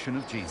resurrection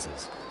of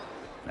Jesus.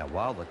 Now,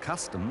 while the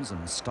customs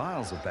and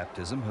styles of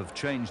baptism have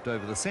changed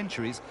over the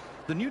centuries,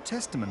 the New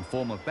Testament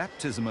form of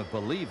baptism of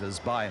believers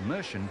by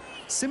immersion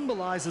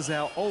symbolises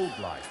our old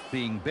life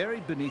being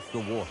buried beneath the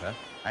water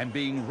and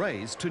being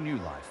raised to new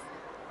life.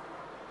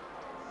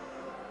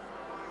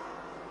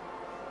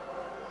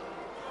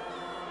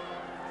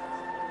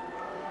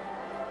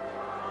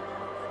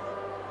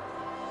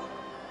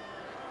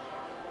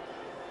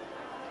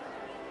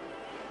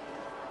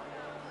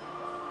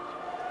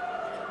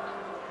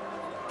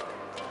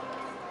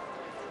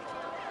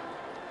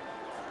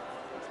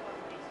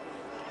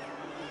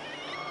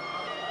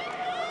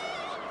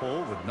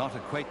 Paul would not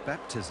equate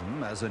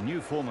baptism as a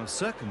new form of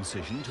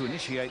circumcision to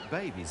initiate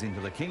babies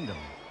into the kingdom.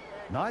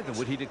 Neither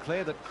would he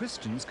declare that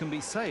Christians can be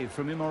saved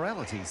from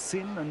immorality,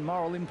 sin and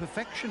moral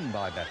imperfection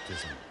by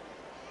baptism.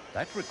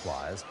 That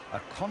requires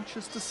a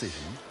conscious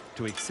decision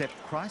to accept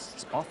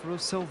Christ's offer of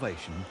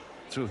salvation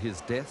through his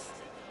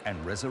death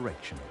and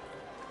resurrection.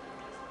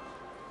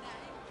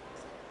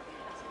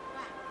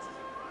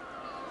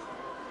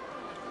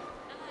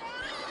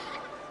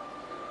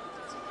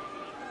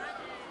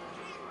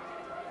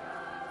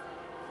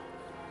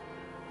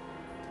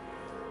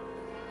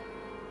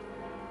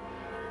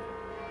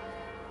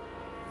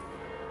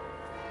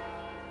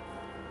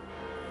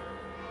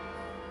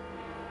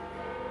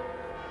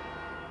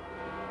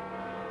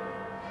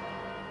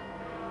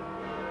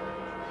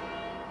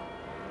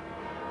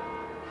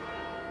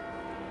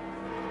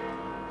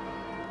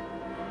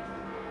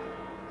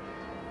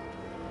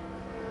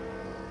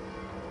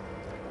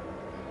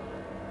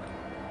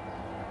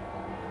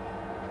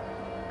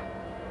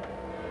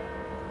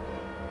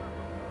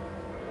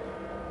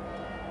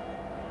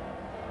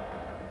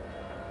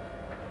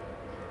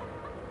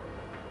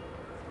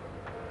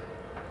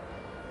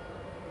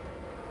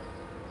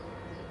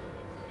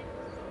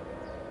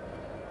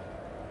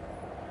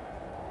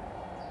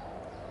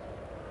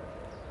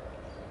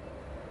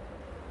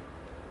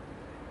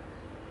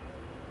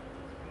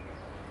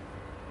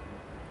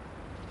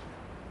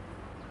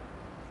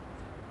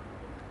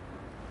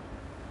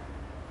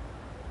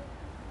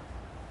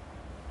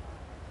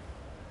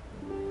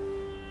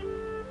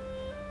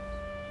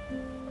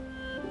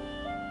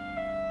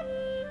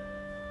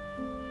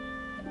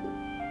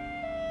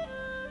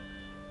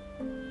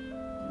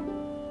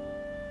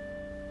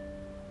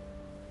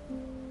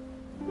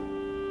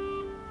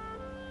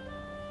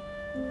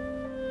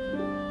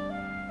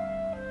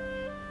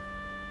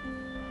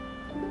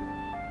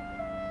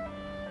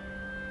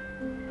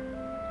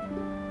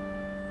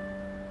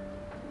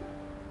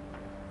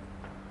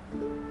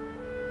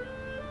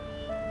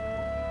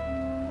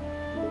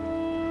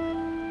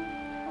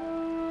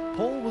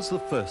 Paul was the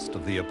first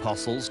of the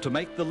apostles to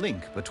make the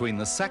link between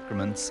the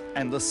sacraments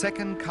and the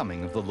second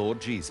coming of the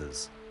Lord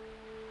Jesus.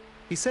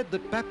 He said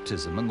that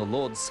baptism and the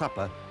Lord's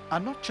Supper are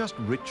not just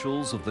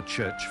rituals of the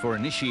church for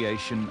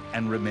initiation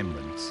and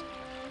remembrance,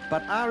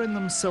 but are in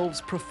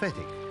themselves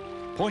prophetic,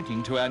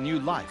 pointing to our new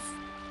life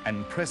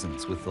and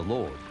presence with the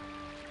Lord.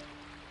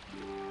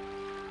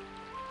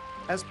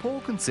 As Paul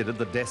considered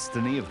the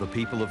destiny of the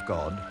people of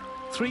God,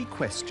 3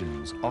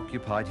 questions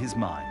occupied his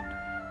mind.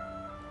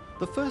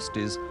 The first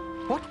is,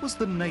 what was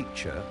the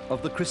nature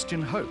of the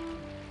Christian hope?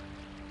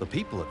 The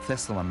people at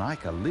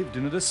Thessalonica lived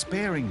in a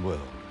despairing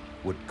world.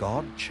 Would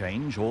God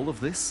change all of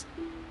this?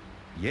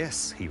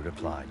 Yes, he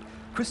replied.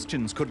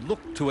 Christians could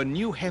look to a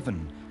new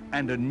heaven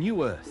and a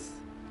new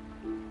earth.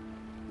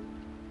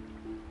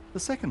 The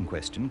second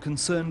question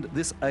concerned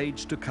this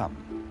age to come.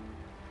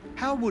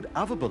 How would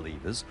other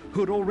believers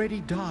who had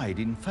already died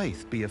in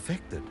faith be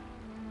affected?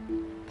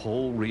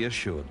 Paul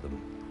reassured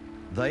them.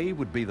 They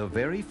would be the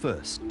very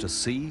first to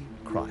see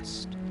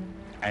Christ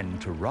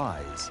and to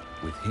rise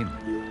with him.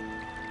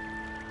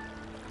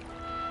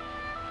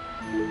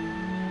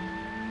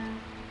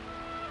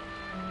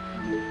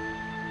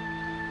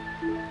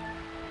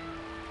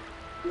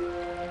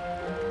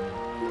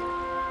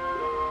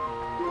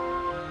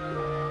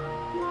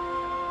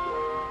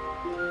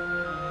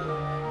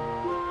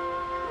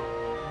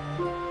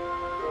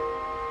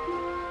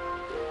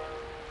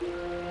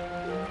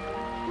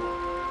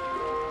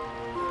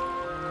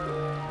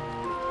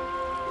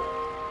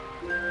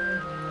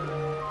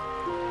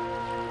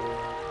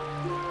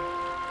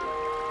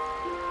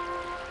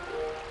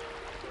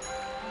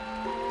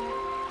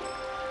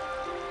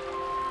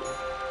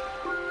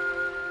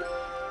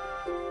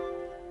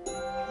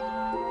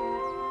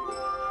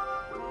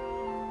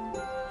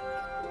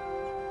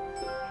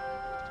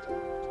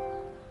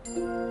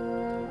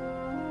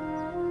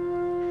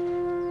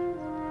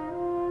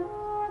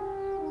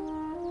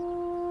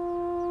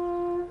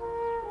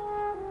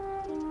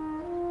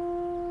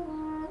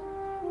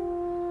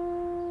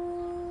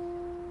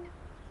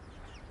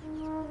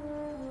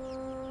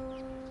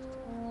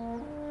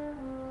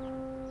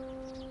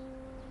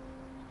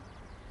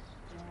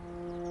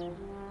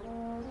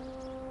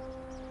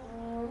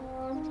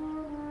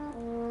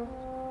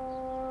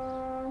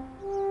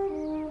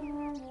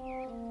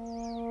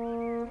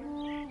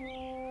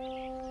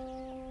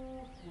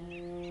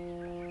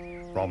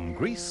 From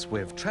Greece,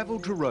 we've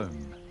travelled to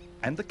Rome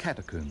and the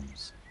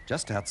catacombs,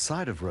 just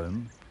outside of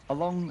Rome,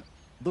 along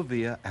the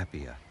Via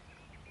Appia.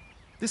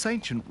 This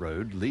ancient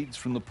road leads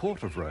from the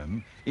port of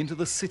Rome into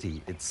the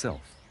city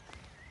itself.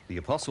 The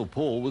Apostle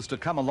Paul was to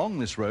come along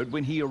this road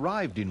when he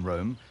arrived in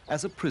Rome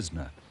as a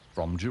prisoner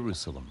from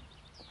Jerusalem.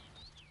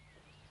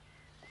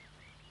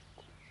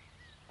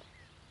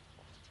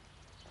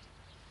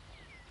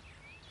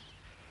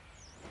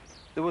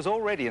 There was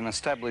already an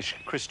established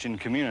Christian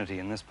community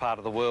in this part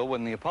of the world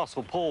when the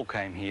Apostle Paul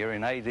came here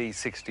in AD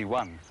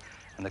 61,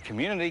 and the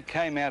community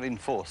came out in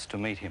force to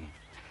meet him.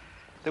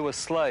 There were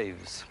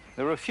slaves,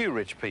 there were a few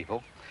rich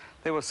people,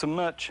 there were some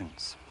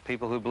merchants,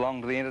 people who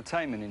belonged to the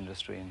entertainment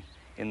industry and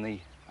in the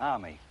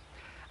army,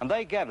 and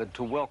they gathered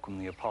to welcome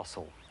the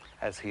Apostle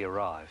as he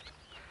arrived.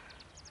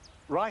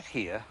 Right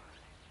here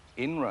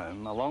in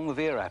Rome, along the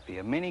Via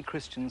Appia, many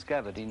Christians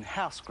gathered in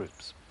house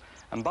groups.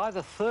 And by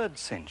the 3rd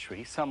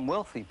century, some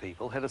wealthy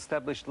people had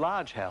established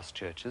large house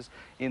churches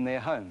in their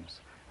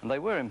homes. And they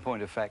were, in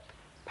point of fact,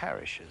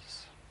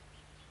 parishes.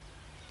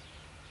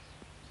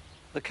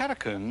 The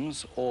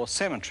catacombs, or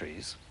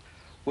cemeteries,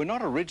 were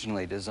not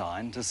originally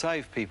designed to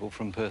save people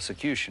from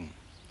persecution.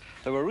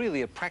 They were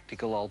really a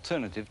practical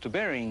alternative to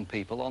burying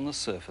people on the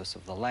surface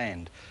of the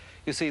land.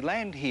 You see,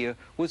 land here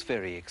was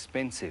very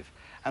expensive,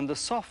 and the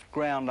soft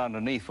ground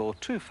underneath, or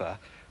tufa,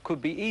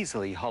 could be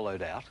easily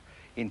hollowed out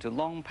into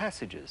long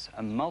passages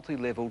and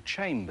multi-level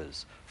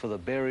chambers for the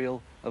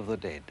burial of the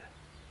dead.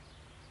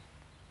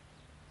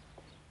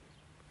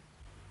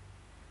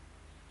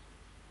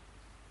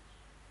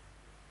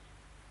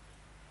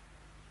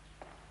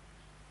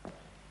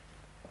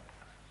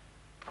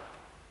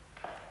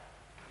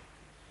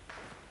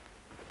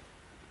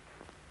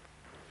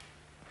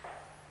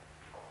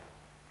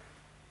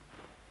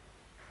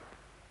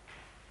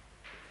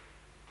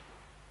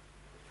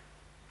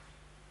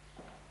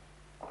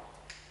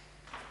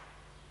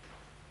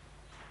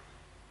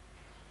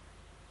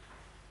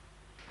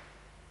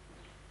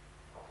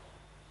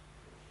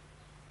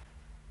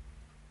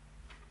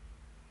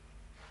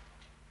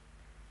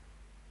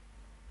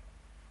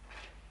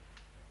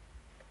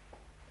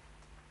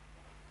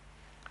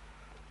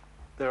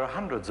 There are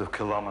hundreds of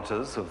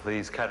kilometres of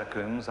these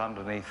catacombs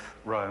underneath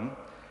Rome.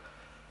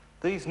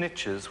 These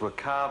niches were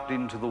carved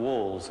into the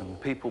walls and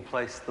people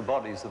placed the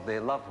bodies of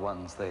their loved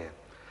ones there.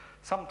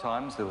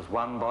 Sometimes there was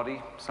one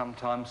body,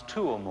 sometimes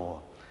 2 or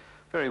more.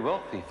 Very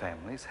wealthy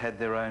families had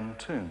their own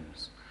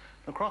tombs.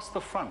 Across the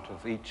front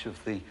of each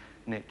of the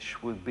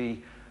niche would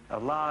be a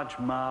large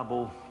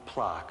marble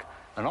plaque,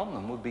 and on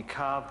them would be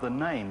carved the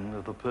name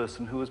of the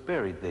person who was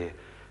buried there,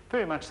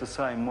 very much the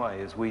same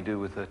way as we do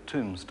with a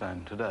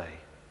tombstone today.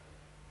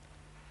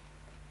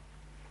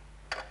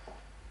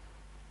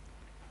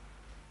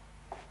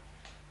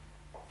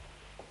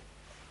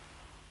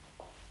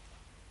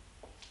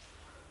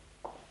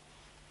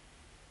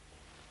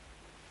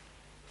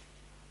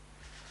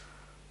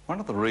 One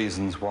of the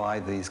reasons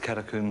why these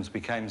catacombs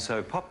became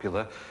so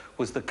popular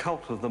was the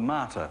cult of the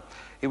martyr.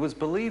 It was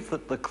believed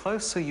that the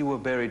closer you were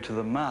buried to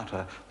the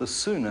martyr, the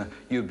sooner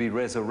you'd be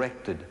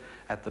resurrected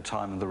at the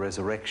time of the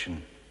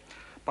resurrection.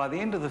 By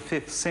the end of the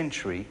 5th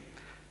century,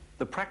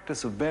 the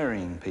practice of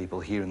burying people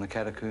here in the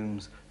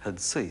catacombs had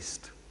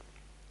ceased.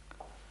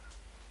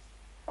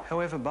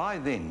 However, by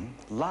then,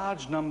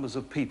 large numbers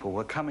of people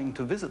were coming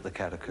to visit the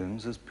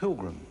catacombs as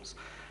pilgrims,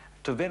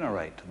 to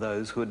venerate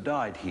those who had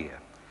died here.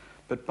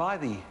 But by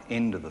the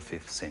end of the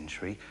 5th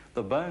century,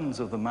 the bones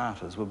of the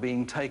martyrs were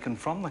being taken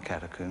from the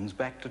catacombs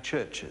back to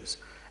churches,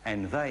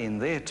 and they, in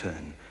their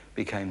turn,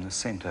 became the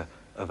centre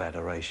of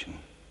adoration.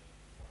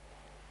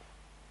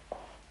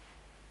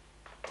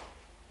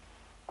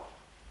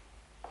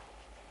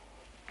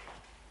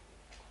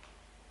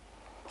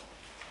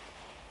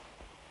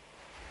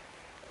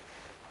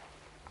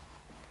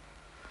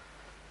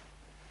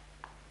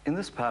 In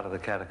this part of the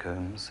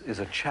catacombs is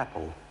a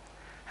chapel,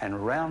 and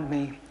around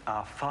me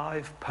are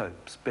 5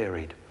 popes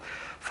buried.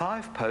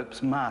 5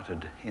 popes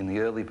martyred in the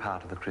early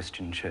part of the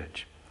Christian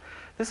church.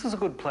 This is a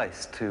good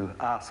place to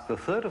ask the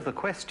third of the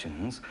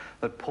questions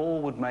that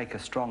Paul would make a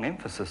strong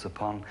emphasis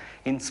upon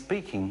in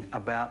speaking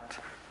about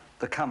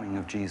the coming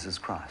of Jesus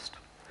Christ.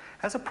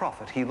 As a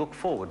prophet, he looked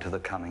forward to the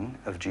coming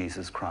of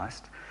Jesus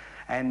Christ,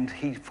 and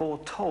he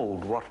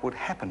foretold what would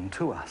happen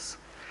to us.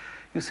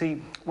 You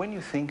see, when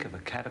you think of a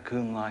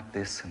catacomb like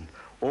this and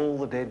all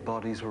the dead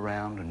bodies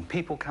around and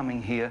people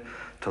coming here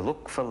to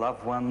look for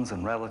loved ones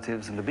and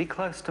relatives and to be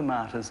close to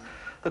martyrs,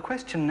 the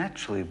question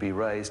naturally would be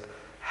raised,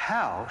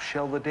 how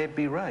shall the dead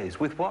be raised?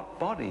 With what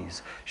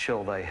bodies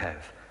shall they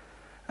have?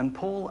 And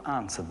Paul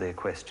answered their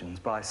questions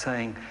by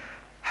saying,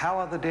 how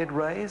are the dead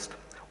raised?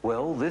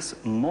 Well, this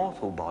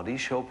mortal body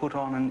shall put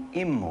on an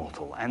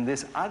immortal, and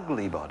this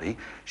ugly body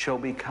shall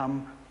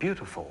become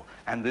beautiful,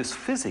 and this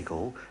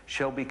physical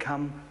shall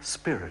become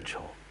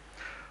spiritual.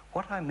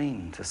 What I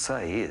mean to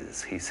say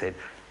is, he said,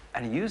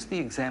 and he used the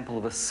example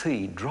of a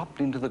seed dropped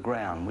into the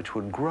ground which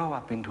would grow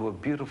up into a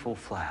beautiful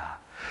flower.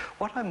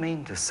 What I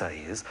mean to say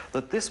is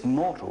that this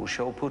mortal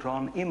shall put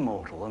on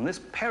immortal, and this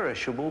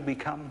perishable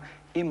become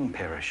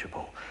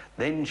imperishable.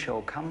 Then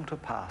shall come to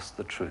pass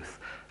the truth.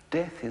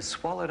 Death is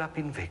swallowed up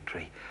in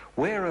victory.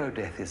 Where, O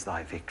death, is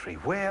thy victory?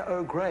 Where,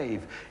 O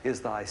grave,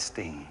 is thy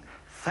sting?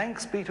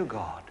 Thanks be to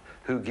God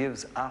who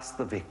gives us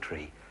the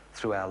victory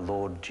through our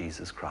Lord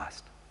Jesus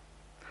Christ.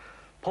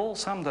 Paul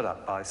summed it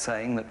up by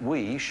saying that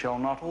we shall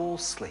not all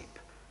sleep,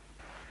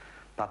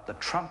 but the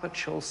trumpet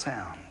shall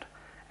sound,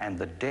 and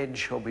the dead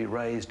shall be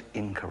raised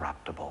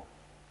incorruptible.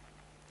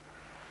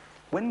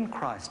 When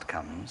Christ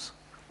comes,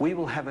 we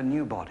will have a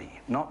new body,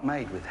 not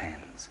made with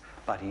hands,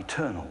 but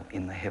eternal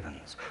in the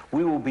heavens.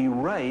 We will be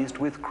raised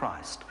with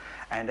Christ,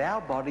 and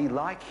our body,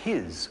 like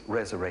his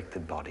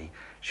resurrected body,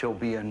 shall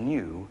be a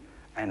new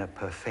and a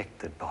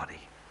perfected body.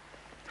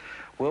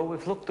 Well,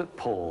 we've looked at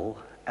Paul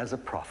as a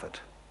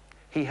prophet.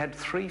 He had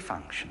three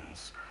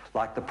functions.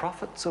 Like the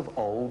prophets of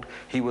old,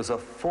 he was a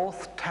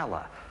forth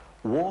teller,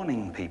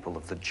 warning people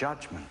of the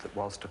judgment that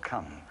was to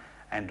come,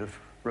 and of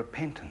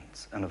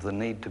repentance and of the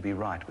need to be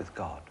right with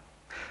God.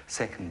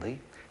 Secondly,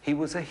 he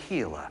was a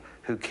healer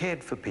who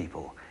cared for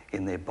people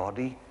in their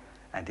body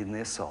and in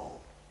their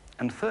soul.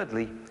 And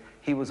thirdly,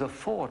 he was a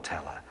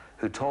foreteller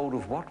who told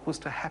of what was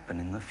to happen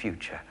in the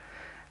future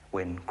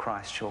when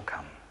Christ shall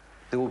come.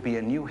 There will be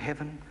a new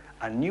heaven,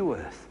 a new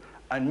earth,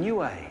 a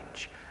new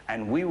age,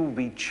 and we will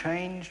be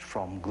changed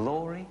from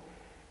glory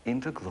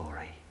into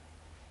glory,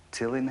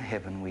 till in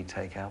heaven we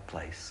take our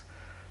place,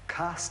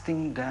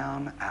 casting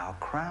down our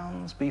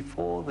crowns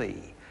before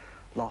thee,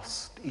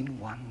 lost in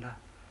wonder,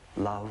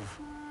 love,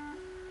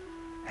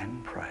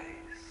 and praise.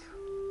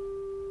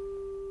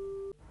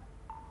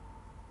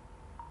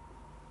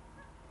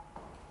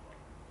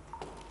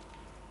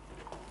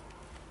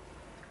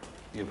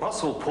 The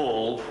Apostle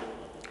Paul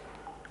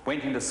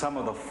went into some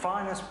of the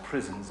finest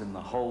prisons in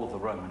the whole of the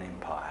Roman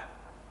Empire.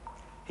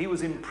 He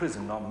was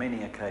imprisoned on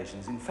many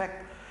occasions. In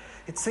fact,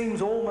 it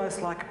seems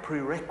almost like a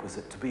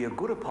prerequisite to be a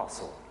good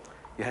apostle.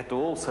 You had to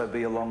also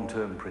be a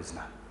long-term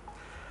prisoner.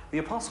 The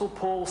Apostle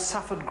Paul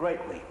suffered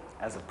greatly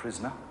as a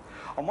prisoner.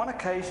 On one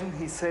occasion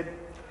he said,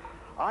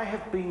 "I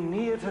have been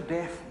near to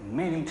death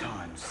many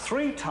times.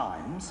 3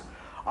 times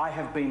I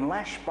have been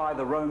lashed by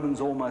the Romans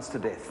almost to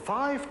death.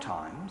 5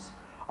 times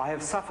I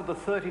have suffered the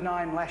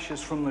 39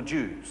 lashes from the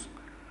Jews.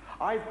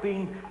 I've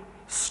been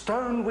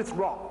stoned with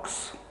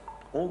rocks,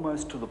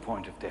 almost to the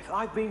point of death.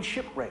 I've been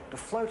shipwrecked,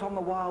 afloat on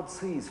the wild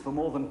seas for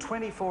more than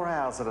 24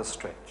 hours at a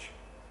stretch.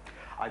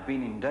 I've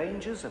been in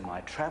dangers in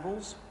my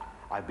travels.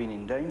 I've been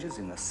in dangers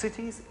in the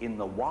cities, in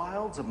the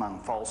wilds,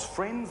 among false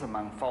friends,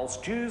 among false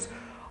Jews.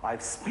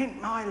 I've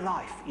spent my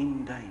life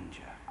in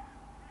danger."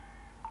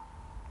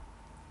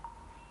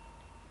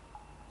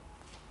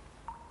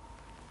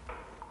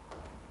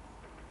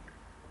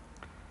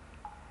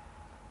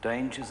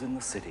 Dangers in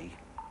the city,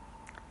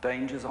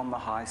 dangers on the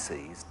high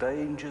seas,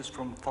 dangers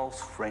from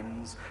false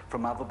friends,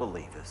 from other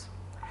believers.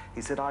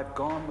 He said, "I've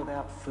gone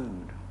without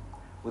food,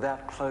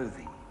 without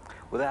clothing,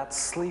 without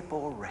sleep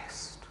or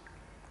rest."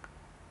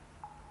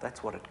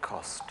 That's what it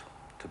cost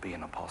to be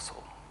an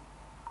apostle.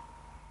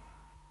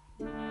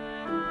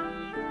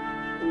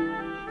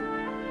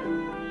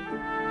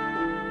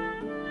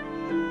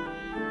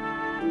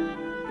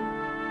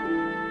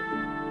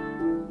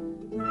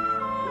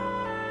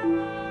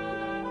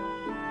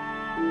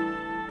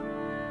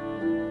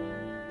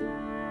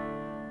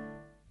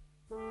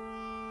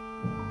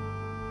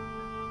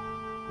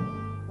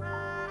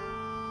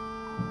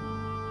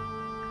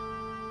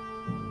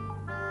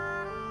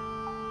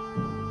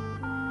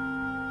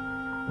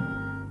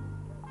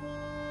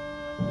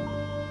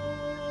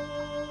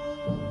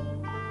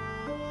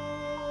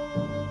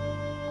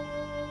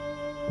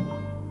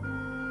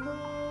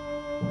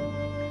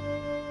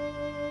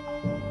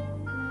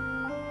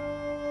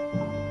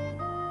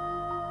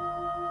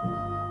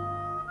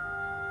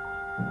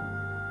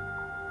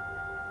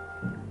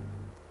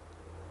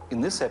 In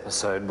this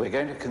episode, we're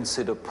going to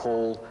consider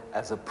Paul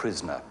as a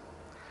prisoner.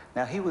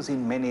 Now, he was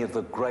in many of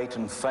the great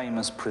and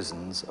famous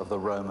prisons of the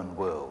Roman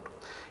world.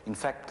 In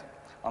fact,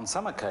 on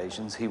some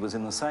occasions, he was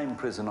in the same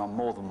prison on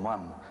more than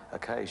one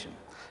occasion.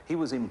 He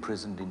was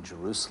imprisoned in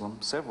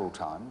Jerusalem several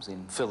times,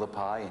 in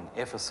Philippi, in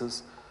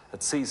Ephesus, at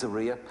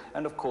Caesarea,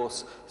 and of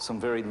course, some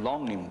very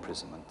long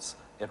imprisonments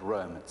at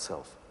Rome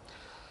itself.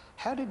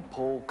 How did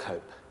Paul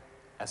cope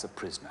as a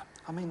prisoner?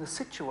 I mean, the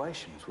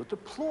situations were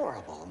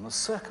deplorable and the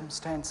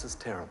circumstances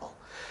terrible.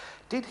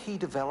 Did he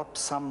develop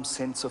some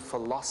sense of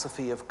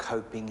philosophy of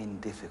coping in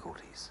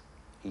difficulties?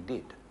 He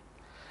did.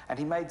 And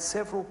he made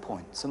several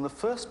points. And the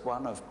first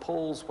one of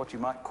Paul's, what you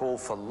might call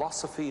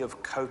philosophy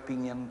of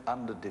coping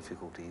under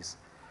difficulties,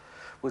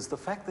 was the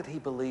fact that he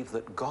believed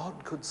that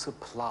God could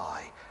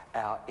supply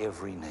our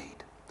every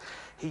need.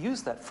 He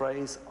used that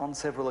phrase on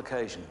several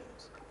occasions.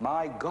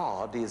 My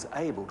God is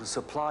able to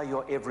supply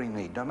your every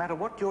need. No matter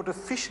what your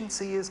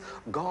deficiency is,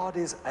 God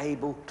is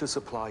able to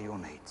supply your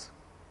needs.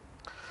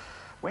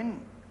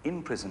 When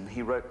in prison,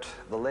 he wrote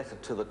the letter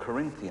to the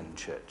Corinthian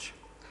church.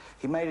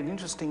 He made an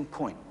interesting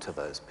point to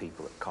those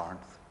people at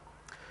Corinth.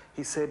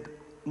 He said,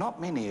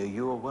 "Not many of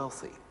you are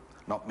wealthy.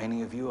 Not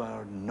many of you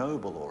are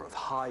noble or of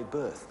high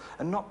birth.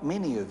 And not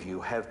many of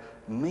you have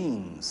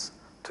means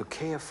to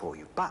care for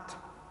you. But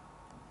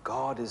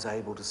God is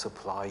able to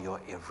supply your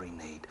every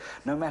need.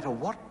 No matter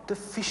what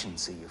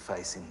deficiency you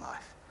face in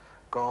life,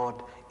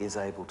 God is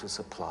able to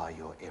supply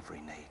your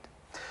every need.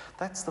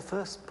 That's the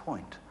first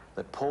point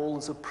that Paul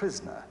as a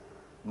prisoner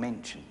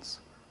mentions,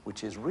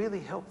 which is really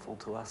helpful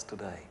to us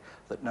today,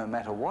 that no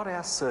matter what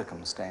our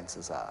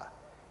circumstances are,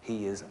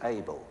 he is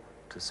able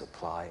to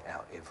supply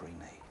our every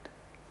need.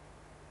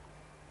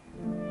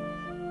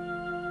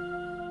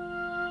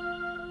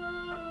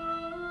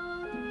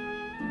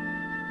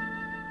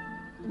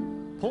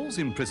 Paul's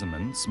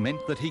imprisonments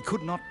meant that he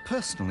could not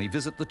personally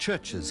visit the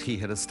churches he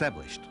had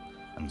established,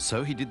 and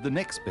so he did the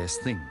next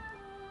best thing.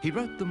 He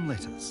wrote them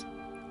letters.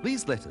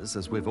 These letters,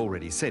 as we've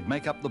already said,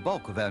 make up the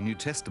bulk of our New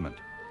Testament.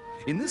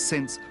 In this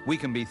sense, we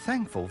can be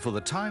thankful for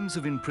the times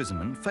of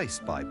imprisonment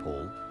faced by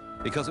Paul,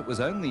 because it was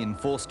only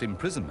enforced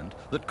imprisonment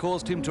that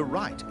caused him to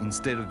write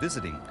instead of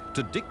visiting,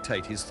 to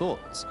dictate his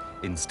thoughts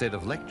instead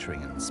of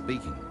lecturing and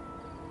speaking.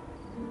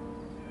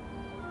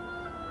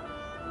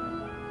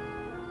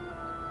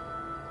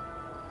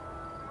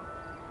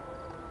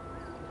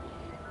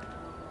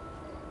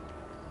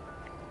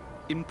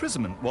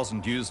 Imprisonment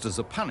wasn't used as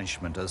a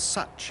punishment as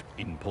such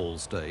in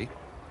Paul's day.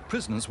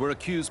 Prisoners were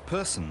accused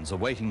persons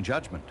awaiting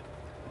judgment.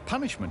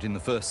 Punishment in the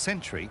first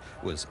century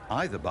was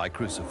either by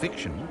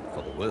crucifixion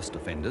for the worst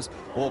offenders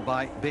or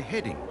by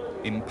beheading,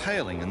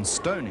 impaling and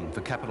stoning for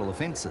capital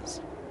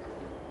offences.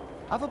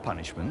 Other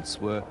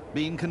punishments were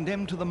being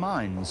condemned to the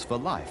mines for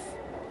life,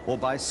 or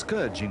by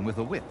scourging with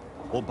a whip,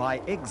 or by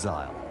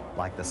exile,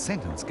 like the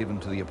sentence given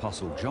to the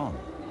Apostle John.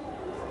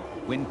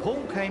 When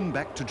Paul came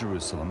back to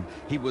Jerusalem,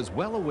 he was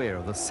well aware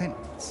of the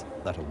sentence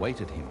that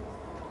awaited him.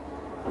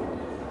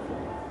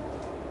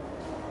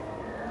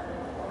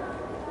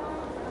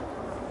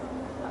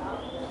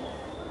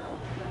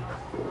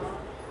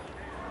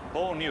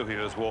 Paul knew he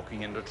was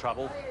walking into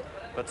trouble,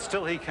 but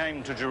still he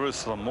came to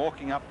Jerusalem,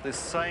 walking up this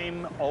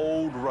same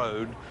old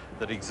road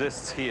that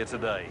exists here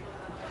today.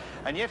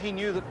 And yet he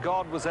knew that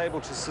God was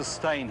able to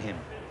sustain him,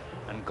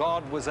 and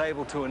God was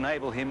able to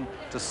enable him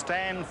to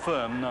stand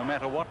firm no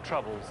matter what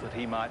troubles that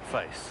he might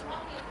face.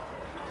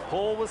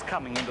 Paul was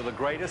coming into the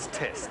greatest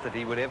test that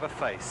he would ever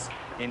face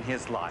in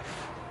his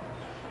life.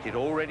 He'd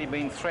already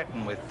been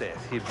threatened with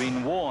death. He'd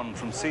been warned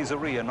from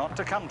Caesarea not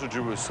to come to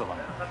Jerusalem,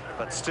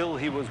 but still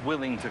he was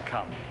willing to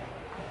come.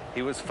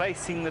 He was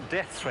facing the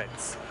death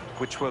threats,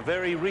 which were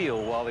very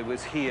real while he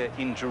was here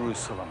in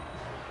Jerusalem.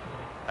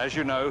 As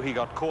you know, he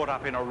got caught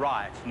up in a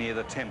riot near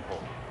the temple.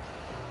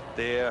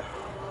 There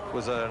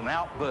was an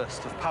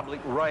outburst of public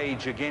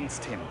rage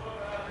against him.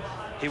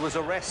 He was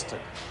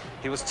arrested.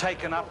 He was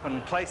taken up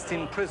and placed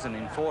in prison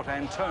in Fort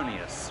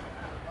Antonius.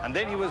 And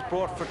then he was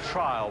brought for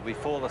trial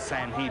before the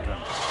Sanhedrin.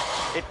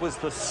 It was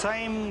the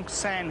same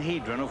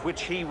Sanhedrin of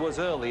which he was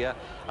earlier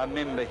a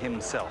member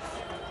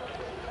himself.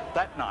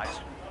 That night,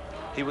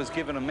 he was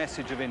given a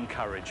message of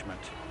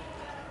encouragement.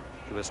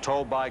 He was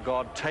told by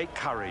God, "Take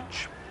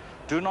courage.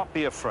 Do not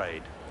be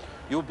afraid.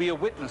 You'll be a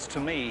witness to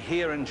me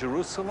here in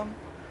Jerusalem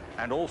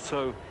and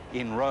also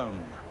in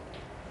Rome."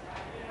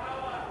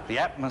 The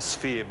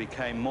atmosphere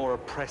became more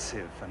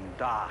oppressive and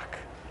dark,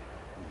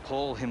 and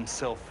Paul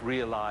himself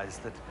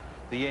realized that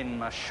the end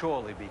must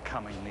surely be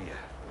coming near.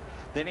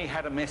 Then he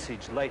had a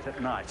message late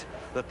at night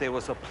that there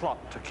was a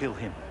plot to kill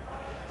him,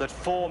 that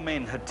 4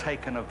 men had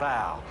taken a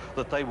vow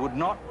that they would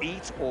not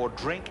eat or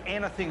drink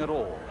anything at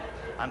all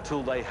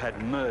until they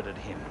had murdered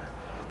him.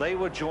 They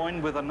were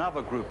joined with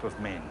another group of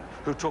men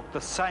who took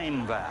the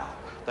same vow.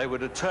 They were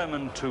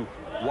determined to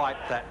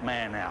wipe that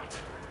man out.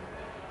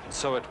 And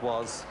so it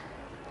was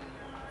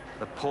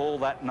that Paul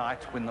that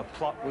night, when the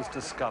plot was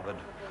discovered,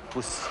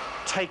 was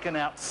taken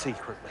out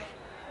secretly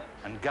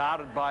and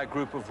guarded by a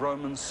group of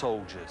Roman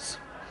soldiers,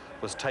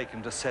 was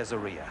taken to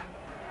Caesarea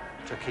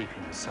to keep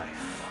him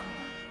safe.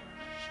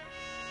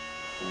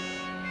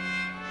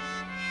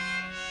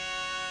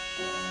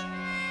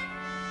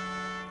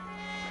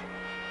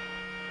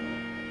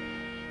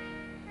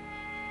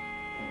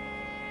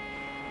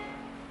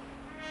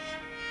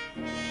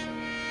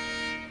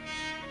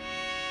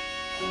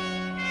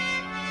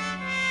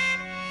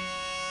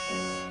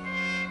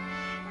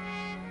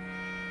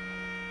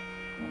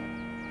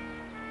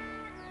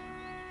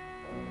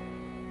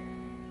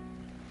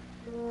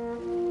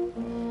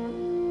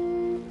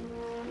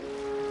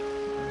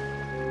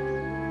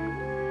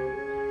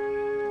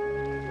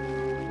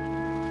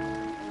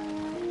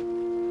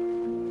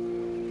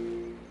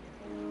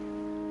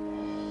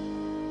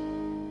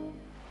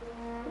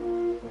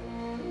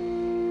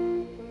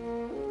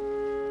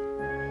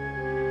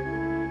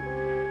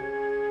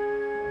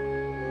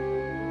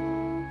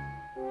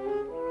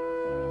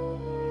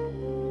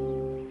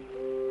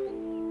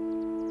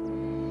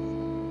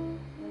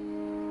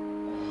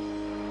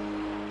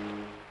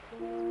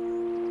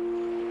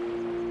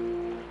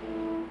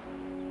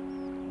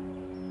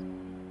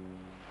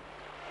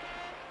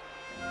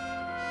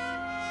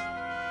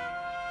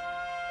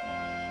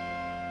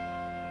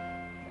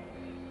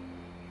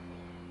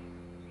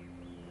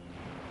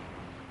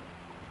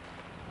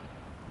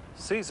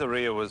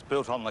 Caesarea was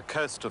built on the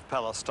coast of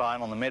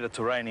Palestine on the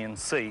Mediterranean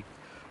Sea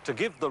to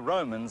give the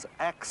Romans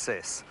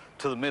access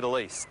to the Middle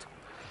East.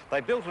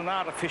 They built an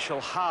artificial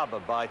harbour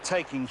by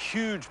taking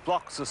huge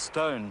blocks of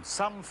stone,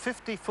 some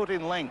 50 foot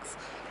in length,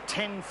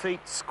 10 feet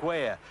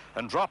square,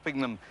 and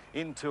dropping them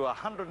into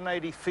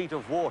 180 feet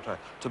of water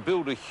to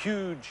build a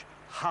huge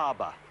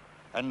harbour.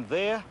 And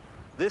there,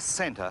 this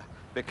centre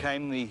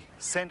became the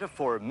centre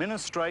for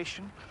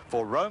administration,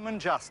 for Roman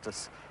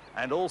justice,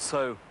 and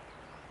also,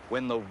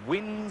 when the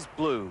winds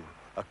blew,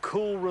 a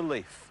cool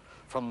relief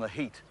from the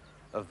heat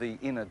of the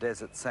inner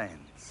desert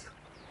sands.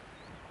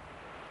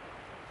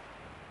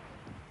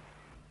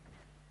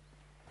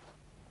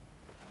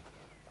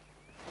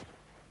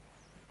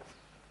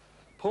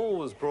 Paul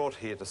was brought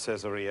here to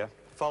Caesarea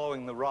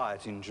following the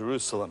riot in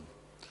Jerusalem.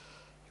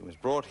 He was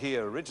brought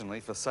here originally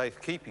for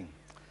safekeeping,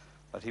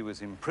 but he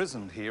was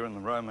imprisoned here in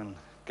the Roman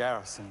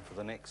garrison for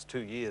the next 2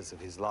 years of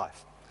his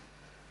life.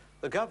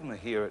 The governor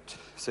here at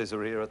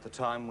Caesarea at the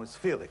time was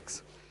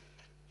Felix.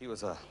 He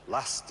was a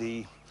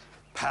lusty,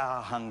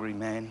 power-hungry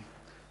man.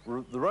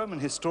 The Roman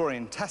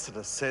historian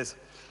Tacitus says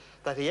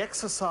that he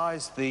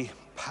exercised the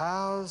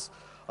powers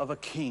of a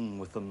king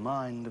with the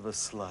mind of a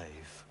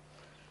slave.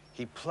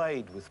 He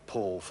played with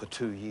Paul for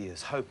 2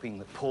 years, hoping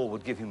that Paul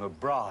would give him a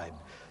bribe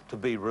to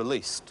be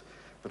released.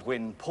 But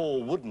when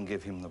Paul wouldn't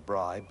give him the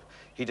bribe,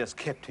 he just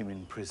kept him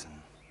in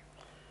prison.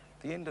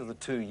 At the end of the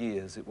 2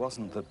 years, it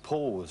wasn't that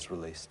Paul was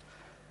released.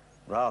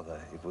 Rather,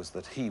 it was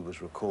that he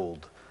was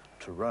recalled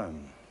to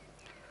Rome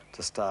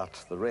to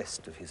start the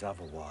rest of his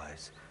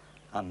otherwise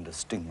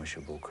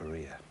undistinguishable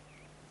career.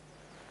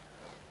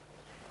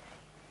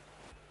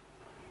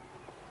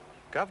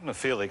 Governor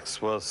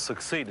Felix was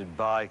succeeded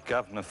by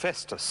Governor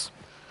Festus.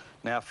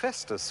 Now,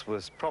 Festus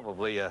was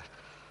probably a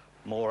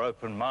more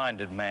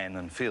open-minded man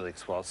than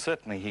Felix was.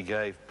 Certainly he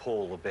gave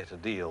Paul a better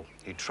deal.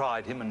 He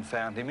tried him and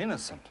found him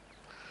innocent.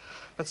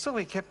 But still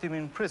he kept him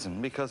in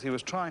prison because he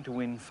was trying to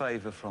win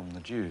favour from the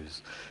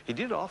Jews. He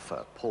did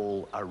offer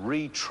Paul a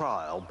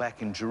retrial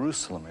back in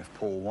Jerusalem if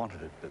Paul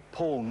wanted it, but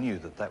Paul knew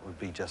that that would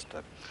be just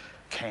a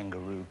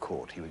kangaroo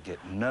court. He would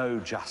get no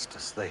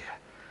justice there.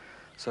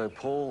 So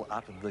Paul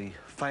uttered the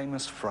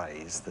famous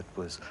phrase that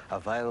was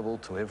available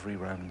to every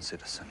Roman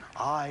citizen: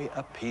 "I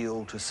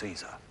appeal to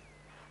Caesar."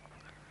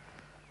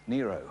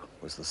 Nero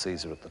was the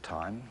Caesar at the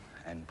time,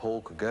 and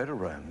Paul could go to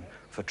Rome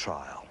for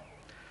trial.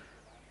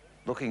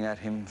 Looking at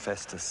him,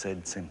 Festus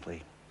said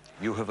simply,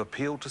 "You have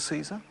appealed to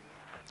Caesar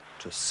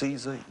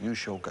you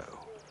shall go."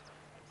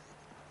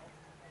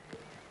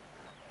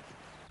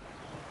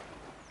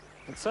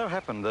 It so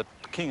happened that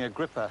King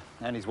Agrippa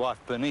and his wife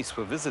Bernice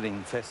were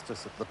visiting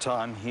Festus at the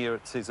time here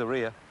at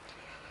Caesarea,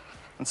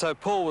 and so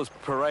Paul was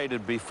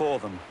paraded before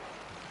them.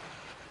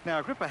 Now,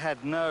 Agrippa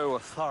had no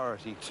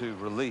authority to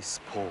release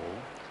Paul,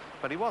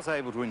 but he was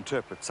able to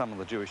interpret some of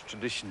the Jewish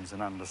traditions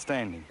and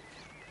understanding.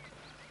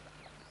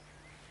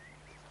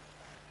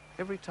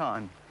 Every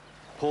time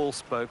Paul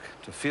spoke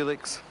to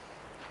Felix,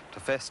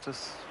 to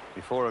Festus,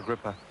 before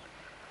Agrippa,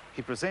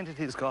 he presented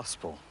his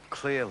gospel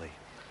clearly,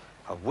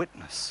 a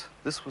witness.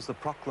 This was the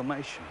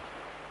proclamation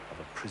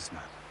of a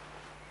prisoner.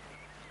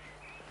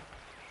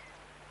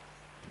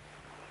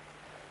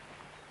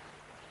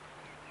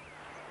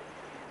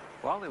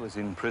 While he was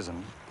in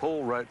prison,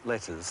 Paul wrote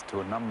letters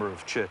to a number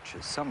of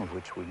churches, some of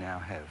which we now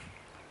have.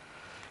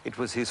 It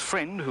was his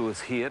friend who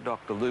was here,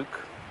 Dr.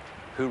 Luke,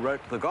 who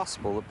wrote the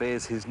gospel that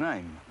bears his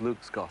name,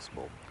 Luke's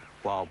Gospel,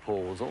 while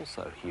Paul was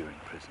also here in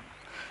prison.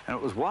 And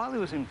it was while he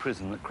was in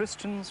prison that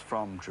Christians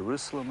from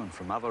Jerusalem and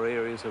from other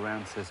areas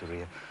around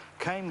Caesarea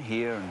came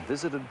here and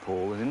visited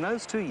Paul, and in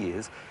those 2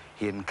 years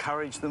he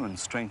encouraged them and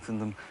strengthened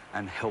them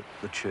and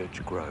helped the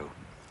church grow.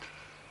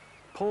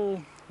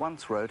 Paul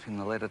once wrote in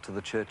the letter to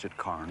the church at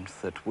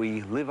Corinth that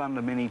we live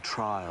under many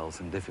trials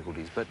and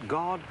difficulties, but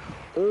God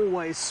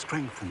always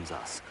strengthens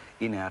us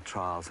in our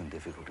trials and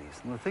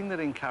difficulties. And the thing that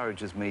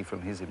encourages me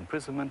from his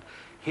imprisonment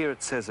here at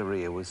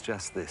Caesarea was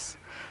just this,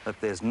 that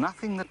there's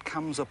nothing that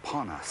comes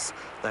upon us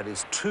that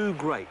is too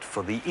great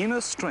for the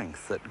inner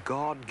strength that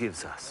God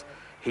gives us.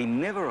 He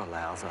never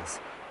allows us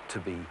to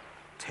be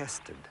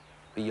tested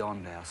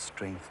beyond our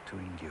strength to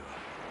endure.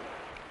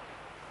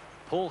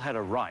 Paul had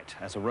a right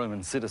as a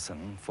Roman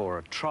citizen for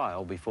a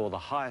trial before the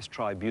highest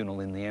tribunal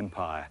in the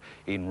empire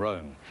in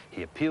Rome.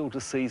 He appealed to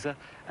Caesar,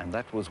 and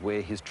that was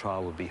where his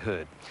trial would be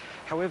heard.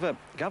 However,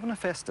 Governor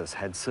Festus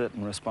had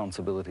certain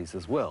responsibilities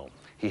as well.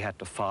 He had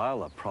to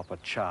file a proper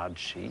charge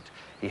sheet,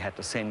 he had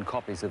to send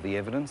copies of the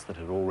evidence that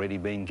had already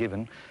been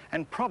given,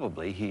 and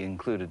probably he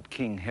included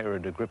King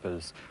Herod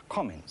Agrippa's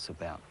comments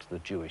about the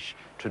Jewish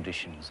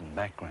traditions and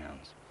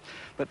backgrounds.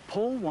 But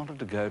Paul wanted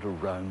to go to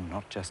Rome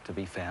not just to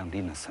be found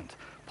innocent.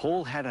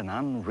 Paul had an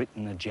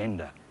unwritten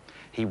agenda.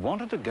 He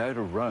wanted to go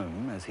to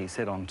Rome, as he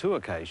said on 2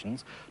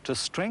 occasions, to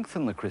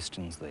strengthen the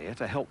Christians there,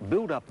 to help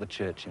build up the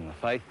church in the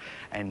faith,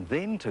 and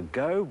then to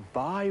go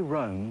by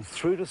Rome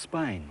through to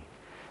Spain,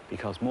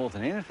 because more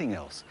than anything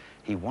else,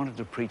 he wanted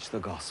to preach the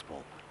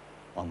gospel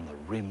on the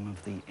rim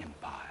of the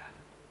empire.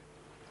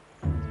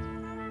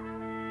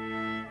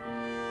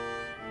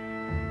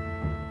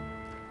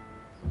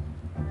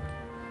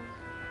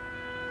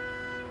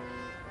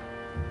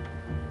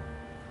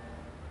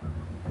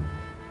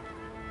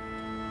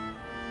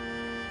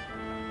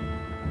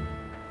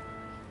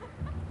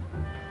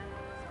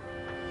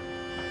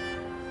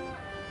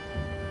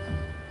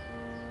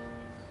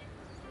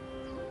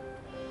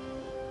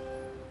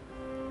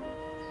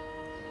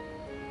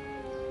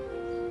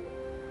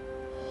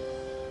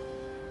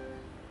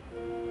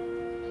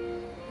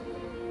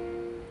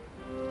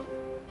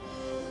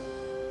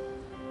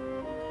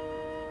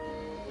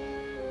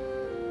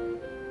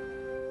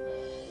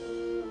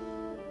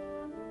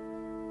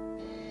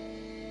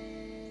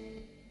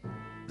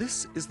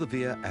 This is the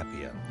Via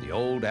Appia, the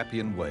old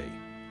Appian Way.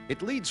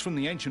 It leads from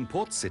the ancient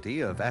port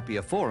city of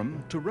Appia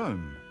Forum to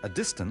Rome, a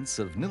distance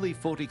of nearly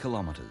 40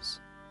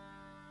 kilometres.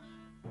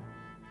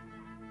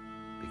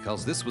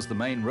 Because this was the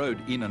main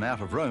road in and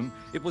out of Rome,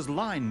 it was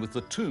lined with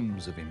the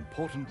tombs of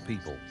important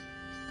people.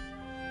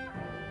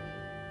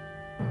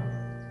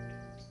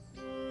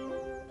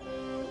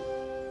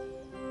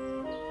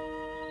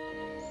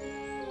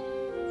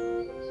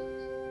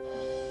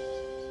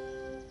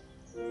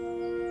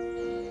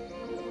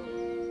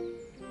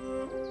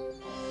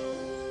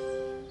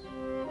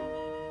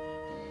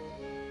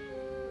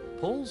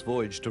 Paul's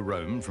voyage to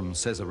Rome from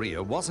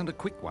Caesarea wasn't a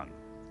quick one.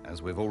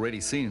 As we've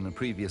already seen in a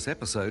previous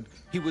episode,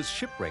 he was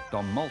shipwrecked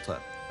on Malta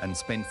and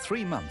spent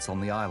 3 months on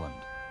the island,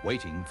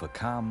 waiting for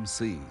calm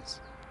seas.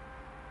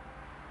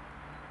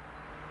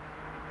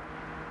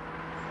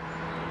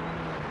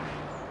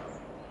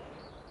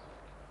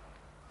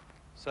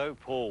 So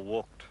Paul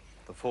walked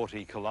the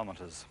 40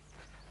 kilometres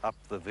up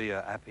the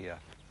Via Appia.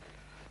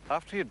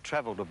 After he had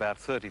travelled about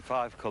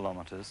 35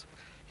 kilometres,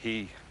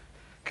 he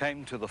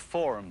came to the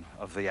Forum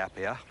of the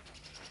Appia,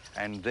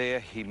 and there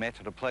he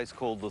met at a place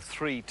called the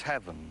Three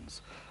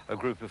Taverns, a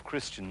group of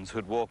Christians who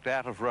had walked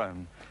out of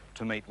Rome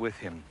to meet with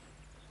him.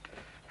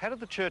 How did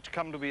the church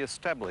come to be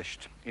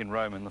established in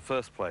Rome in the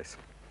first place?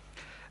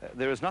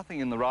 There is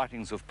nothing in the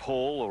writings of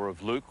Paul or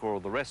of Luke or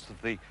the rest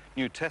of the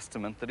New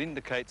Testament that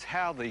indicates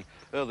how the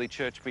early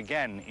church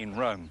began in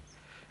Rome,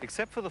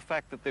 except for the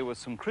fact that there were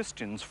some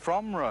Christians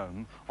from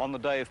Rome on the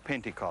day of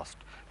Pentecost.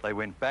 They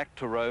went back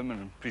to Rome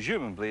and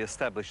presumably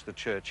established the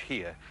church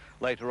here.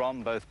 Later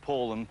on, both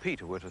Paul and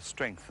Peter were to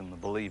strengthen the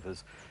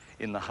believers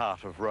in the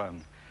heart of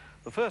Rome.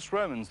 The first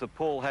Romans that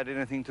Paul had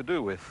anything to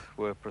do with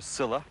were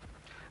Priscilla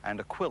and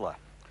Aquila,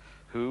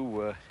 who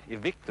were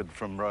evicted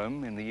from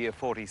Rome in the year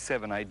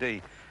 47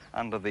 AD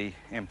under the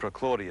Emperor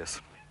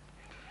Claudius.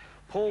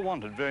 Paul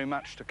wanted very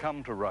much to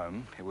come to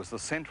Rome. It was the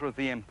centre of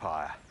the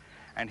empire,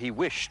 and he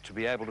wished to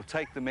be able to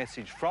take the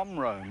message from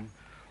Rome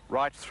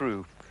right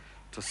through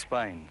to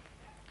Spain.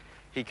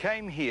 He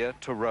came here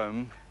to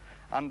Rome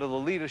under the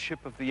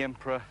leadership of the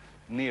Emperor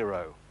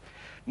Nero.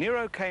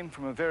 Nero came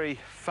from a very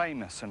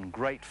famous and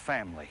great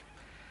family.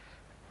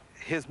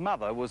 His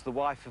mother was the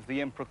wife of the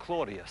Emperor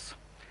Claudius,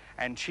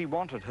 and she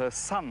wanted her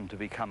son to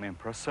become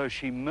emperor, so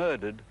she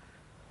murdered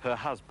her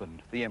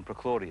husband, the Emperor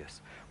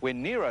Claudius.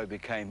 When Nero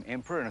became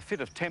emperor in a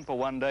fit of temper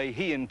one day,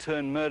 he in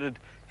turn murdered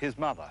his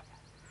mother.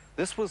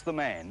 This was the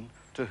man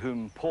to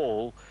whom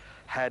Paul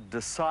had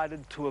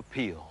decided to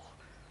appeal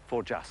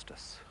for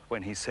justice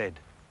when he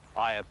said,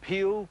 "I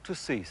appeal to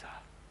Caesar."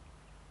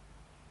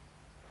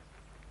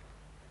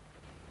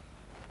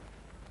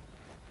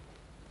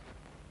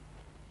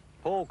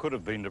 Paul could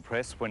have been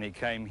depressed when he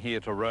came here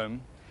to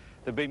Rome.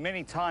 There'd been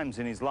many times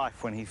in his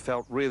life when he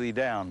felt really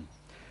down.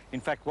 In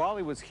fact, while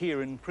he was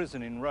here in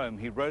prison in Rome,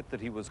 he wrote that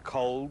he was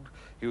cold,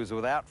 he was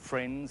without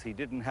friends, he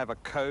didn't have a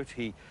coat,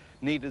 he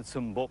needed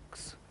some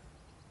books.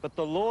 But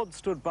the Lord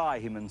stood by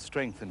him and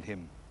strengthened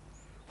him.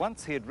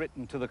 Once he had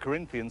written to the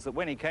Corinthians that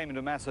when he came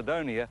into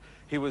Macedonia,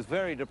 he was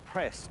very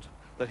depressed,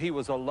 that he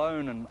was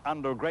alone and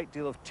under a great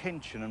deal of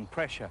tension and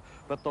pressure.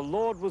 But the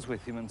Lord was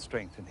with him and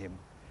strengthened him.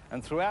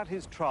 And throughout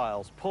his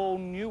trials, Paul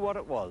knew what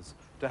it was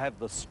to have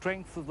the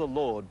strength of the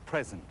Lord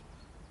present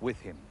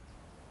with him.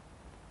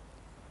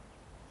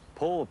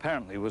 Paul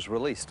apparently was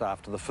released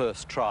after the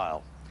first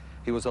trial.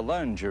 He was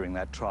alone during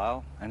that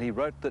trial, and he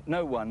wrote that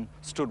no one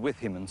stood with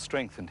him and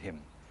strengthened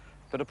him.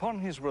 But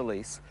upon his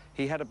release,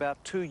 he had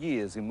about 2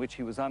 years in which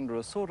he was under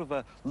a sort of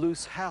a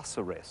loose house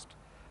arrest.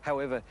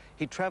 However,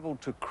 he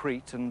travelled to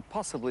Crete and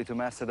possibly to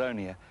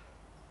Macedonia,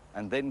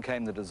 and then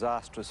came the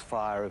disastrous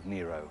fire of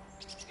Nero.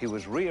 He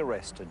was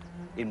rearrested,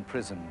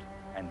 imprisoned,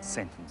 and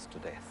sentenced to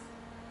death.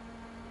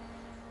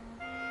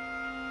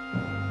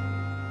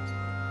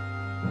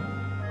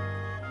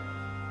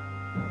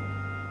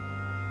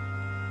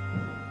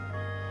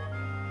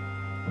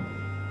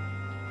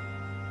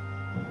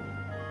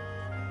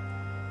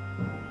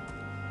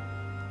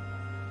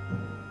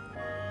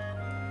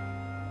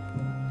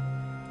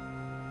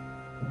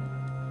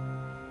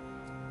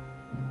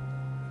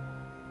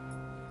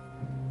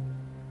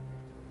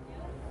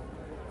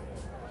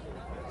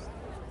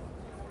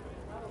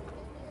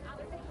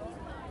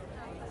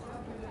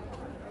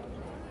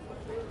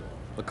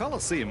 The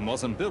Colosseum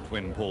wasn't built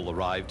when Paul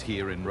arrived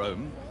here in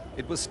Rome.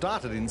 It was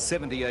started in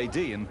 70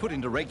 AD and put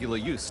into regular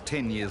use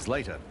 10 years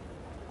later.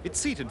 It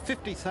seated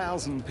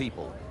 50,000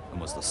 people and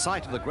was the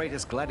site of the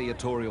greatest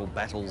gladiatorial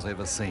battles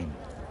ever seen.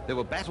 There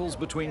were battles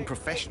between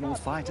professional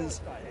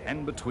fighters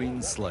and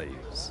between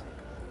slaves.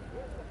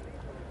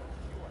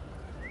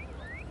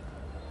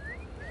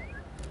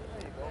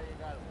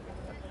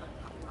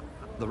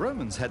 The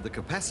Romans had the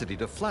capacity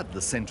to flood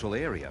the central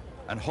area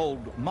and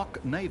hold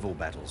mock naval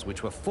battles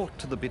which were fought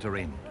to the bitter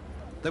end.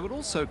 They would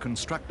also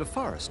construct a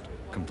forest,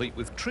 complete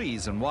with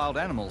trees and wild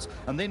animals,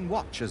 and then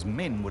watch as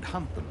men would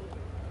hunt them.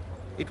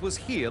 It was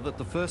here that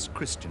the first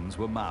Christians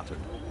were martyred,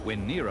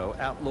 when Nero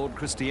outlawed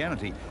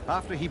Christianity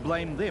after he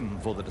blamed them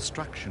for the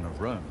destruction of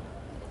Rome.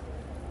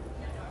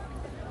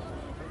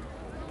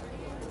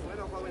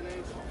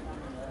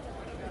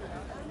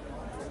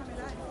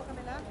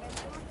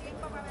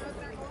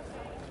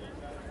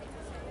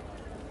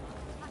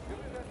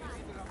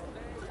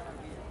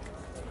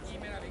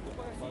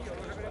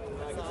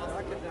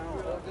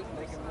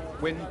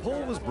 When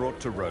Paul was brought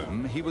to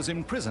Rome, he was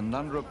imprisoned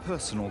under a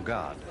personal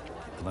guard.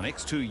 For the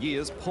next 2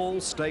 years,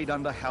 Paul stayed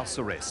under house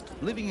arrest,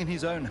 living in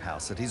his own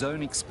house at his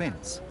own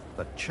expense,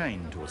 but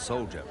chained to a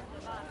soldier.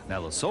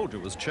 Now, the soldier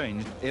was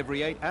changed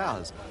every 8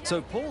 hours,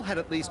 so Paul had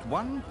at least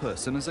one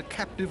person as a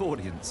captive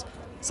audience.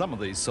 Some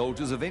of these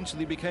soldiers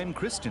eventually became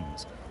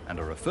Christians and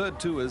are referred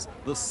to as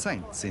the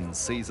saints in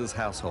Caesar's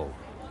household.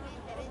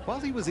 While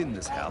he was in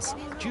this house,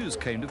 Jews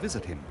came to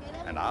visit him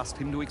and asked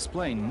him to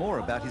explain more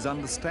about his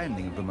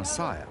understanding of the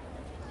Messiah.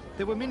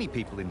 There were many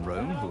people in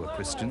Rome who were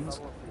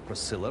Christians.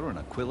 Priscilla and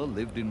Aquila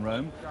lived in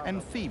Rome,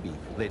 and Phoebe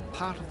led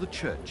part of the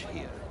church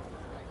here.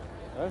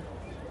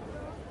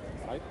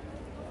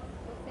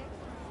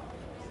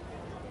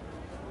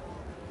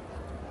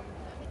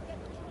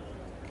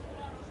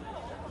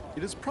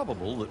 It is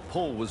probable that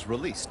Paul was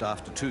released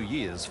after 2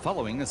 years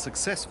following a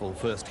successful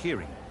first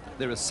hearing.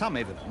 There is some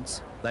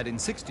evidence that in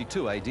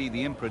 62 AD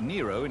the Emperor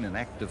Nero, in an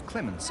act of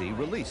clemency,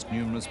 released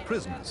numerous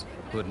prisoners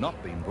who had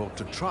not been brought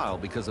to trial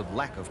because of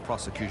lack of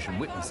prosecution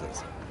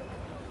witnesses.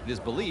 It is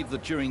believed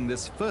that during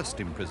this first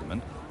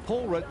imprisonment,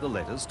 Paul wrote the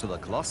letters to the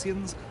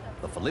Colossians,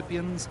 the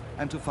Philippians,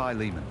 and to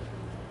Philemon.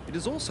 It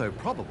is also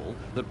probable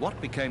that what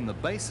became the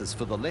basis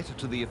for the letter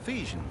to the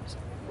Ephesians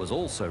was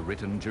also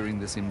written during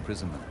this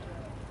imprisonment.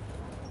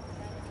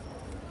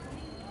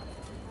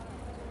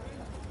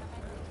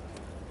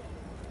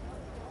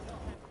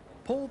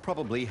 Paul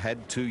probably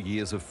had 2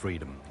 years of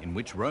freedom, in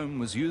which Rome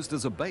was used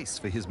as a base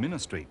for his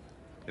ministry.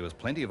 There was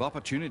plenty of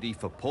opportunity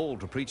for Paul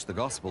to preach the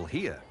gospel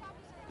here.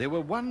 There were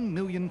 1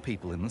 million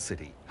people in the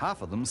city,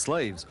 half of them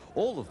slaves,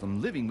 all of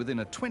them living within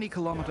a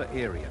 20-kilometre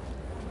area.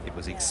 It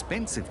was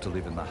expensive to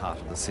live in the heart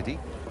of the city,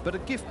 but a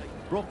gift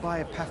brought by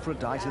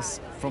Epaphroditus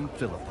from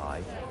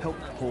Philippi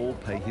helped Paul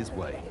pay his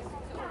way.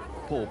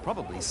 Paul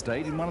probably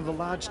stayed in one of the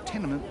large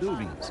tenement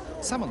buildings.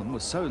 Some of them were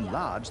so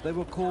large they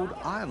were called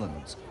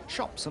islands.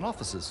 Shops and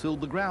offices filled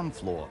the ground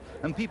floor,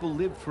 and people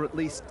lived for at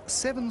least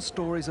 7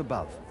 stories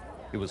above.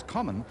 It was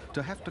common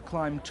to have to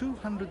climb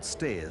 200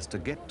 stairs to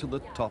get to the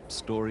top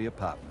story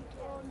apartment.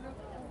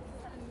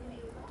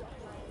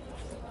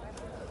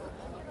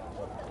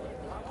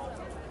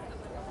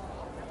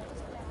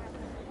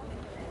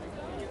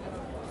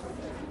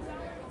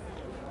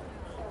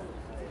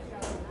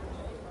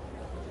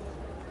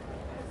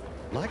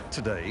 Like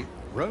today,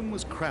 Rome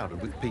was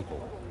crowded with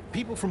people.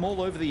 People from all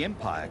over the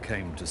empire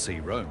came to see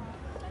Rome.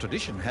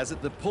 Tradition has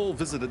it that Paul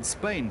visited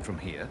Spain from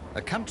here,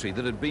 a country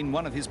that had been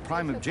one of his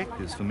prime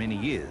objectives for many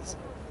years.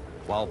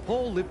 While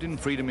Paul lived in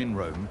freedom in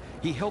Rome,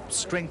 he helped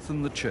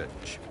strengthen the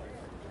church.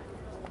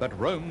 But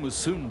Rome was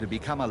soon to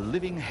become a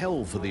living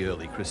hell for the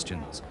early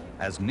Christians,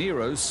 as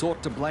Nero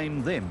sought to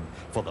blame them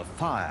for the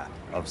fire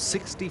of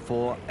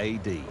 64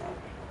 AD.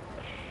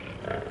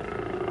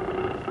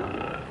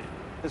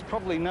 There's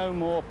probably no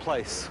more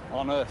place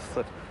on earth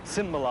that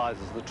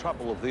symbolises the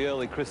trouble of the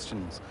early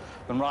Christians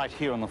than right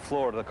here on the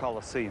floor of the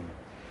Colosseum.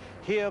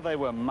 Here they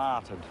were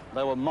martyred,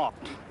 they were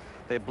mocked,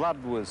 their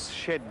blood was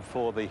shed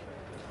for the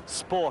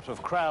sport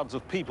of crowds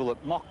of people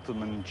that mocked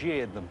them and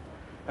jeered them.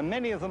 And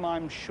many of them,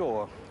 I'm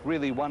sure,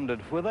 really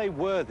wondered, were they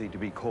worthy to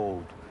be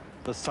called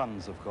the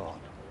sons of God?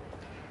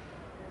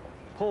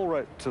 Paul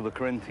wrote to the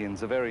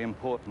Corinthians a very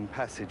important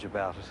passage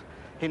about it.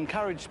 He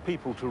encouraged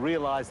people to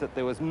realise that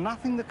there was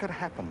nothing that could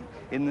happen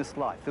in this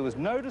life. There was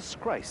no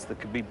disgrace that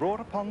could be brought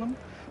upon them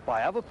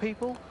by other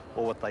people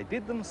or what they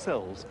did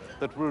themselves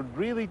that would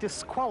really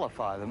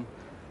disqualify them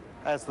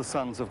as the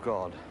sons of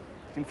God.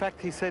 In fact,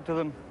 he said to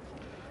them,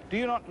 "Do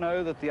you not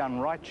know that the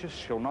unrighteous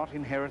shall not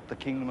inherit the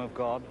kingdom of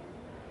God?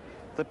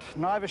 That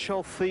neither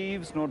shall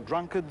thieves, nor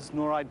drunkards,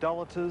 nor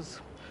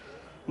idolaters,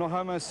 nor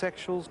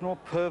homosexuals, nor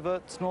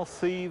perverts, nor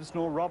thieves,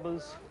 nor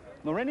robbers,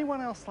 nor anyone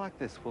else like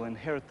this will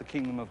inherit the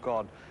kingdom of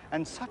God.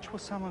 And such were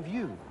some of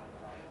you.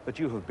 But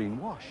you have been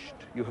washed,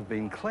 you have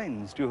been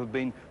cleansed, you have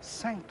been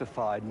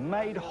sanctified,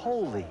 made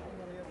holy."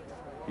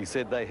 He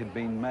said they had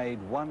been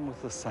made one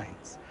with the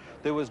saints.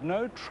 There was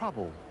no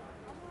trouble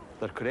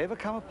that could ever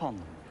come upon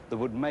them that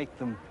would make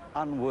them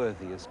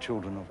unworthy as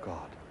children of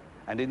God.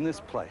 And in this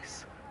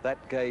place,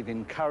 that gave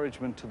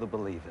encouragement to the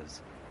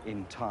believers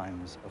in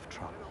times of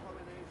trouble.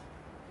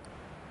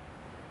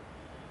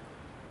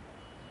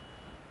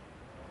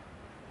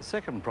 The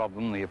second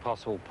problem the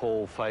Apostle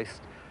Paul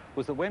faced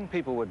was that when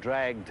people were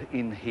dragged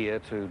in here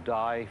to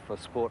die for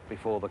sport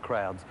before the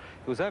crowds,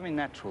 it was only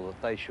natural that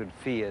they should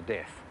fear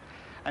death.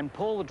 And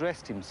Paul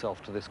addressed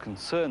himself to this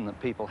concern that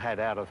people had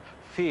out of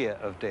fear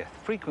of death.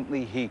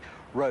 Frequently he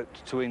wrote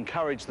to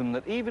encourage them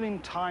that even in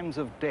times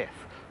of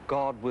death,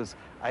 God was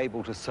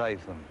able to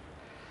save them.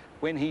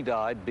 When he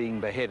died, being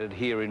beheaded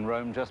here in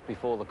Rome just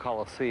before the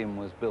Colosseum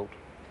was built,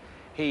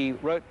 he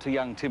wrote to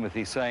young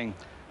Timothy saying,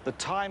 "The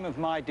time of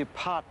my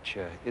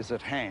departure is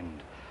at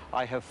hand.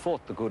 I have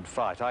fought the good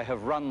fight. I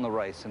have run the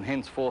race, and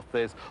henceforth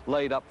there's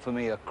laid up for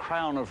me a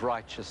crown of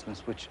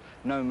righteousness which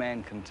no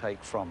man can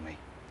take from me."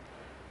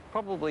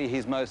 Probably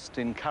his most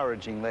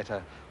encouraging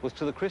letter was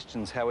to the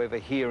Christians, however,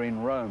 here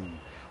in Rome,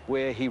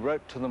 where he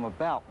wrote to them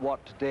about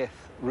what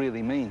death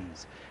really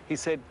means. He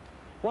said,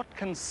 "What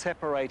can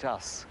separate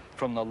us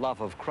from the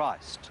love of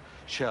Christ?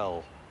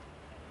 shall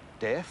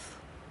death,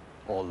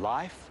 or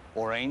life,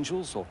 or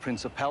angels, or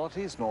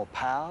principalities, nor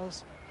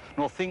powers,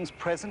 nor things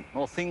present,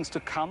 nor things to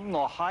come,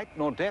 nor height,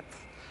 nor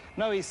depth.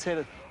 No, he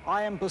said,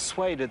 I am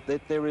persuaded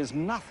that there is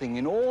nothing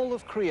in all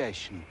of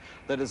creation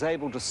that is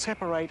able to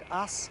separate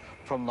us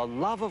from the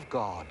love of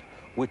God,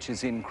 which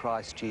is in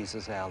Christ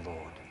Jesus our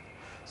Lord.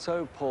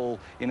 So Paul,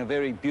 in a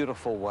very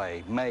beautiful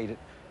way, made it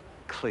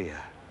clear.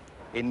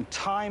 In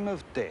time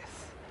of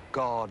death,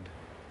 God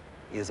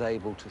is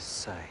able to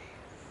save.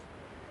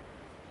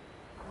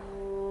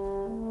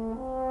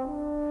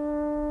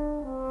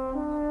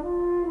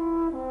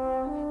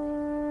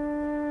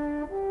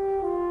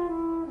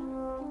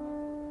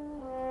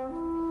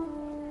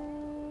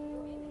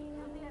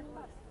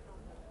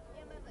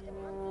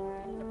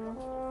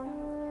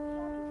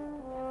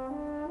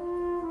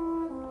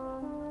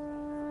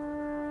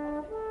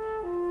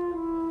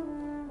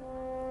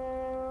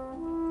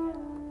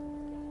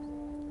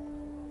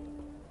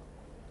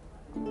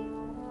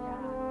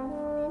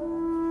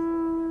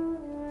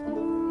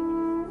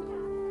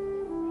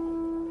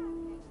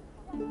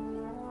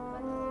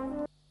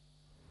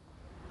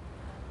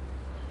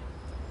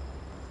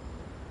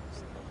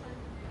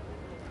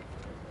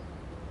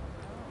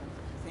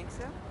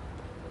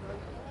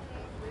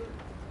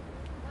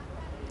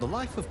 The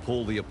life of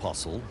Paul the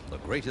Apostle, the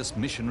greatest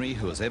missionary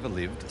who has ever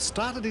lived,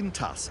 started in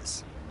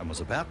Tarsus and was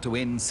about to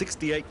end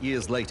 68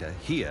 years later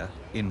here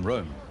in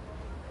Rome.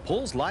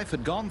 Paul's life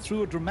had gone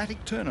through a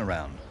dramatic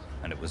turnaround,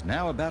 and it was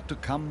now about to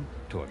come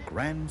to a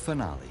grand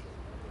finale.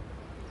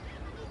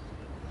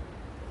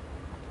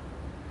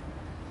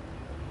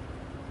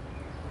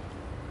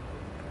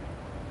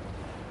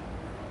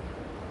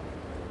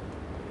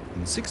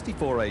 In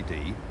 64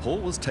 AD, Paul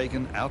was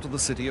taken out of the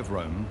city of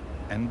Rome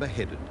and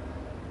beheaded.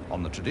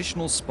 On the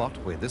traditional spot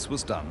where this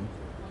was done,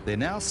 there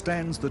now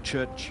stands the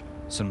church,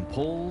 St.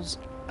 Paul's,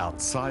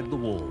 outside the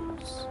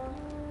walls.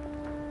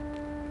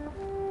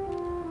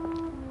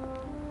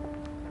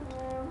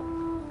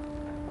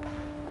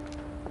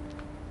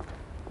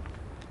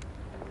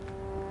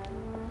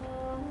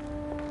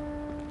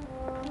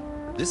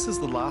 This is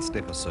the last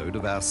episode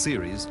of our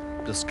series,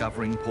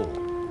 Discovering Paul.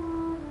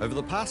 Over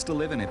the past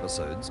 11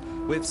 episodes,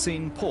 we've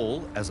seen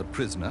Paul as a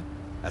prisoner,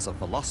 as a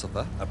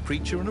philosopher, a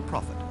preacher and a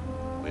prophet.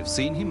 We've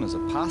seen him as a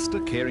pastor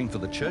caring for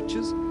the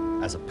churches,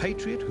 as a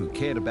patriot who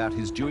cared about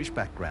his Jewish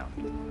background.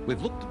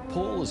 We've looked at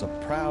Paul as a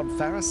proud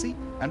Pharisee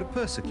and a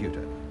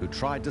persecutor who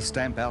tried to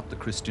stamp out the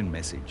Christian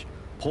message.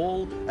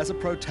 Paul as a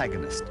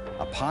protagonist,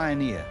 a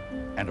pioneer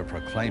and a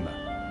proclaimer.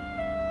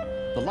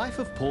 The life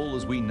of Paul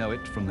as we know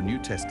it from the New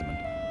Testament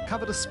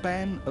covered a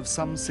span of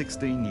some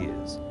 16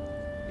 years.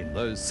 In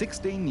those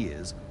 16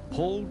 years,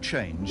 Paul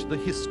changed the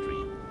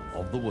history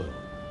of the world.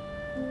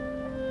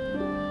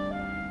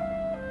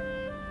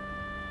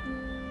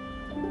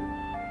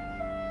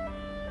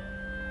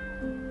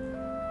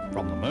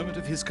 From the moment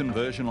of his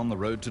conversion on the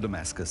road to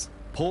Damascus,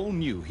 Paul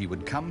knew he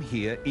would come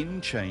here in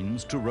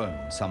chains to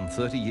Rome some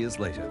 30 years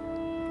later.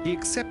 He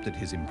accepted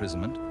his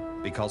imprisonment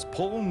because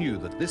Paul knew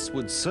that this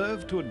would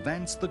serve to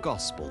advance the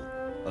gospel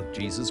of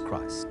Jesus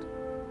Christ.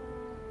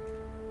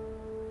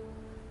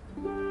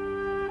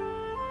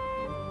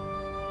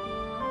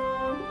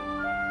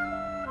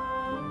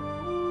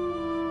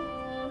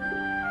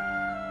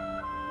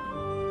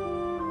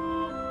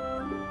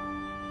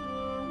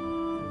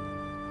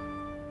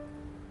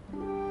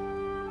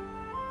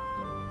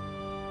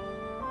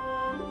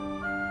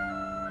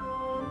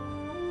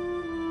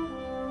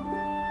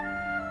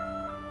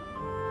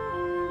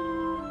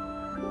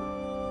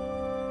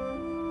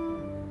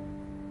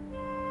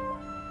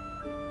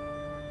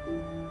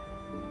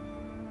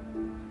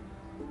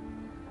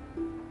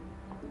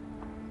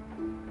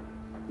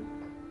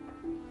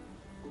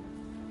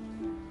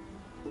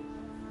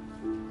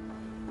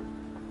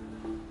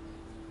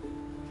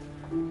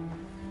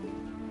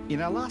 In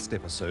our last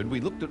episode,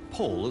 we looked at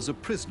Paul as a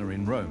prisoner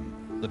in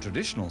Rome, the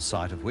traditional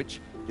site of which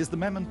is the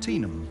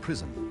Mamertinum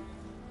prison.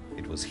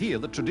 It was here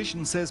that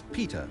tradition says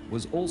Peter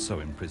was also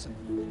in prison.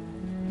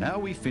 Now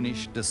we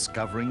finish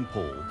discovering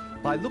Paul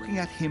by looking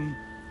at him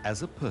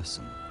as a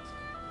person.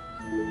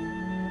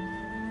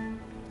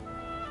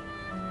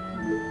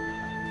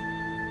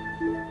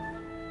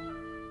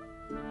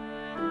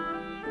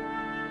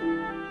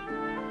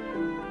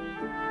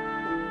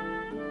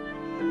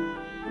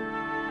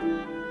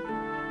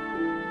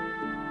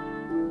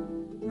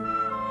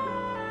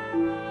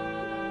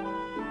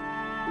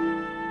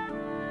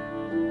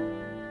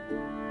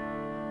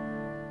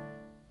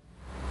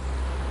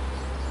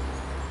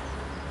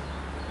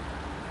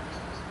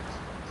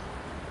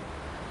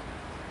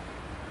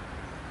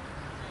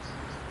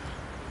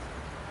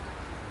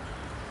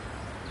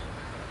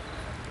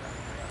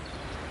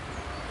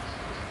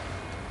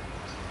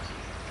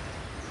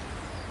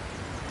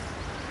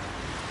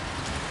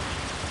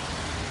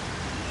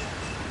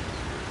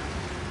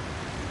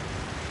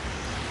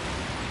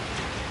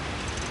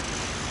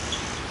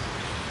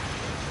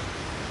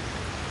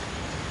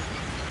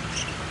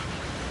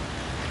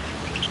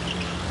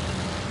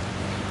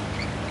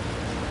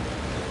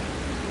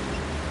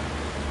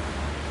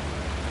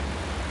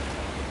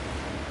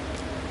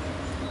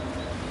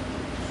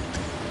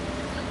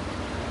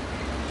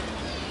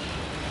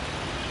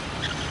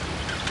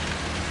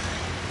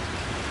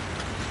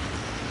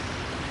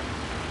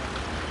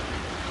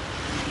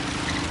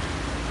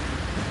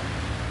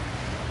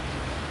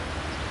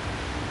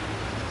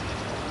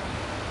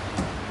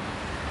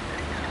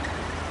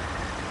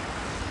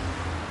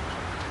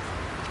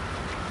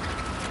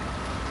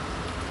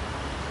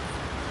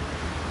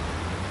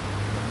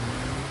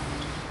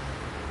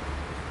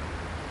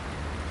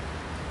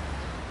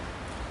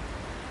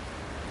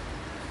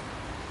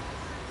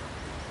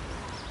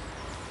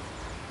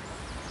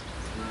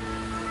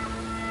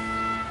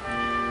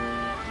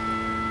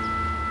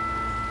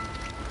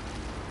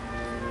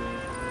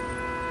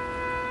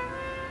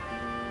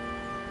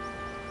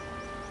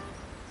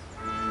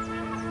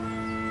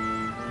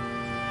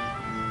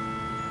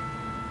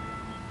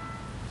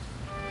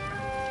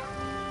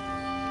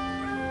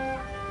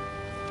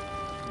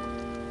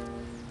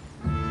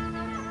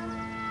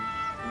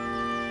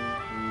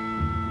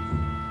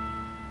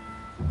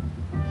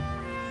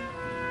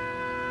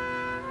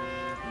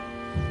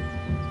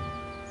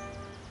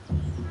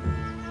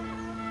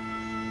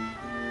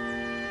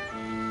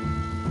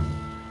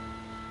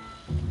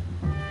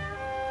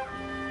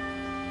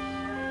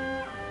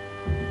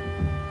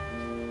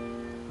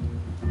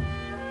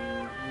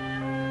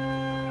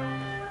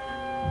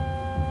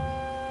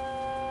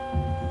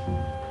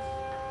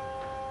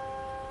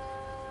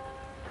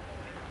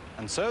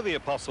 so the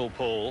Apostle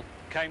Paul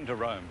came to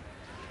Rome,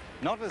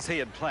 not as he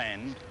had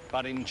planned,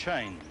 but in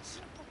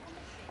chains.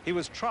 He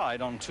was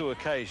tried on 2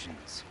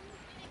 occasions.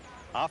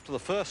 After the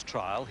first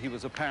trial, he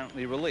was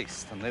apparently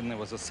released, and then there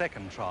was a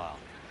second trial.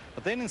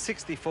 But then in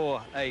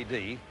 64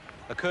 AD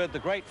occurred the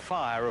Great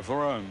Fire of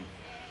Rome.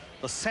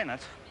 The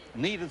Senate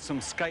needed some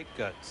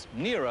scapegoats.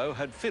 Nero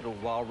had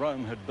fiddled while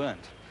Rome had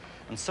burnt,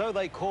 and so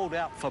they called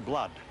out for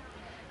blood.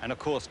 And of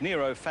course,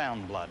 Nero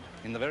found blood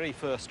in the very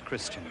first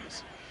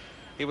Christians.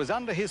 It was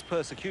under his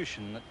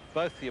persecution that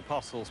both the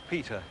apostles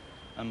Peter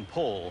and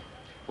Paul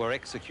were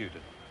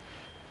executed.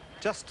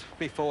 Just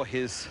before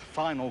his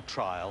final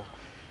trial,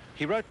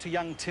 he wrote to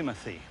young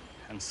Timothy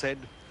and said,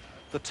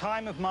 "The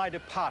time of my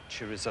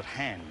departure is at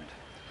hand.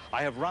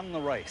 I have run the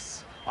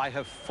race. I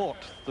have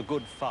fought the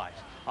good fight.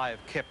 I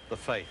have kept the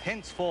faith.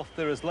 Henceforth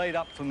there is laid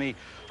up for me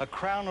a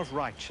crown of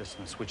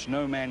righteousness which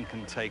no man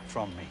can take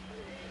from me."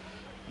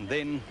 And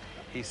then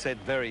he said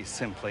very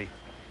simply,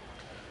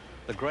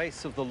 "The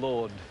grace of the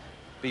Lord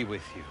be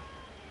with you."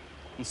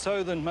 And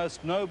so the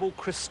most noble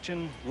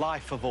Christian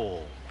life of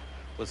all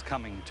was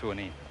coming to an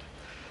end.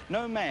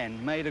 No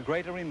man made a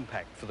greater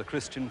impact for the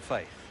Christian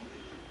faith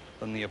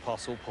than the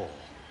Apostle Paul.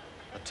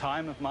 "The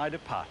time of my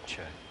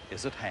departure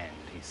is at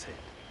hand," he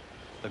said.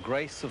 "The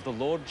grace of the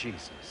Lord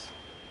Jesus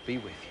be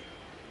with you."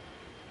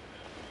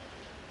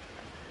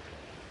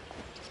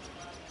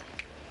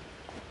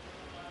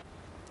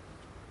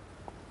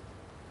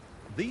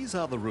 These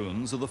are the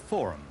ruins of the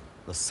Forum,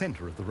 the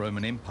centre of the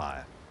Roman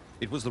Empire.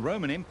 It was the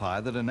Roman Empire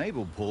that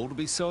enabled Paul to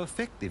be so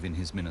effective in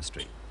his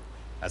ministry.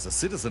 As a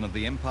citizen of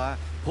the empire,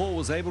 Paul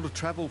was able to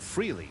travel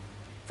freely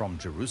from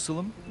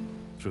Jerusalem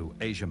through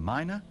Asia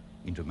Minor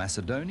into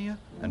Macedonia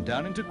and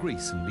down into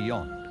Greece and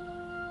beyond.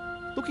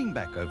 Looking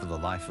back over the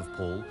life of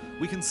Paul,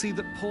 we can see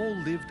that Paul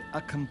lived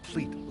a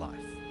complete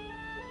life.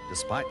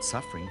 Despite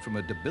suffering from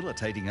a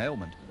debilitating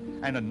ailment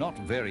and a not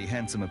very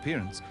handsome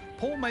appearance,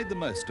 Paul made the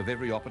most of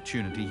every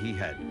opportunity he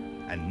had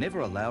and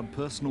never allowed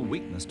personal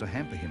weakness to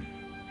hamper him.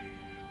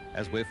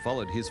 As we've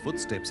followed his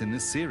footsteps in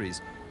this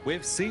series,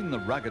 we've seen the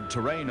rugged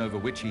terrain over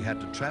which he had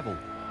to travel,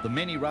 the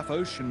many rough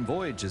ocean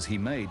voyages he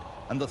made,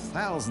 and the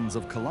thousands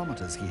of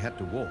kilometres he had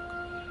to walk.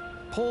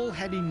 Paul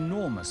had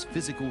enormous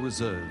physical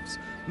reserves,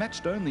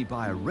 matched only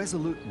by a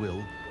resolute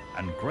will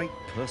and great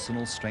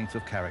personal strength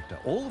of character,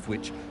 all of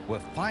which were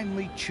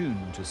finely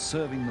tuned to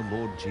serving the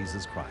Lord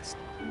Jesus Christ.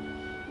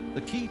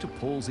 The key to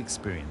Paul's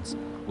experience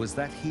was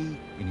that he,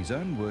 in his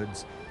own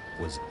words,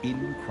 was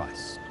in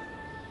Christ.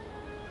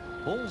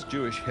 Paul's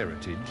Jewish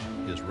heritage,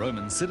 his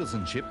Roman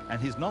citizenship, and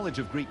his knowledge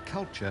of Greek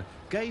culture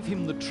gave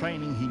him the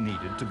training he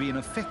needed to be an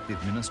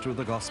effective minister of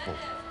the gospel.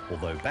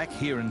 Although back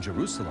here in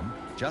Jerusalem,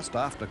 just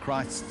after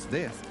Christ's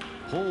death,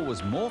 Paul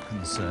was more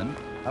concerned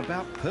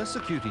about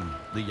persecuting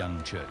the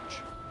young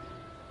church.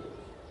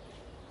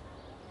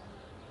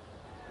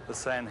 The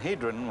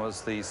Sanhedrin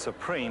was the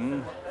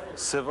supreme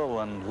civil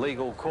and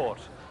legal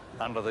court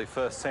under the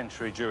first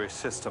century Jewish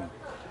system.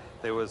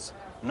 There was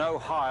no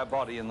higher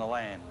body in the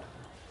land.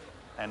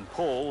 And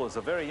Paul, as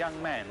a very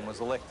young man, was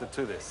elected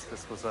to this.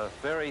 This was a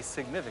very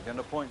significant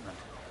appointment.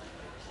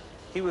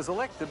 He was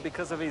elected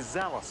because of his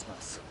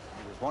zealousness.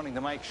 He was wanting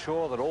to make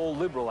sure that all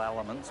liberal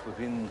elements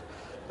within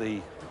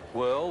the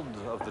world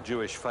of the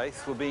Jewish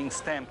faith were being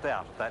stamped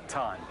out at that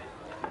time.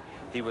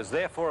 He was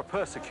therefore a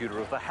persecutor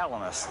of the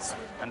Hellenists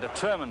and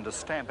determined to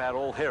stamp out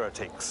all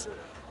heretics.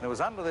 And it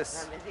was under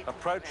this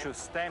approach of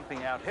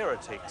stamping out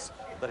heretics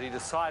that he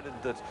decided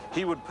that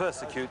he would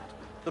persecute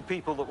the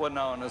people that were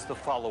known as the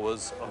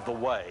followers of the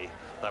way.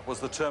 That was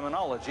the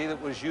terminology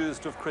that was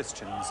used of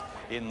Christians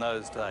in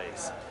those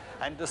days.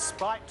 And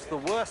despite the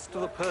worst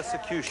of the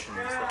persecutions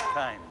that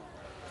came,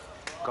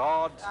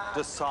 God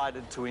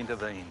decided to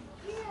intervene.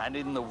 And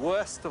in the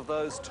worst of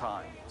those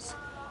times,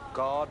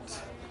 God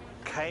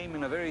came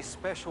in a very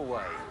special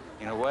way,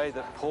 in a way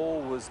that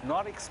Paul was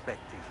not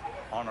expecting,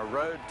 on a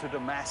road to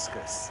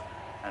Damascus.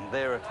 And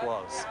there it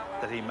was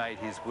that he made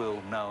his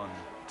will known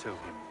to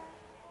him.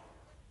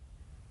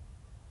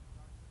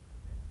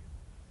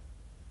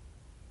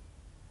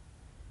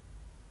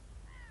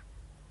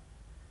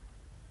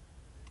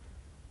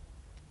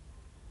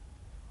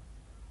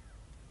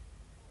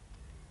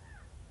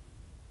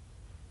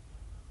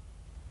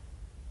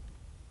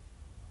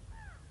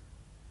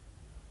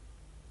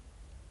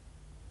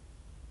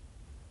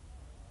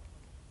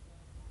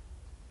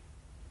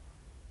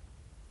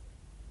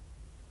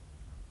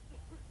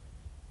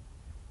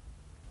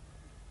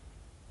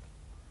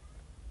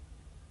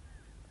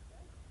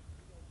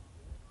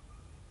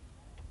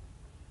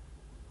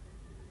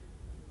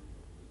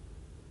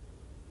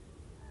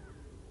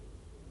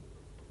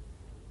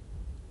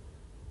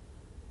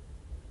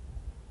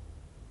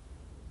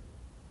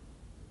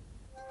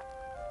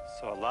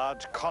 So a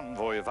large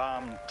convoy of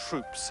armed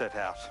troops set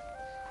out,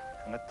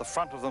 and at the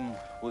front of them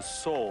was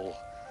Saul,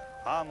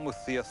 armed with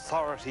the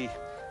authority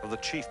of the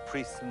chief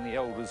priests and the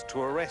elders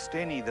to arrest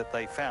any that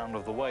they found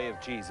of the way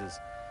of Jesus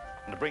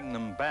and to bring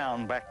them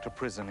bound back to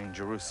prison in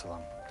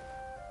Jerusalem.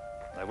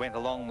 They went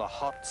along the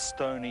hot,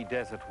 stony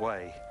desert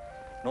way,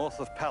 north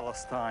of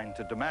Palestine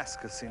to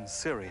Damascus in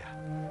Syria.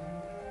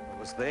 It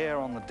was there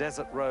on the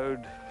desert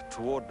road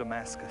toward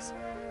Damascus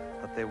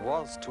that there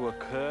was to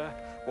occur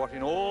what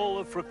in all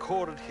of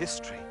recorded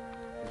history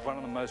is one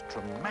of the most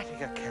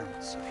dramatic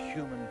accounts of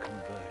human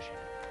conversion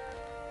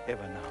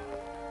ever known.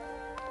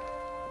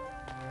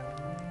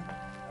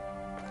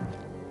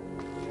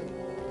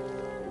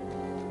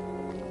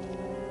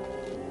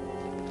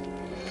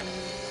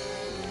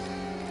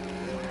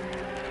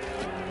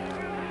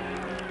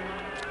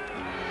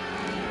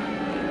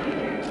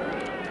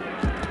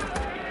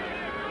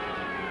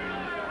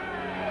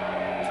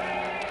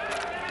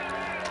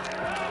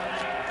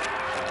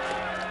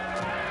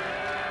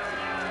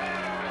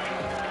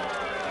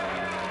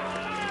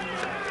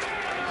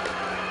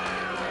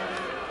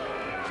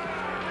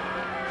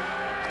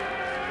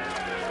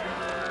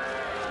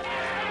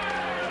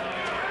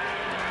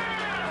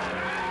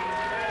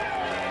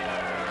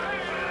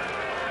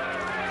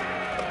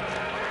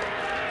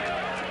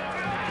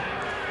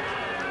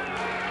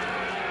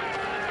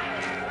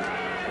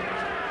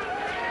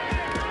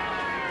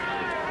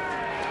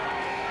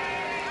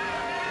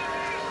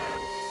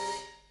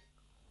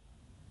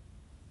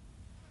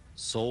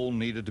 Saul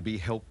needed to be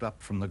helped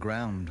up from the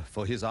ground,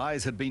 for his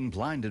eyes had been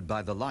blinded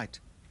by the light.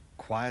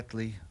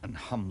 Quietly and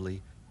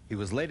humbly, he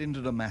was led into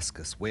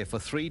Damascus, where for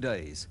 3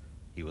 days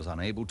he was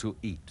unable to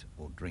eat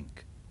or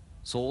drink.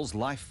 Saul's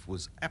life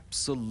was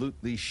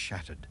absolutely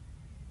shattered.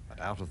 But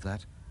out of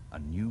that, a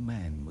new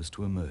man was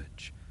to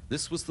emerge.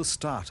 This was the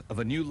start of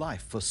a new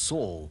life for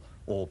Saul,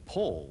 or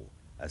Paul,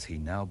 as he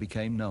now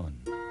became known.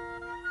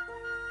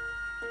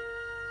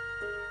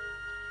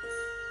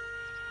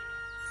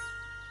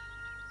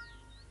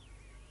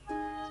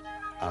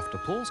 After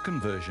Paul's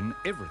conversion,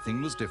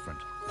 everything was different.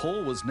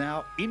 Paul was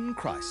now in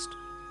Christ.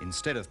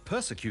 Instead of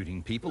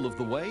persecuting people of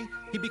the way,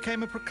 he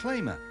became a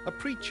proclaimer, a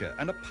preacher,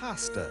 and a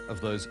pastor of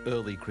those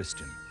early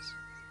Christians.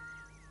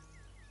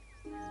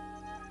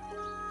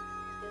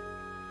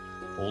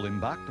 Paul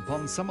embarked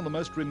upon some of the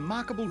most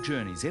remarkable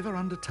journeys ever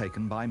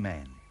undertaken by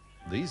man.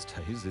 These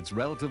days, it's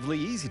relatively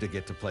easy to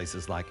get to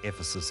places like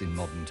Ephesus in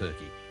modern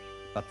Turkey.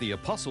 But the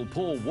Apostle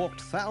Paul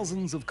walked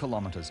thousands of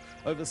kilometers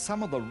over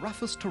some of the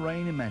roughest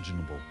terrain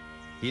imaginable.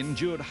 He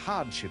endured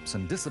hardships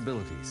and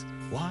disabilities.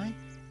 Why?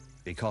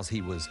 Because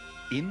he was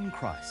in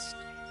Christ.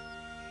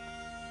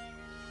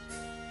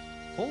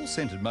 Paul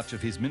centered much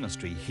of his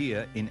ministry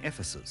here in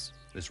Ephesus.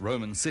 This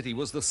Roman city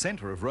was the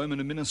center of Roman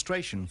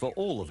administration for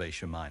all of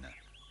Asia Minor.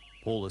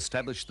 Paul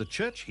established the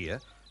church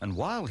here, and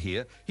while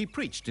here, he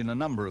preached in a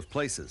number of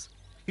places.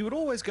 He would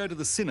always go to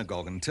the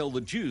synagogue and tell the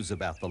Jews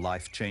about the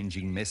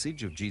life-changing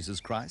message of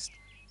Jesus Christ.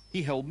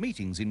 He held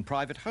meetings in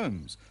private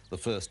homes, the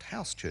first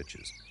house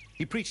churches.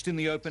 He preached in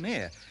the open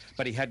air,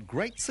 but he had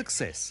great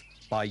success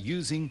by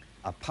using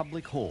a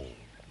public hall.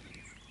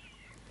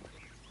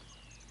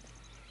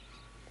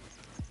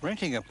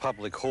 Renting a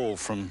public hall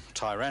from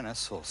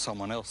Tyrannus or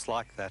someone else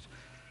like that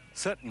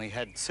certainly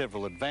had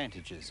several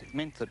advantages. It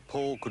meant that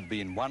Paul could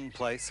be in one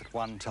place at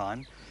one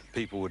time,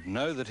 people would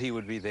know that he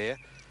would be there,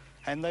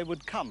 and they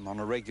would come on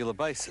a regular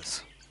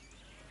basis.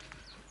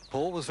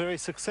 Paul was very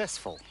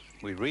successful.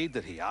 We read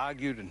that he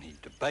argued and he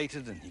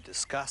debated and he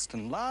discussed,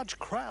 and large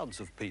crowds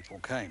of people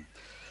came.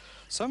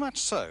 So much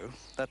so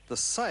that the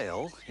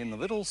sale in the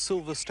little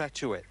silver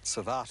statuettes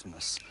of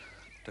Artemis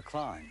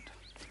declined,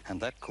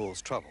 and that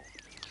caused trouble.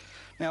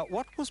 Now,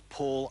 what was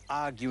Paul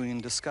arguing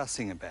and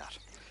discussing about?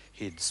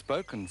 He'd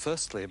spoken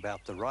firstly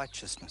about the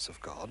righteousness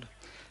of God.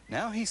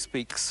 Now he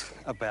speaks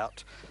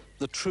about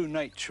the true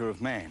nature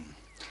of man,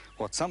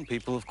 what some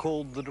people have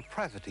called the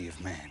depravity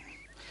of man.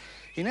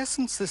 In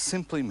essence, this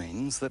simply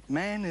means that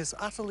man is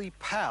utterly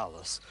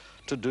powerless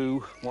to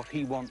do what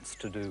he wants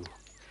to do.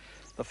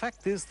 The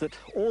fact is that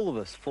all of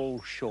us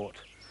fall short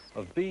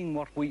of being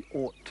what we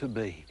ought to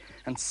be,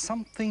 and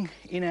something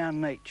in our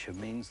nature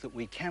means that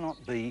we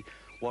cannot be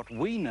what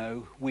we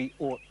know we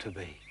ought to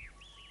be.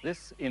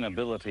 This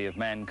inability of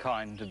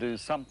mankind to do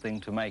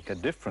something to make a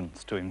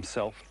difference to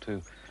himself,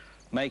 to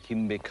make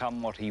him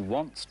become what he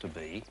wants to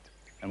be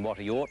and what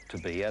he ought to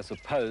be as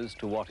opposed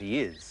to what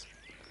he is,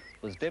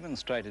 was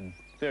demonstrated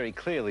very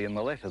clearly in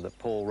the letter that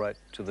Paul wrote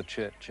to the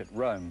church at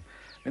Rome.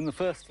 In the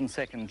first and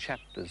second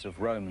chapters of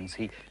Romans,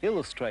 he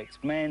illustrates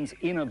man's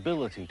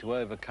inability to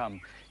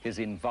overcome his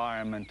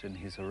environment and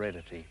his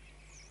heredity.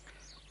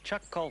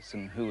 Chuck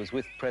Colson, who was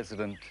with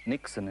President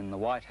Nixon in the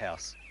White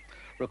House,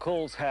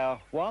 recalls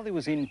how, while he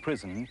was in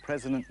prison,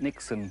 President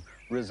Nixon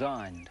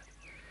resigned.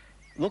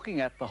 Looking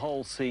at the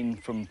whole scene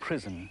from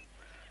prison,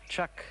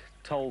 Chuck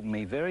told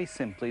me very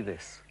simply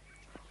this: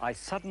 I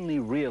suddenly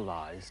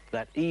realized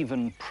that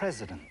even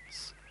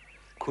presidents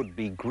could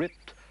be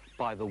gripped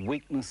by the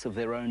weakness of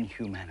their own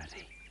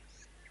humanity.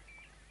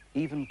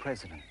 Even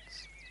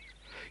presidents.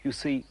 You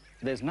see,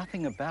 there's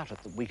nothing about it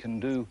that we can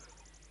do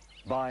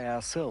by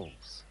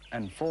ourselves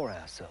and for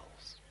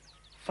ourselves.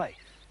 Faith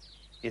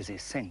is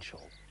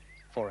essential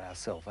for our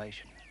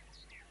salvation.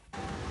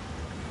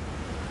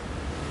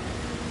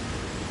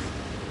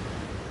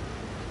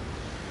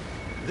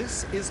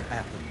 This is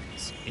Athens,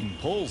 Athens, in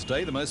Paul's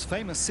day the most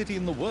famous city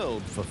in the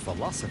world for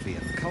philosophy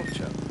and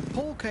culture.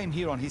 Paul came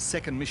here on his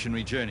second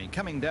missionary journey,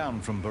 coming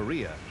down from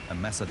Berea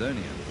and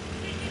Macedonia.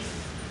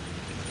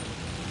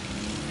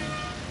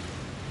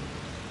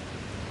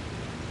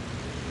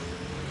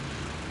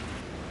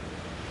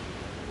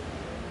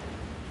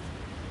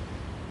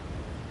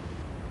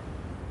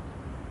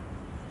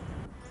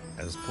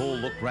 As Paul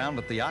looked round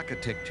at the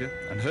architecture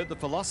and heard the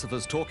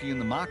philosophers talking in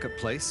the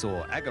marketplace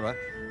or agora,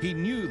 he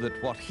knew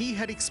that what he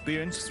had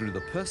experienced through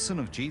the person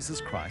of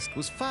Jesus Christ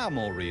was far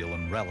more real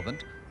and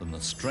relevant than the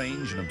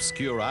strange and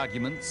obscure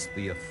arguments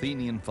the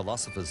Athenian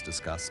philosophers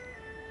discussed.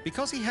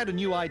 Because he had a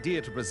new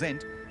idea to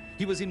present,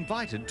 he was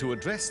invited to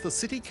address the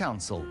city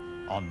council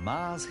on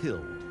Mars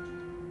Hill.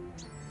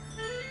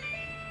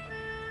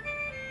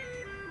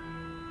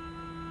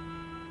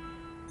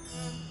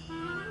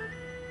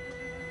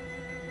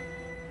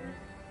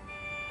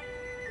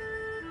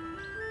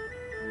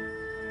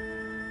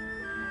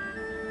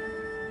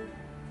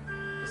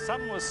 The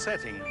sun was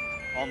setting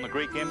on the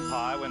Greek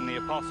Empire when the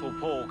Apostle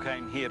Paul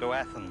came here to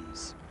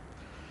Athens.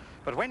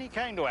 But when he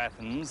came to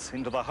Athens,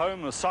 into the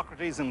home of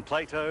Socrates and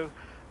Plato,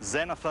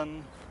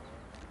 Xenophon,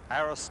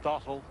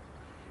 Aristotle,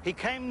 he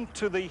came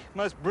to the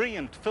most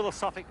brilliant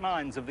philosophic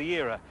minds of the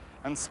era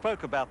and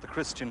spoke about the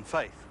Christian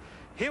faith.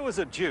 Here was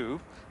a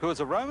Jew who was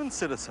a Roman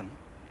citizen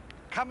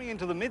coming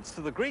into the midst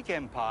of the Greek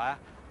Empire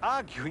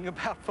arguing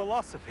about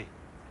philosophy.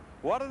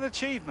 What an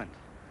achievement!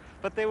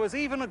 But there was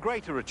even a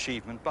greater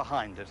achievement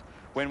behind it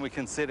when we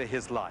consider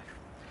his life.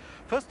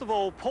 First of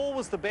all, Paul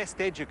was the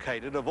best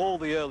educated of all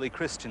the early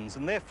Christians,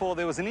 and therefore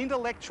there was an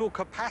intellectual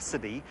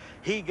capacity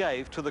he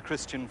gave to the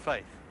Christian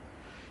faith.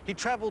 He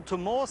travelled to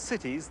more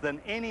cities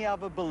than any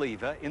other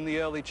believer in the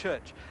early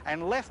church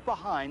and left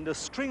behind a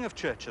string of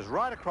churches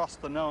right across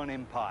the known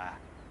empire.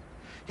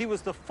 He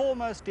was the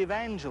foremost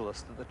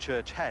evangelist that the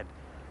church had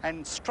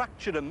and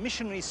structured a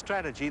missionary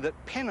strategy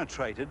that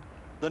penetrated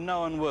the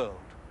known world.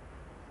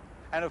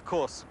 And of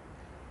course,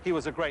 he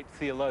was a great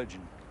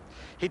theologian.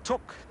 He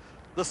took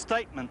the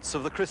statements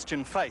of the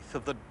Christian faith,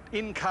 of the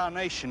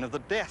incarnation, of the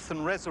death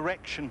and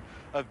resurrection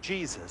of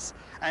Jesus,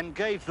 and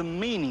gave them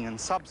meaning and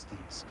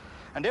substance.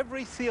 And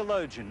every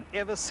theologian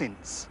ever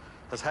since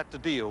has had to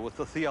deal with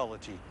the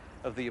theology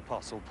of the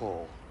Apostle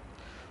Paul.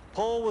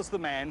 Paul was the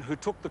man who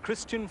took the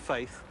Christian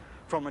faith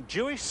from a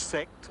Jewish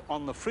sect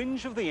on the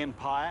fringe of the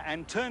empire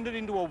and turned it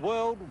into a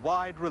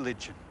worldwide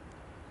religion.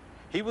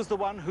 He was the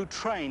one who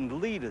trained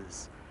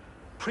leaders,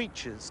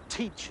 preachers,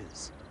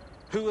 teachers,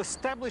 who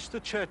established the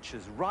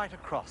churches right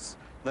across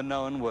the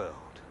known world.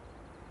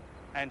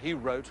 And he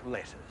wrote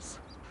letters,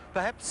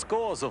 perhaps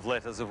scores of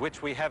letters, of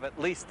which we have at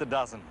least a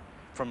dozen,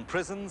 from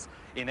prisons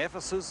in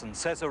Ephesus and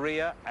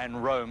Caesarea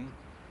and Rome,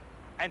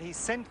 and he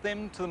sent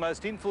them to the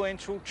most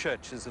influential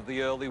churches of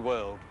the early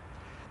world.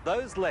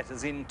 Those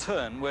letters in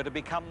turn were to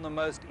become the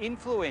most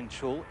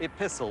influential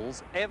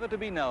epistles ever to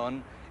be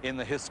known in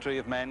the history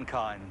of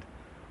mankind.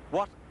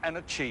 What an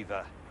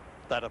achiever,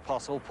 that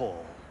Apostle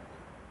Paul.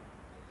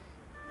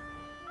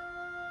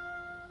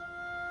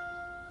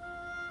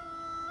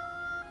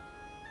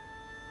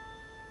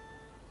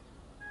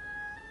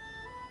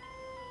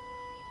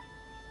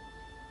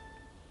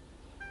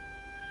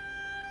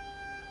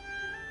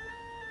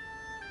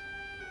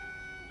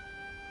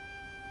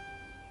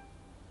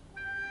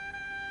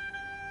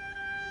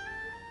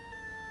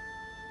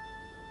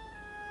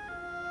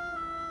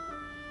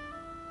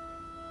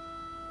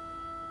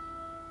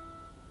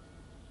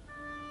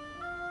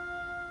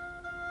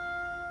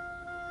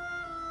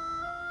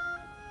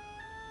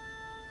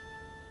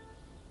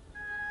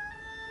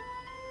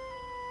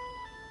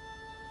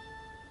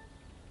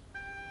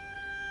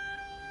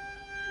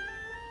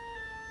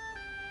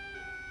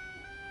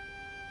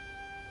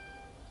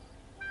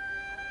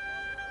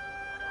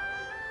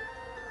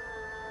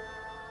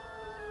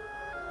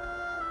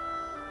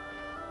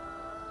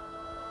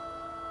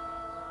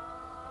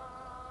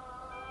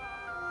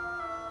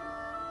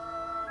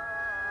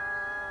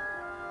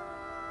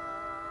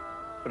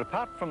 But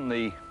apart from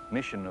the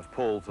mission of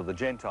Paul to the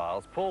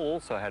Gentiles, Paul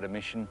also had a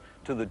mission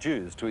to the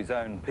Jews, to his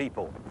own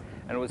people.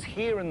 And it was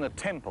here in the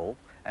temple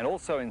and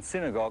also in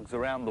synagogues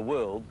around the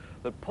world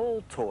that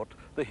Paul taught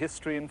the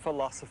history and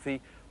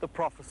philosophy, the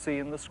prophecy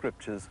and the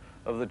scriptures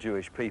of the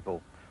Jewish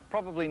people.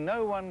 Probably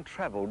no one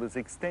travelled as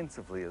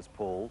extensively as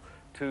Paul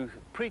to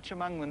preach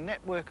among the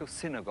network of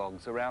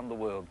synagogues around the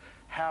world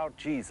how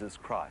Jesus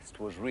Christ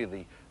was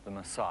really the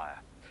Messiah.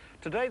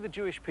 Today the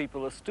Jewish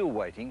people are still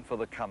waiting for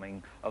the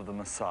coming of the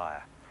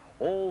Messiah.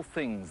 All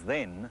things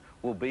then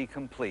will be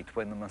complete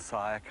when the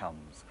Messiah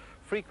comes.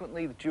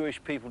 Frequently the Jewish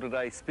people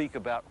today speak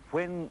about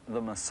when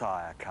the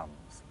Messiah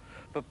comes.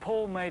 But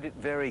Paul made it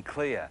very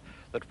clear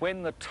that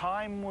when the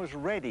time was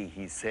ready,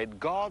 he said,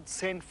 God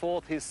sent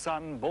forth his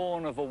Son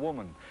born of a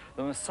woman.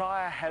 The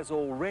Messiah has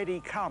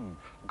already come.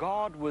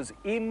 God was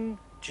in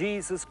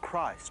Jesus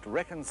Christ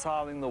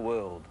reconciling the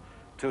world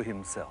to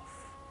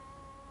himself.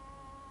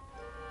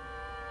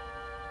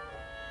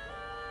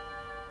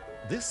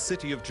 This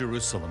city of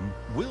Jerusalem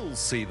will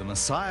see the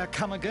Messiah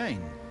come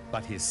again,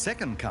 but his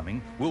second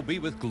coming will be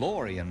with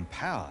glory and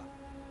power.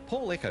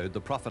 Paul echoed the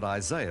prophet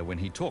Isaiah when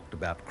he talked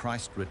about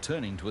Christ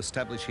returning to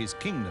establish his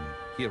kingdom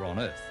here on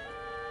earth.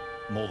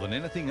 More than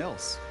anything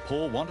else,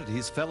 Paul wanted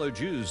his fellow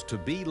Jews to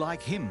be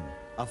like him,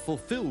 a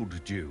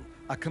fulfilled Jew,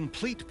 a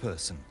complete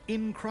person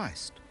in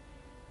Christ.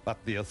 But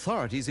the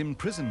authorities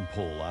imprisoned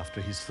Paul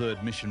after his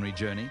third missionary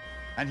journey,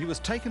 and he was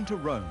taken to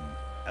Rome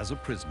as a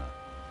prisoner.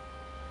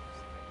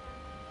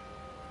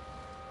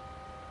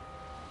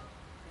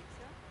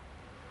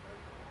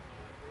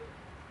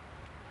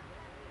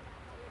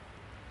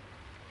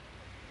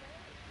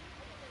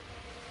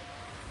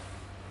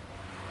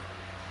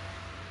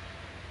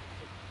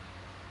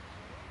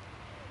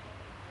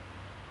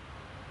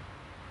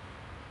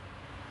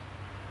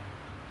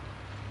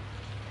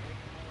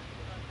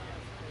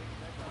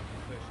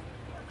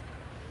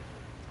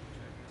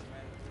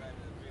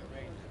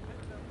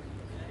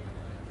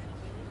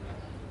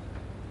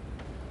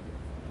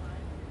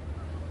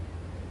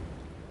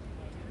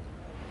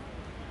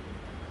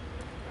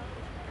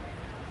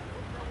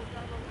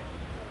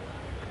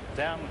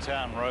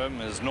 Downtown Rome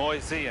is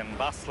noisy and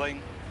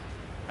bustling,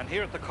 and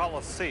here at the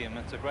Colosseum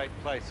it's a great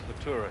place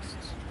for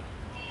tourists.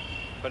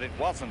 But it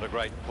wasn't a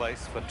great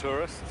place for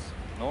tourists,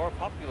 nor a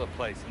popular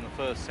place in the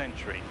first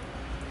century.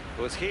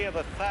 It was here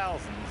that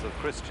thousands of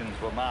Christians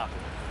were martyred.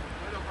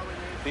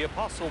 The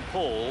Apostle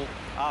Paul,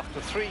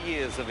 after 3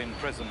 years of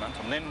imprisonment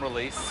and then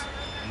release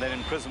and then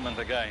imprisonment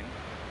again,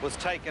 was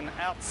taken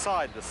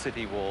outside the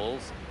city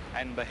walls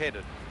and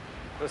beheaded.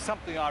 There was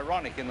something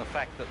ironic in the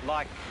fact that,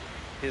 like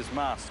his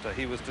master,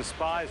 he was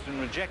despised and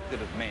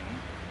rejected of men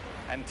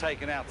and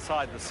taken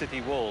outside the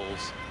city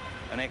walls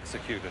and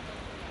executed.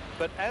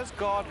 But as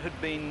God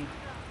had been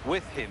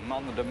with him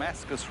on the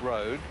Damascus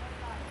road,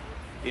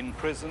 in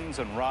prisons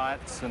and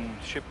riots and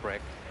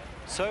shipwreck,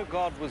 so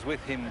God was with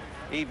him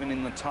even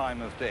in the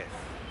time of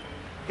death.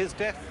 His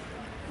death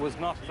was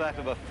not that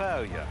of a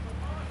failure.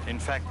 In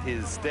fact,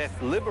 his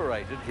death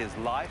liberated his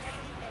life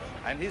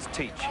and his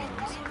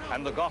teachings,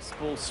 and the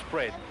gospel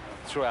spread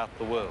throughout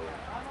the world.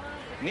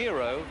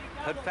 Nero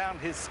had found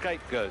his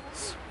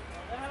scapegoats,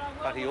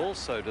 but he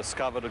also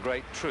discovered a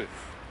great truth,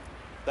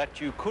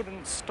 that you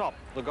couldn't stop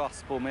the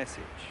gospel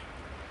message,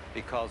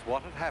 because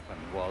what had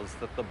happened was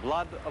that the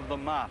blood of the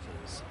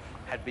martyrs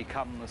had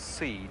become the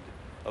seed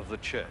of the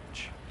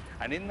church.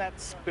 And in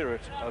that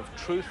spirit of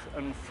truth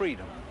and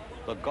freedom,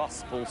 the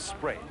gospel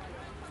spread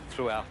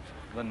throughout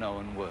the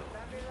known world.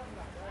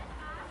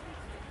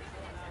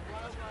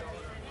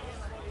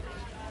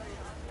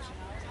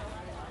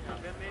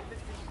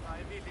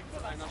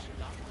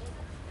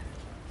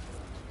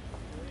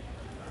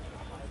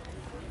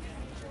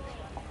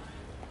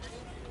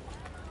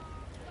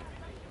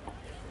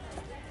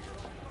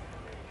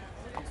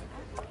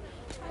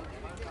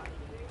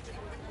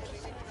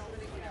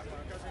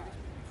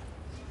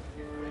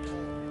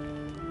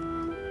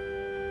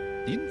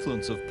 The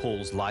influence of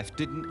Paul's life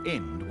didn't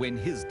end when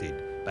his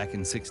did, back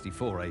in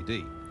 64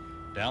 AD.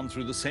 Down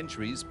through the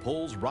centuries,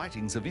 Paul's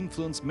writings have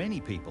influenced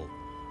many people.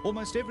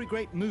 Almost every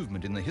great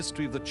movement in the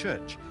history of the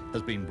church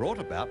has been brought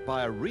about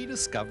by a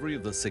rediscovery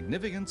of the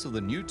significance of the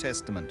New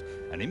Testament,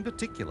 and in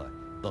particular,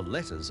 the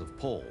letters of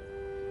Paul.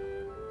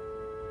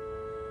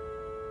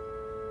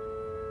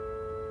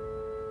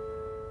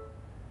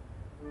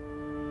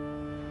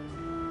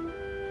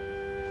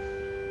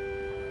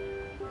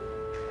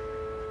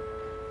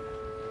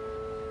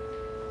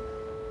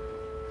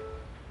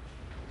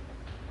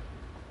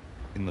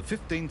 In the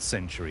 15th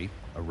century,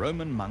 a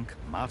Roman monk,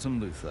 Martin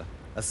Luther,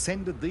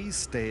 ascended these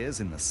stairs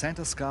in the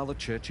Santa Scala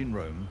Church in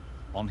Rome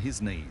on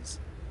his knees.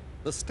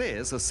 The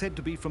stairs are said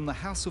to be from the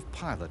house of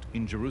Pilate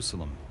in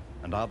Jerusalem,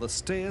 and are the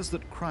stairs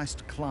that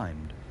Christ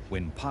climbed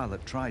when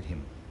Pilate tried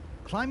him.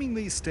 Climbing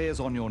these stairs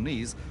on your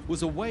knees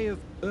was a way of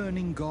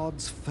earning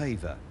God's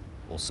favour,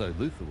 or so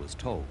Luther was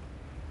told.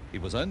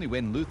 It was only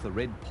when Luther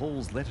read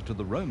Paul's letter to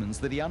the Romans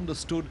that he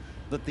understood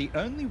that the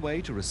only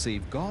way to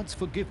receive God's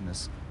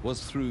forgiveness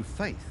was through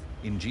faith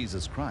in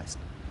Jesus Christ.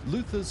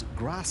 Luther's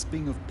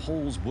grasping of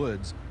Paul's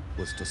words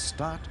was to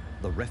start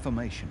the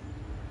Reformation.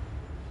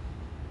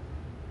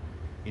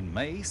 In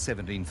May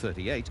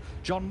 1738,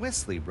 John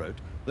Wesley wrote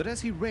that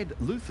as he read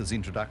Luther's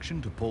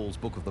introduction to Paul's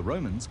Book of the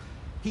Romans,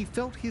 he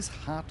felt his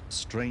heart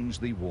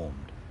strangely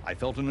warmed. I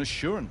felt an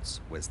assurance,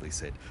 Wesley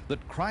said,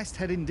 that Christ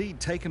had indeed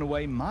taken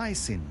away my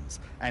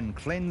sins and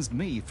cleansed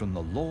me from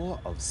the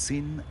law of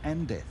sin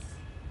and death.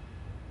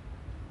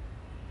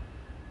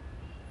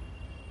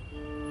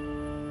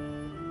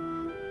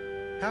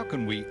 How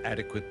can we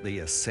adequately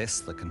assess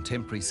the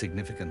contemporary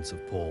significance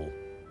of Paul?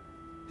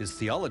 His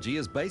theology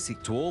is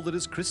basic to all that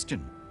is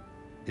Christian.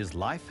 His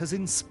life has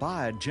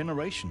inspired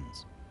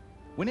generations.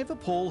 Whenever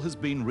Paul has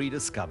been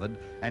rediscovered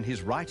and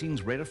his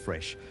writings read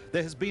afresh,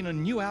 there has been a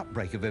new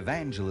outbreak of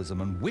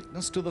evangelism and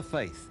witness to the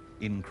faith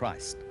in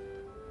Christ.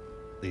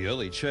 The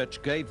early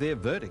church gave their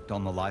verdict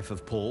on the life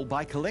of Paul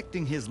by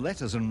collecting his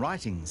letters and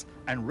writings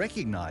and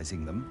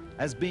recognizing them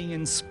as being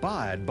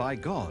inspired by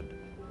God.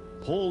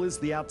 Paul is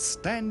the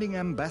outstanding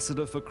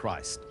ambassador for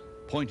Christ,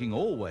 pointing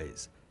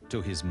always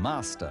to his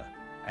Master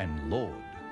and Lord.